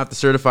 I'm going to have to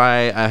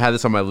certify. I had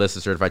this on my list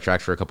of certified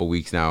tracks for a couple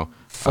weeks now.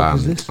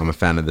 Is this? I'm a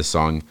fan of this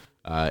song.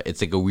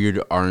 It's like a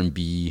weird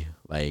R&B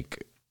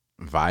like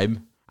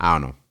vibe. I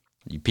don't know.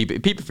 You peep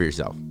it for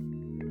yourself.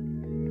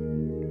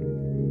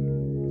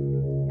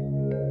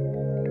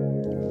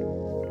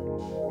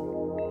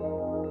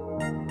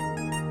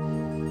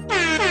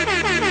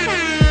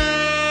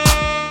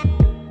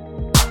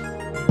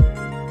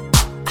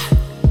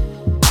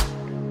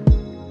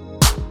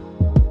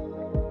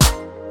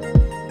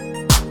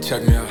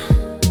 Check me out.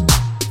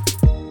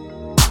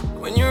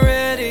 When you're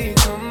ready,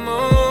 come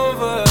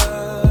over.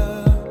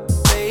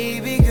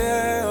 Baby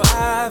girl,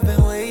 I've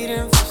been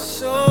waiting for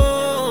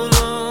so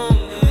long.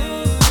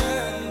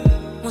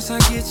 Once I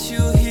get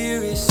you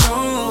here, it's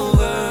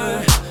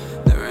over.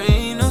 There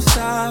ain't no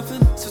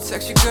stopping. So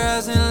text your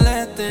girls and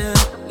let them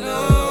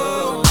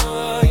know.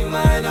 You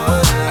might know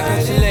that. I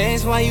got your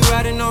legs while you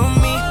riding on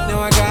me. Now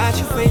I got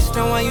you face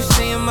down while you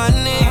saying my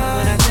name.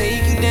 When I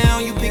take you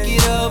down, you pick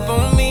it up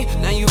on me.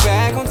 Now you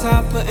back on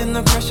top, putting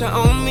the pressure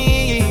on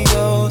me.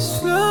 Go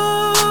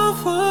slow,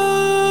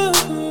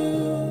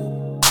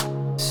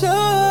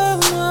 slow,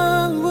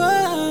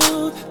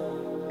 world.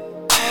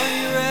 Are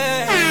you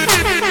ready?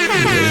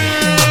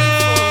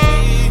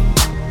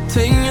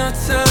 Take your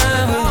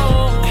time,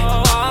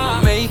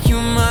 I'll make you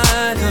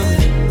mine.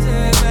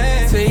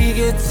 Take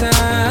your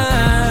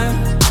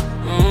time,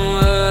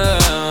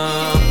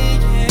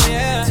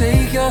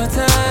 take your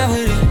time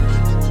with it.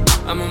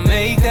 I'ma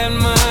make that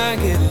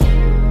mind get it.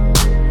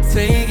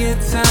 Take your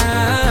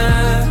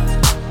time.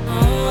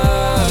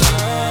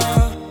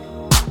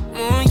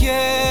 Oh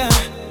yeah,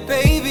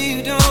 baby,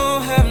 you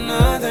don't have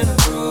nothing to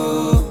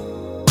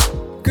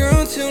prove.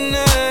 Girl,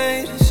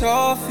 tonight it's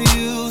all for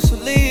you, so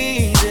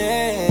leave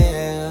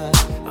it.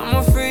 I'm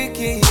a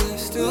freaky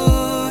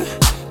dude,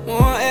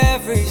 want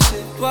every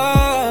sip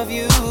of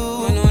you.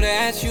 I know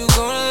that you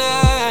gon'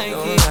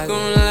 like it,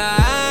 gon'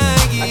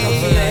 like it. I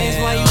got your legs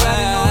while you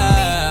riding on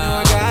me. Now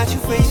I got you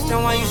face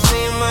down while you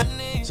saying my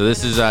name. So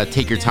this is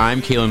Take Your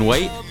Time, Kaylin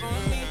White.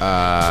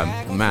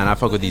 Man, I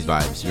fuck with these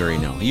vibes. You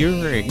already know.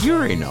 You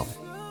already know.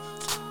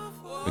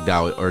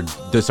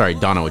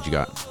 Donna, what you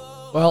got?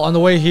 Well, on the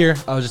way here,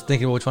 I was just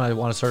thinking which one I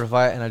want to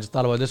certify, and I just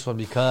thought about this one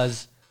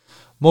because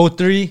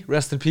Mo3,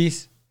 rest in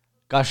peace,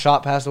 got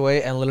shot, passed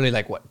away, and literally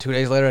like what, 2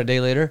 days later, a day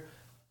later,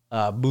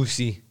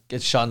 Boosie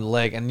gets shot in the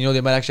leg, and you know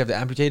they might actually have to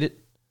amputate it.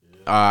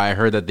 I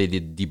heard that they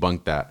did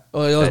debunk that.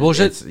 Oh, it was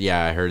bullshit.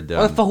 Yeah, I heard.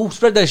 What the fuck? Who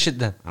spread that shit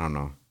then? I don't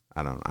know.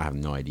 I have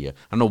no idea. I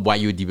don't know why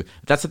you would debunk.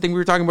 That's the thing we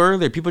were talking about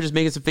earlier. People just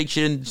making some fake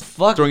shit and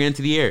throwing it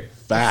into the air.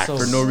 Fact. So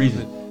for no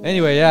reason.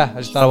 Anyway, yeah, I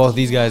just thought about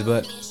these guys,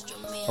 but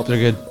hope they're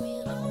good.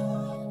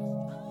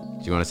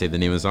 Do you want to say the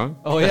name of the song?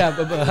 Oh yeah,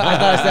 but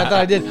I thought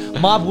I did.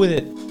 Mob with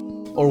it,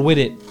 or with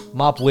it.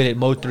 Mop with it.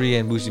 Mo3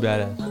 and Boosie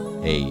Badass.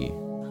 Hey.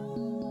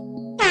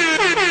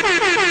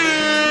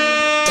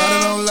 Got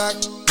it on lock.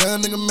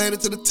 Young nigga made it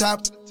to the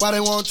top. Why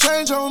they won't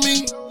change on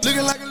me?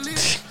 Looking like a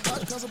leader.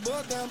 Cause a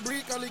butt down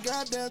brick, all the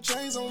goddamn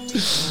chains on me.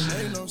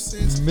 Ain't no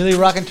sense. Millie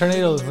rocking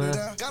tornadoes, man.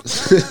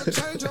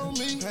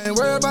 Ain't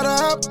worried about a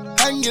hop.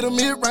 I can get a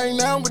hit right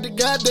now with the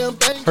goddamn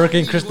thing.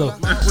 Hurricane Crystal.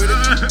 Walk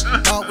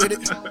with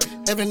it.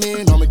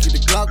 Everything, I'ma keep the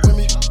Glock with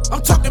me.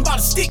 I'm talking about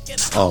a stick.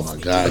 Oh my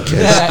God, I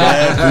can't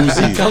stand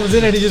Boosie. He comes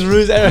in and he just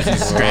ruins everything.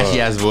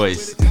 Scratchy ass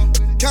voice.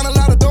 Count a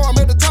lot of dough, I'm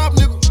at the top,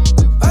 nigga.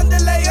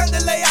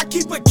 Underlay, I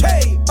keep a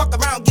K. Fuck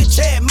around, get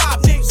your head mobbed.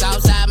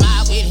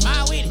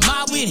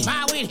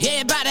 with it.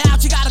 Everybody out,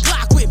 you got a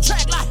Glock with me.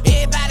 Track like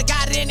everybody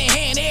got it in their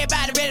hand.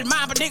 Everybody ready to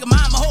mine, but nigga,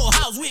 mine my whole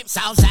house with me.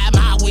 Southside,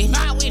 my with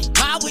it.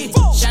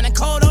 Shining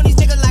cold on these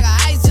niggas like a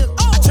ice hook.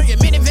 I turn your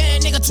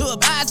minivan nigga to a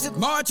bicycle.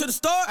 March to the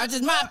store, I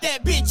just mop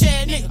that bitch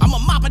ass nigga. I'ma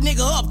mop a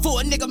nigga up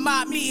for a nigga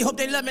mop me. Hope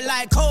they love me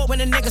like cold when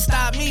a nigga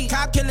stop me.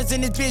 Cop killers in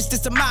this bitch,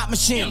 this a mop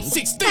machine.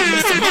 16,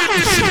 this a mop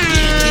machine.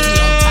 Busy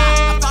on top.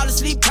 I fall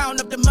asleep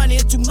counting up the money,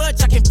 it's too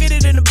much, I can fit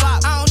it in the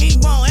box. I don't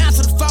even want to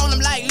answer the phone, I'm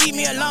like, leave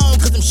me alone,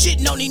 cause I'm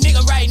shitting on these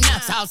niggas right now.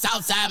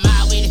 Southside,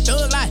 my with it.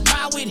 Thug life,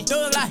 my with it.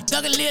 Thug life,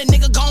 thug a little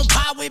nigga gon'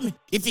 pie with me.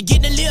 If you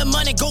get a little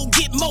money, go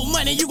get more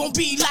money. You gon'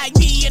 be like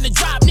me in the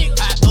drop, nigga.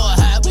 I go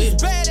high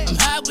with it. I'm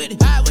high with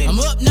it. I'm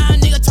up now,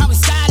 nigga, talking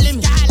sky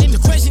limit. The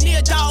question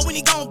is, dog, when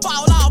he gon'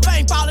 fall off? I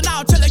ain't falling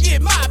off till I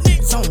get my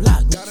niggas on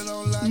lock.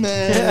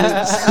 Man.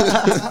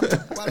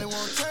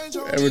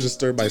 Ever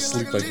disturbed by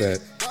sleep like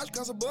that?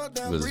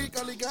 Was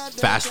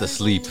fast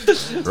asleep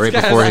right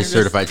before his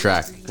certified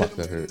track. Fuck,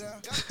 that hurt.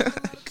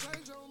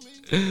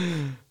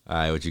 All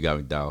right, what you got,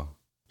 McDowell?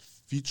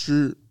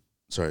 Future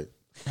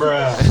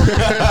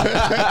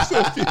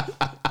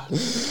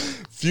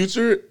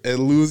and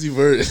Lucy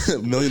Vert,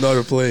 $1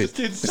 million play.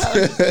 Dude,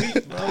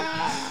 asleep, bro.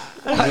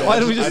 Why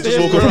don't we just I just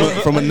woke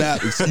up from a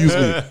nap.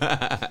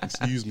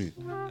 Excuse me.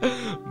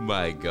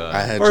 My God.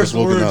 I had just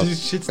woken up.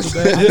 Shit's the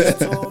bed.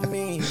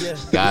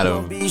 Got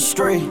him. Be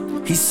straight.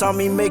 He saw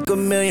me make $1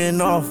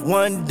 million off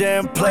one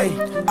damn play.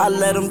 I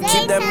let him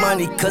keep that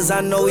money, cause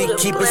I know he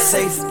keep it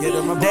safe. They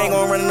ain't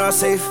gon' run in our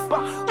safe. We ain't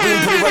put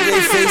it right in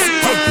their face.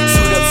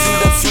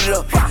 Shoot it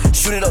up.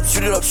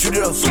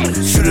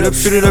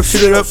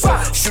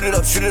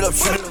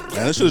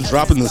 Man, this shit is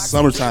dropping in the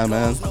summertime,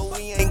 man.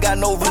 Ain't got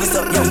no rules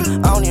up, yeah.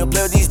 I don't even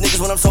play with these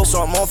niggas when I'm so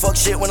I'm on fuck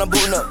shit when I'm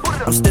booting up.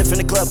 I'm stiff in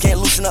the club, can't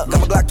loosen up.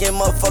 Got my Glock in,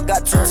 motherfucker,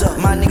 got two tuck.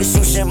 My niggas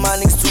shoot shit, my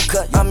niggas too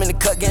cut. I'm in the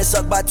cut, getting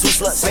sucked by two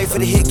sluts. Pay for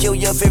the hit, kill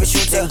your favorite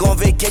shooter. Go on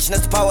vacation,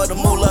 that's the power of the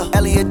moolah.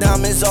 Elliot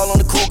diamonds all on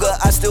the cougar.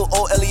 I still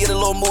owe Elliot a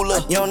little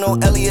moolah. You don't know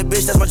Elliot,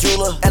 bitch, that's my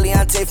jeweler.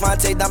 Eliante,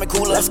 Fonte, diamond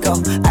cooler. Let's go.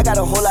 I got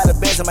a whole lot of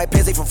bands in my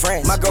pants, they from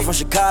France. My girl from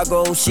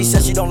Chicago, she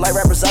said she don't like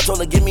rappers. I told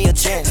her, give me a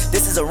chance.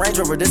 This is a Range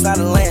Rover, this not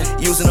a land.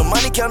 Using the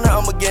money counter,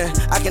 again.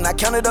 I cannot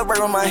count it up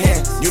right on my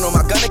hand. You know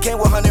my gun, it came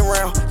with 100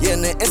 rounds. Yeah,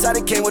 and the inside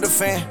it came with a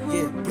fan.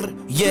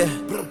 Yeah,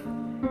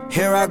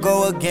 here I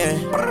go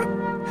again.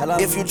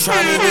 If you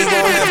try me, we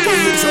gon' have to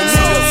hit your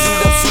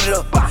shoot it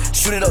up.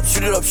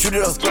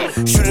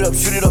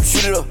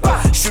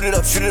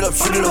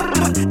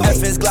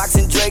 F's, Glocks,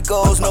 and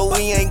Dracos. No,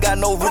 we ain't got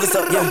no rulers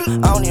up. Yeah,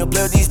 I don't even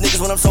play with these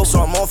niggas when I'm so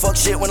I'm on fuck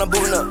shit when I'm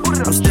booting up.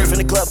 I'm stiff in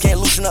the club, can't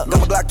loosen up. Got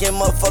my Glock in,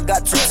 motherfucker,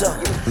 got two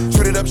tuck.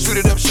 Shoot it up.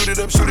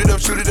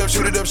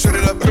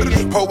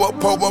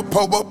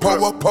 Pull up,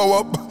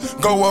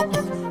 go up.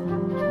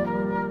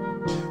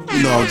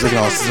 You know I'm drinking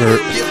all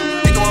syrup.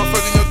 Yeah, you know I'm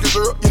fucking your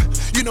dessert. Yeah,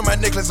 you know my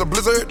necklace a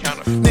blizzard.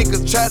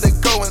 Niggas try to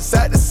go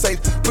inside the safe,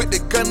 put the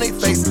gun in they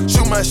face,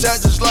 shoot my shot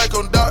just like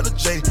on Dr.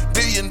 J. $1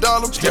 billion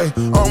J. I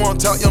don't wanna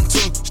talk, I'm too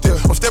still.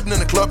 I'm stepping in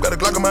the club, got a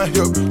Glock on my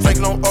hip.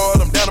 Drinking on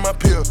oil, I'm down on my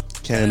pill.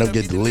 Can't end up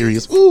getting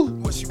delirious.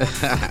 Ooh. Yeah,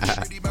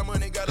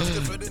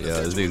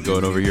 this nigga's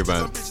going over here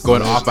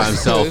going off by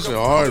himself. This shit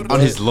hard, on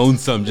his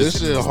lonesome, just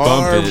this shit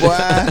hard, boy.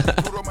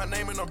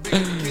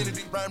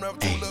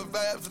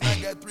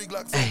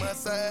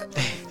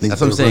 That's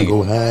what I'm saying.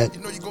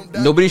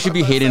 Nobody should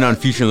be hating on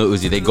Future and Lil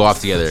Uzi. They go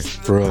off together.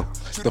 For real.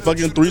 The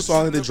fucking 3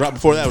 songs that they dropped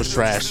before that was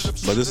trash,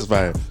 but this is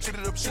fire.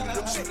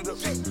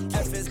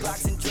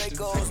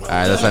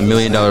 Alright, that's that $1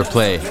 million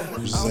play.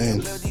 I'm just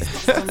saying.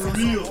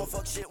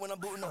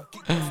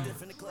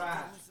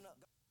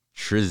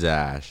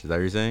 Trizash, is that what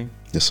you're saying?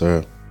 Yes,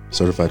 sir.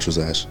 Certified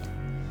Trizash.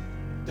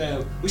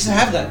 Damn, we should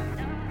have that.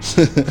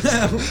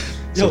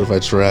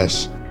 Certified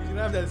trash. We should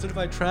have that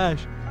certified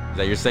trash. Is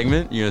that your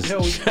segment? Yeah,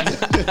 certified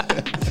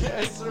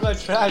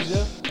trash,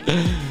 yo.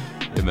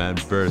 Hey man,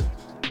 birth.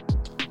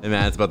 Hey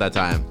man, it's about that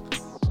time.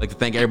 I'd like to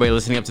thank everybody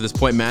listening up to this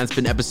point, man. It's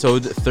been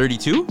episode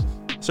 32,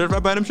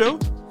 Certified Platinum Show.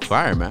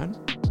 Fire, man.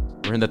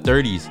 We're in the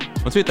 30s.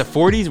 Once we hit the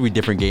 40s, we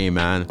different game,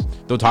 man.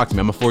 Don't talk to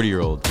me. I'm a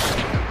 40-year-old.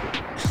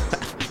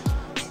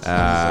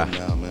 Now,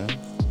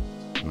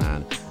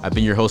 man. I've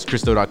been your host,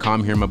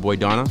 Christo.com. Here, my boy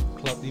Donna.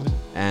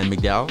 And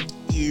McDowell.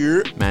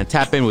 Here. Man,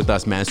 tap in with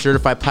us, man.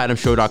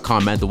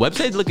 CertifiedPlatinumShow.com, man. The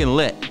website's looking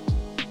lit.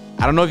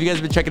 I don't know if you guys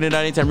have been checking it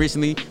out anytime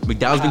recently.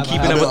 McDowell's been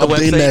keeping up with the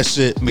website. That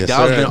shit.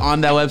 McDowell's been on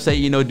that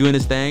website, doing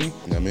his thing. You know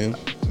what I mean?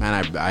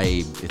 Man,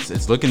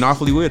 it's looking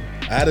awfully good.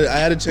 I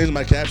had to change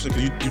my caption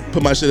because you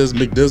put my shit as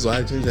McDizzle. I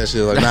had to change that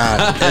shit. Like,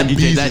 nah,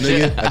 MBZ,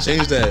 nigga. I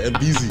changed that.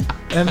 MBZ.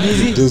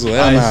 MBZ?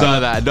 I saw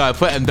that. No, I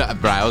put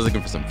bro, I was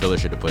looking for some filler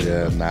shit to put in.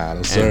 Yeah, nah,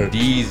 no sir.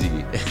 MBZ.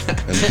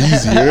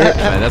 MBZ,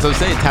 man, that's what I'm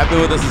saying. Tap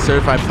in with us at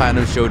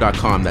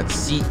CertifiedPlatinumShow.com.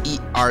 That's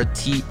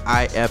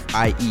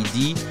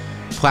CertifiedPlatinumShow.com.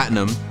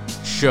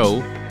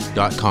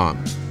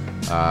 Platinumshow.com.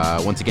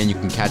 Once again, you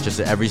can catch us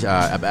at every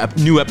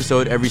new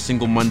episode every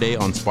single Monday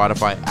on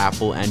Spotify,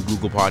 Apple, and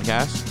Google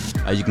Podcasts.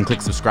 You can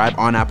click subscribe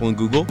on Apple and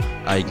Google.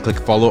 You can click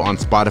follow on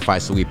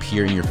Spotify so we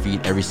appear in your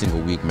feed every single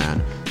week,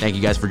 man. Thank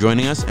you guys for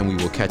joining us, and we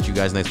will catch you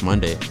guys next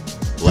Monday.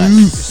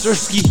 bless.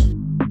 Sirski.